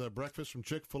started with breakfast from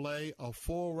Chick-fil-A, a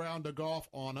full round of golf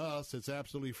on us. It's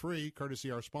absolutely free, courtesy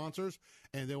our sponsors,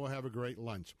 and then we'll have a great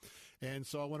lunch. And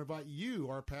so I want to invite you,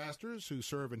 our pastors who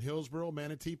serve in Hillsborough,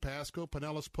 Manatee, Pasco,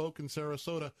 Pinellas, Polk, and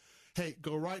Sarasota. Hey,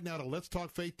 go right now to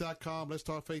letstalkfaith.com,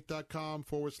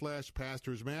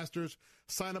 letstalkfaith.com/Pastors Masters.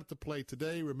 Sign up to play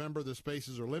today. Remember, the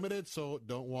spaces are limited, so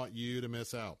don't want you to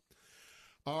miss out.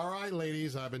 All right,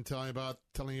 ladies, I've been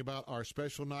telling you about our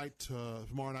special night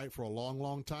tomorrow night for a long,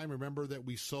 long time. Remember that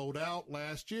we sold out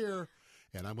last year,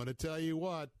 and I'm going to tell you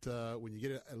what, when you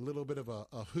get a little bit of a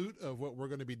hoot of what we're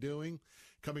going to be doing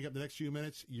coming up the next few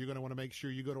minutes, you're going to want to make sure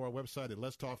you go to our website at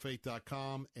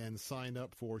letstalkfaith.com and sign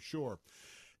up for sure.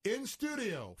 In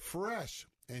studio, fresh,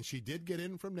 and she did get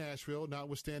in from Nashville,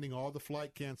 notwithstanding all the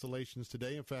flight cancellations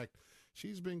today. In fact,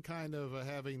 She's been kind of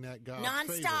having that God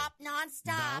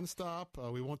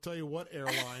Nonstop. We won't tell you what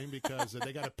airline because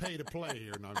they got to pay to play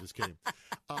here. No, I'm just kidding.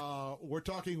 We're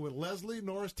talking with Leslie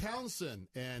Norris Townsend,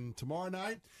 and tomorrow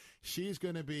night she's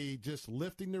going to be just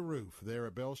lifting the roof there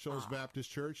at Bell Shoals Baptist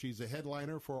Church. She's a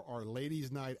headliner for our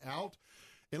Ladies' Night Out.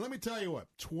 And let me tell you what,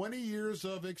 20 years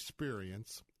of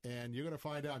experience, and you're going to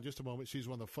find out in just a moment, she's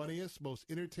one of the funniest, most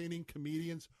entertaining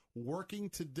comedians working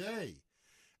today.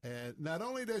 And not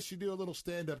only does she do a little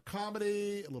stand-up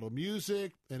comedy, a little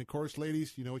music, and, of course,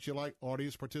 ladies, you know what you like,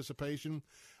 audience participation.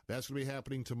 That's going to be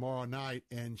happening tomorrow night,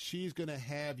 and she's going to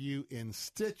have you in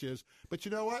stitches. But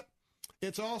you know what?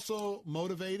 It's also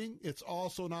motivating. It's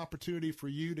also an opportunity for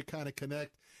you to kind of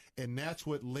connect, and that's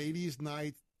what Ladies'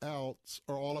 Night Outs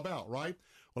are all about, right?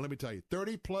 Well, let me tell you,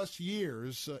 30-plus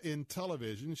years in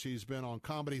television. She's been on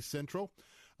Comedy Central,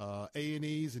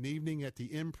 A&E's An Evening at the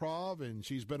Improv, and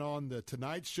she's been on The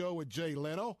Tonight Show with Jay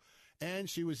Leno, and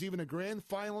she was even a grand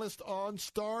finalist on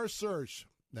Star Search.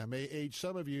 That may age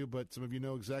some of you, but some of you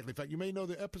know exactly. In fact, you may know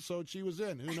the episode she was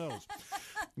in. Who knows?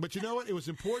 But you know what? It was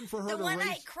important for her to one raise...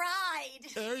 I cried.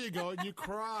 There you go. You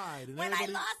cried. And when I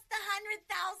lost the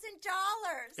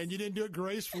 $100,000. And you didn't do it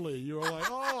gracefully. You were like,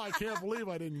 oh, I can't believe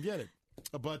I didn't get it.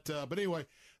 But anyway,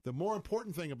 the more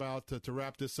important thing about, to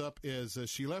wrap this up, is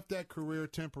she left that career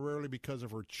temporarily because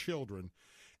of her children.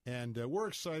 And we're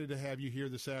excited to have you here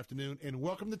this afternoon. And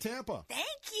welcome to Tampa.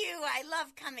 Thank you. I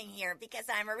love coming here because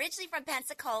I'm originally from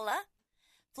Pensacola,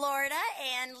 Florida,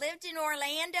 and lived in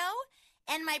Orlando.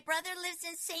 And my brother lives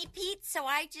in St. Pete, so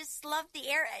I just love the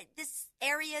area. This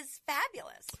area is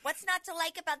fabulous. What's not to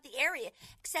like about the area,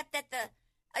 except that the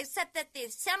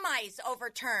semi's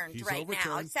overturned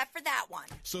now, except for that one.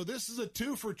 So this is a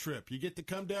twofer trip. You get to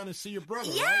come down and see your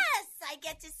brother, yes, right? I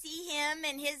get to see him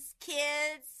and his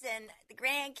kids and the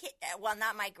grandkids. Well,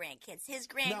 not my grandkids, his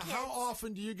grandkids. Now, how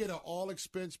often do you get an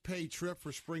all-expense-paid trip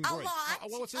for spring break? A lot.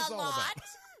 What's this all about?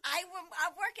 I'm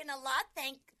working a lot.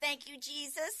 Thank you,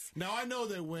 Jesus. Now, I know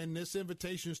that when this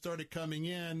invitation started coming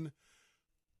in,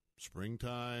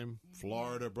 springtime,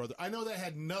 Florida, brother, I know that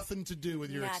had nothing to do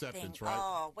with your acceptance, right?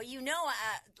 Oh, well,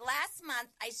 last month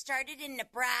I started in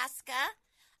Nebraska.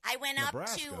 I went up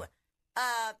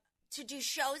to do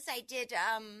shows. I did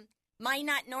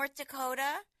Minot, North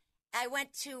Dakota. I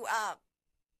went to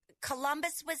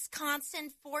Columbus, Wisconsin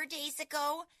 4 days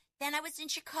ago. Then I was in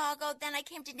Chicago. Then I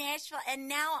came to Nashville, and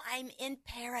now I'm in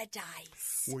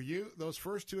paradise. Were you those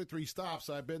first 2 or 3 stops?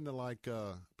 I've been to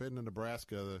been to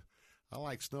Nebraska. I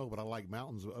like snow, but I like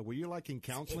mountains. Were you in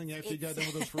counseling after you got done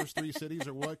with those first 3 cities,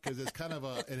 or what? Because it's kind of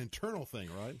an internal thing,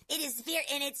 right? It is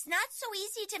and it's not so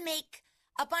easy to make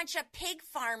a bunch of pig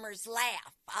farmers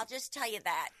laugh. I'll just tell you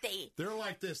that they're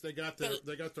like this. They got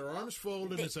their arms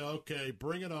folded and say, "Okay,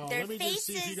 bring it on. Let me just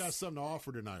see if you got something to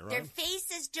offer tonight." Right? Their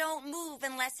faces don't move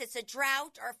unless it's a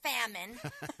drought or famine,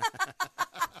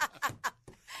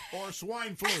 or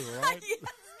swine flu, right?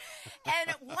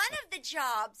 And one of the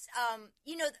jobs,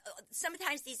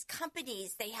 sometimes these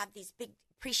companies, they have these big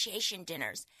appreciation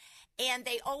dinners, and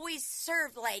they always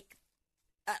serve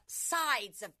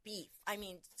sides of beef. I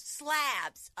mean,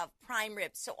 slabs of prime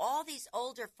ribs. So all these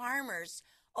older farmers,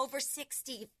 over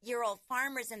 60-year-old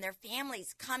farmers and their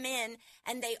families come in,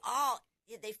 and they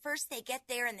get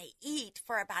there and they eat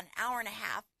for about an hour and a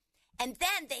half. And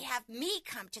then they have me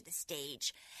come to the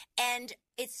stage, and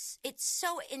it's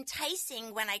so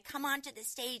enticing when I come onto the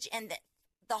stage and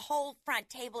the whole front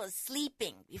table is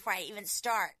sleeping before I even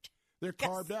start. They're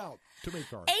carved out. Too many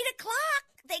carbs. 8 o'clock.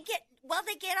 They get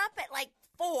up at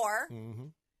 4. Mm-hmm.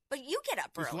 But you get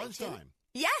up early. It's lunchtime.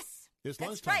 Yes. It's that's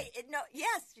lunchtime. Right.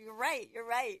 Yes, you're right. You're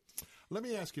right. Let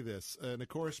me ask you this. And, of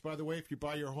course, by the way, if you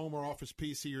buy your home or office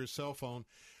PC or cell phone,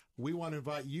 we want to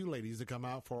invite you ladies to come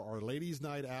out for our Ladies'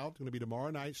 Night Out. It's going to be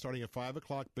tomorrow night starting at 5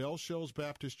 o'clock, Bell Shoals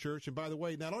Baptist Church. And by the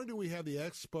way, not only do we have the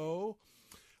expo,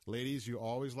 ladies, you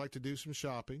always like to do some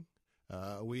shopping.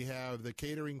 We have the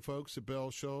catering folks at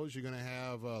Bell Shoals. You're going to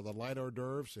have the light hors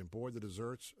d'oeuvres and, boy, the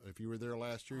desserts. If you were there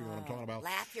last year, you know what I'm talking about.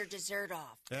 Laugh your dessert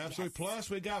off. Absolutely. Yes. Plus,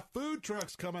 we got food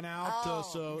trucks coming out.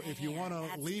 So if you want to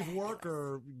leave work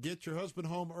or get your husband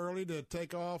home early to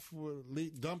take off,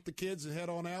 dump the kids and head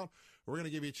on out, we're going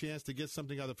to give you a chance to get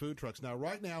something out of the food trucks. Now,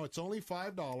 right now, it's only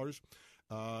 $5.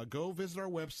 Go visit our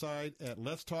website at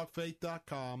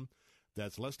letstalkfaith.com.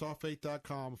 That's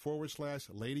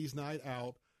letstalkfaith.com/Ladies Night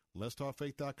Out.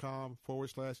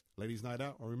 letstalkfaith.com/Ladies Night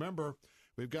Out. Or remember,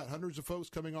 we've got hundreds of folks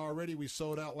coming already. We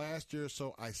sold out last year,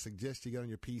 so I suggest you get on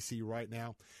your PC right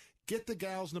now. Get the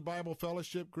gals in the Bible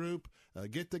Fellowship group.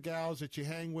 Get the gals that you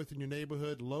hang with in your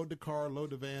neighborhood. Load the car,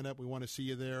 load the van up. We want to see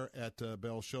you there at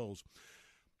Bell Shoals.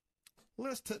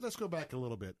 Let's go back a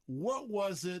little bit. What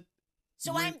was it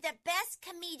So I'm the best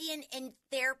comedian in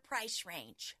their price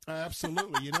range.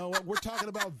 Absolutely. You know what? We're talking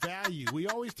about value. We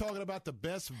always talking about the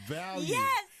best value.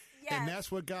 Yes. And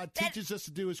that's what God teaches us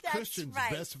to do as Christians,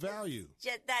 best value.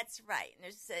 That's right.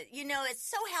 And it's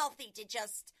so healthy to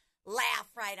just laugh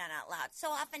right on out loud. So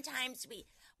oftentimes we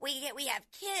have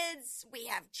kids, we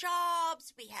have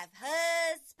jobs, we have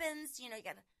husbands. You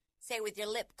got to say with your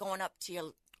lip going up to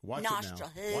your nostril.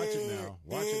 Watch it now.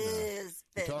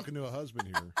 You're talking to a husband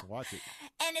here. Watch it.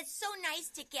 And it's so nice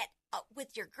to get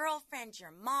with your girlfriends,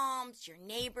 your moms, your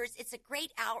neighbors. It's a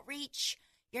great outreach.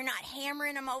 You're not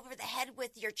hammering them over the head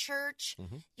with your church.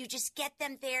 Mm-hmm. You just get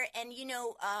them there and,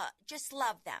 just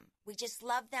love them. We just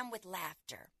love them with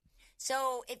laughter.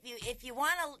 So if you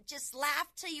want to just laugh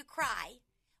till you cry,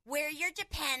 wear your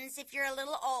Depends if you're a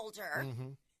little older,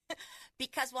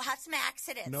 because we'll have some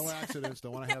accidents. No accidents.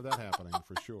 Don't want to have that happening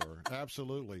for sure.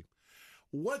 Absolutely.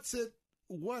 What's it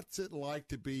like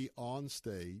to be on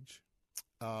stage?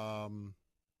 And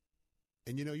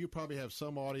you probably have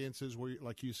some audiences where,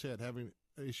 like you said, having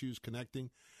issues connecting.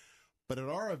 But at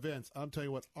our events, I'm telling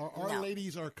you what, our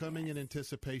ladies are coming in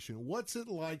anticipation. What's it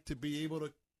like to be able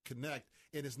to connect?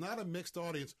 And it's not a mixed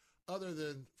audience other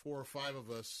than 4 or 5 of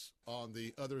us on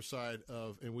the other side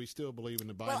of, and we still believe in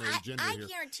the binary gender here. I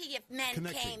guarantee you if men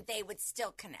came, they would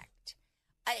still connect.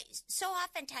 So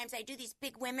oftentimes I do these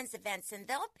big women's events, and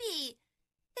there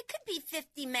could be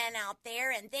 50 men out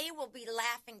there, and they will be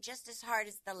laughing just as hard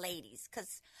as the ladies,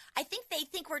 because I think they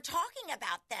think we're talking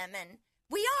about them, and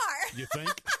we are. You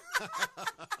think?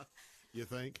 You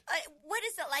think? What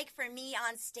is it like for me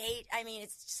on stage? I mean,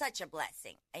 it's such a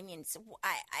blessing. I mean,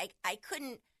 I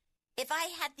couldn't, if I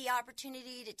had the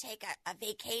opportunity to take a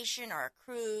vacation or a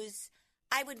cruise,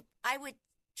 I would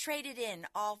trade it in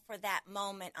all for that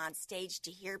moment on stage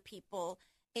to hear people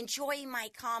enjoy my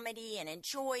comedy and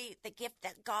enjoy the gift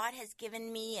that God has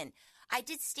given me. And I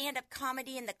did stand-up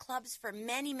comedy in the clubs for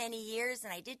many, many years,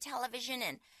 and I did television,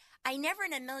 and I never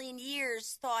in a million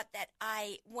years thought that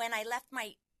when I left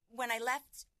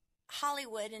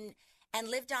Hollywood and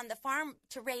lived on the farm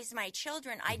to raise my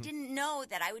children, I didn't know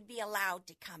that I would be allowed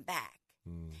to come back.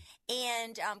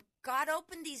 And God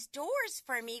opened these doors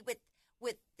for me with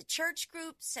the church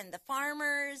groups and the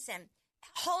farmers and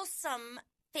wholesome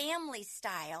family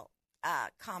style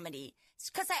comedy.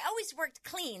 Because I always worked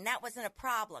clean. That wasn't a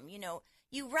problem. You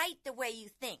write the way you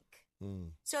think.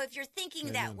 So if you're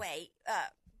thinking that way,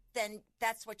 then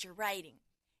that's what you're writing.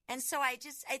 And so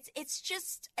it's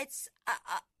a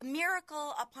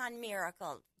miracle upon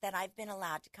miracle that I've been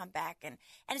allowed to come back. And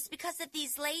it's because of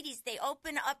these ladies. They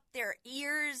open up their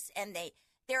ears and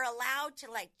they're allowed to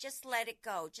just let it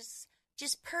go. Just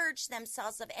purge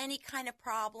themselves of any kind of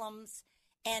problems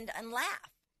and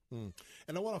laugh. And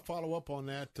I want to follow up on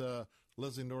that.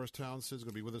 Leslie Norris Townsend is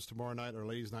going to be with us tomorrow night, our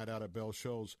ladies' night out at Bell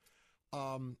Shows.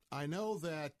 I know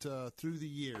that through the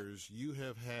years you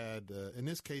have had, in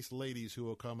this case, ladies who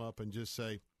will come up and just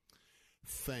say,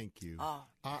 thank you. Oh.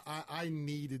 I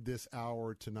needed this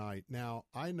hour tonight. Now,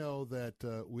 I know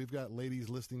that we've got ladies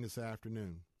listening this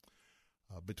afternoon.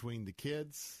 Between the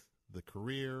kids, the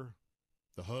career,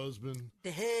 the husband,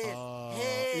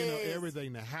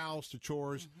 everything, the house, the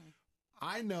chores.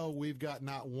 I know we've got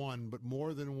not one, but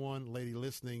more than one lady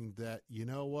listening that, you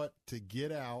know what, to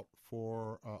get out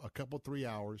for a couple, 3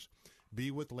 hours, be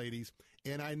with ladies.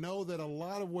 And I know that a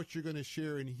lot of what you're going to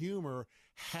share in humor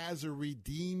has a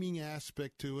redeeming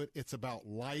aspect to it. It's about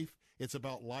life. It's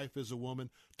about life as a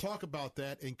woman. Talk about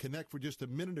that and connect for just a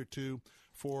minute or two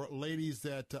for ladies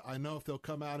that I know if they'll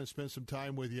come out and spend some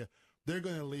time with you, they're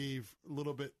going to leave a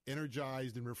little bit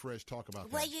energized and refreshed. Talk about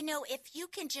that. Well, if you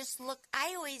can just look,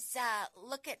 I always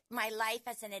look at my life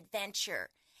as an adventure,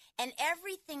 and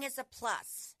everything is a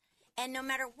plus. And no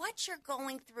matter what you're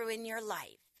going through in your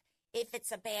life, if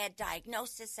it's a bad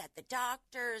diagnosis at the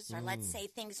doctor's, or let's say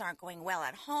things aren't going well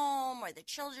at home, or the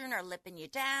children are lipping you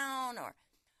down,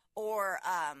 or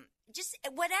just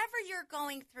whatever you're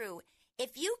going through,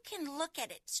 if you can look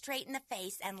at it straight in the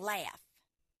face and laugh,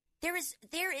 there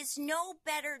is no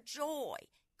better joy.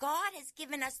 God has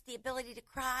given us the ability to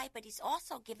cry, but he's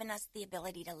also given us the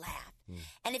ability to laugh.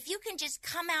 And if you can just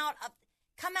come out of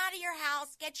your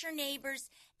house, get your neighbors,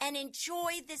 and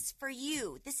enjoy this for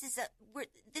you. This is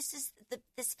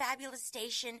this fabulous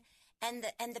station and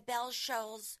the Bell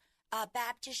Shows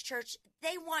Baptist Church.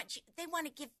 They want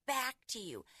to give back to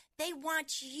you. They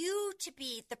want you to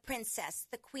be the princess,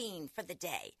 the queen for the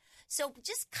day. So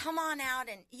just come on out,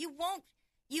 and you won't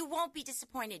be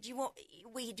disappointed.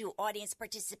 We do audience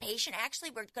participation.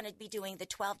 Actually, we're going to be doing the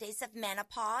 12 days of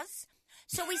menopause.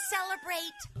 So we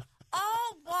celebrate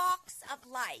all walks of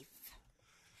life.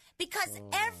 Because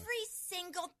every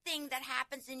single thing that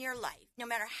happens in your life, no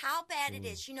matter how bad it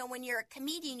is, when you're a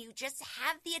comedian, you just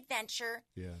have the adventure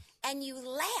and you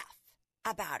laugh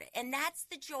about it. And that's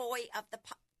the joy of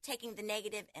taking the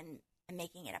negative and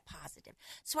making it a positive.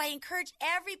 So I encourage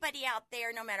everybody out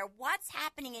there, no matter what's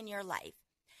happening in your life,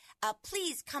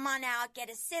 please come on out, get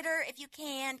a sitter if you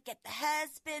can, get the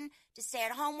husband to stay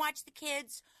at home, watch the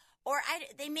kids, or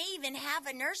they may even have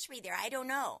a nursery there. I don't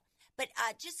know. But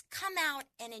just come out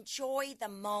and enjoy the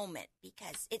moment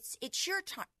because it's your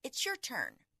turn. It's your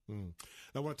turn.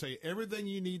 I want to tell you, everything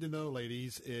you need to know,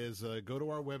 ladies, is go to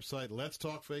our website,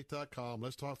 letstalkfaith.com,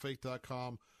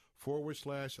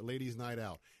 letstalkfaith.com/Ladies Night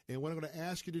Out. And what I'm going to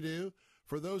ask you to do,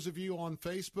 for those of you on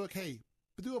Facebook, hey,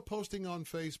 do a posting on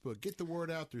Facebook. Get the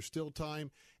word out. There's still time.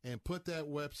 And put that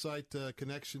website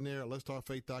connection there at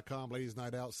letstalkfaith.com, Ladies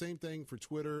Night Out. Same thing for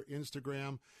Twitter,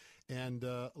 Instagram. And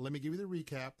let me give you the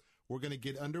recap. We're going to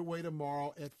get underway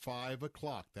tomorrow at 5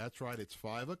 o'clock. That's right. It's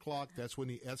 5 o'clock. That's when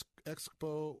the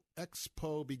expo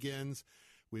begins.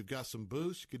 We've got some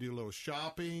booths. You can do a little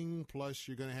shopping. Plus,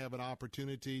 you're going to have an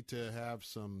opportunity to have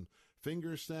some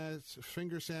finger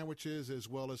sandwiches as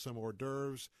well as some hors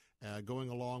d'oeuvres going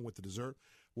along with the dessert.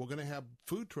 We're going to have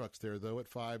food trucks there, though, at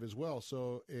 5 as well.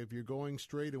 So if you're going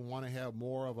straight and want to have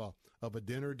more of a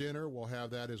dinner, we'll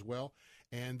have that as well.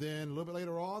 And then a little bit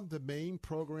later on, the main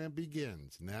program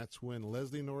begins. And that's when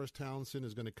Leslie Norris Townsend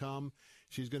is going to come.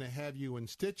 She's going to have you in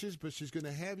stitches, but she's going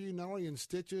to have you not only in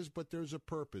stitches, but there's a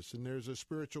purpose and there's a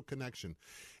spiritual connection.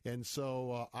 And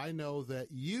so I know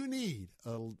that you need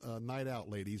a night out,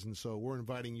 ladies. And so we're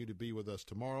inviting you to be with us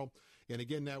tomorrow. And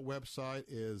again, that website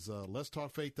is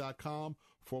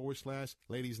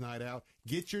letstalkfaith.com/Ladies Night Out.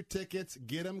 Get your tickets.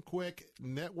 Get them quick.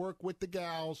 Network with the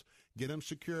gals. Get them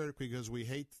secured because we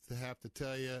hate to have to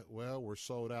tell you, well, we're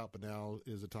sold out, but now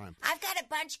is the time. I've got a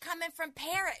bunch coming from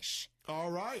Parrish. All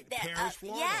right. Parrish,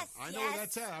 Florida. Yes, I know where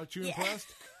that's at. Aren't you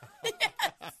impressed?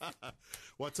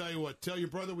 Well, I'll tell you what. Tell your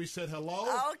brother we said hello.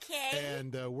 Okay.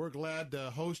 And we're glad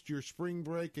to host your spring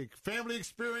break family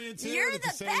experience here. You're at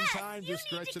the same best. time. You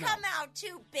just need to stretching come out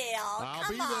too, Bill.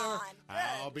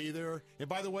 I'll be there. And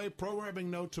by the way, programming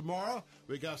note tomorrow,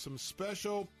 we got some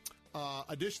special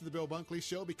edition of the Bill Bunkley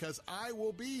Show because I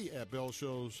will be at Bill's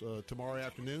shows tomorrow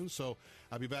afternoon. So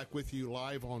I'll be back with you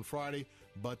live on Friday.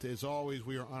 But as always,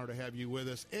 we are honored to have you with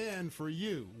us. And for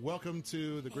you, welcome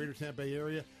to the greater Tampa Bay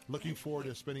area. Looking forward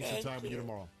to spending some time with you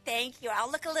tomorrow. Thank you.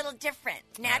 I'll look a little different.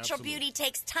 Natural beauty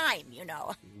takes time,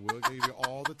 We'll give you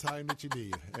all the time that you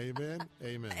need. Amen.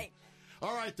 Amen.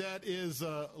 All right, that is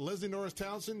Leslie Norris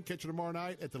Townsend. Catch her tomorrow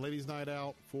night at the Ladies Night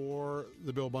Out for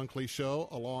the Bill Bunkley Show,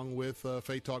 along with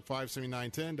Faith Talk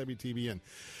 57910 WTBN.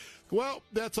 Well,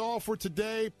 that's all for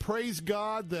today. Praise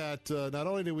God that not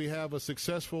only do we have a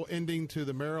successful ending to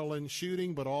the Maryland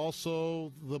shooting, but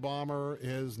also the bomber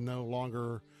is no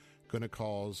longer going to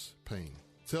cause pain.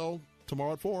 Till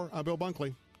tomorrow at 4, I'm Bill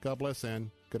Bunkley. God bless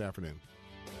and good afternoon.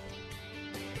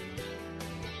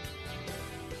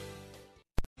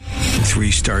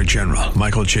 Three-star General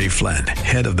Michael J. Flynn,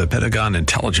 head of the Pentagon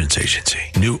Intelligence Agency,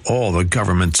 knew all the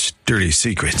government's dirty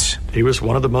secrets. He was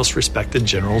one of the most respected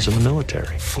generals in the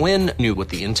military. Flynn knew what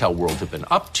the intel world had been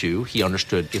up to. He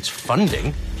understood its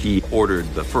funding. He ordered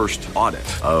the first audit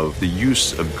of the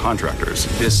use of contractors.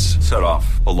 This set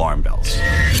off alarm bells.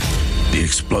 The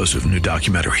explosive new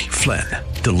documentary, Flynn,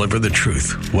 Deliver the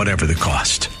Truth, Whatever the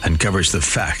Cost, uncovers the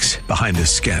facts behind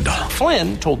this scandal.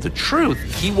 Flynn told the truth.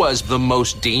 He was the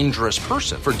most dangerous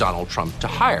person for Donald Trump to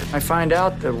hire. I find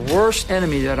out the worst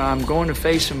enemy that I'm going to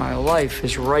face in my life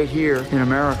is right here in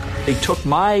America. They took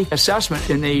my assessment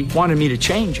and they wanted me to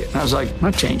change it. And I was like, I'm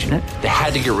not changing it. They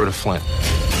had to get rid of Flynn.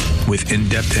 With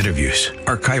in-depth interviews,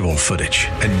 archival footage,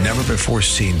 and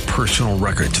never-before-seen personal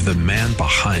records of the man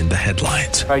behind the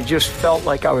headlines. I just felt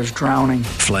like I was drowning.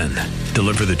 Flynn,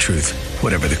 Deliver the Truth,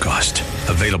 Whatever the Cost.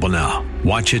 Available now.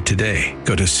 Watch it today.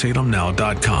 Go to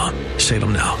salemnow.com.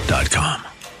 salemnow.com.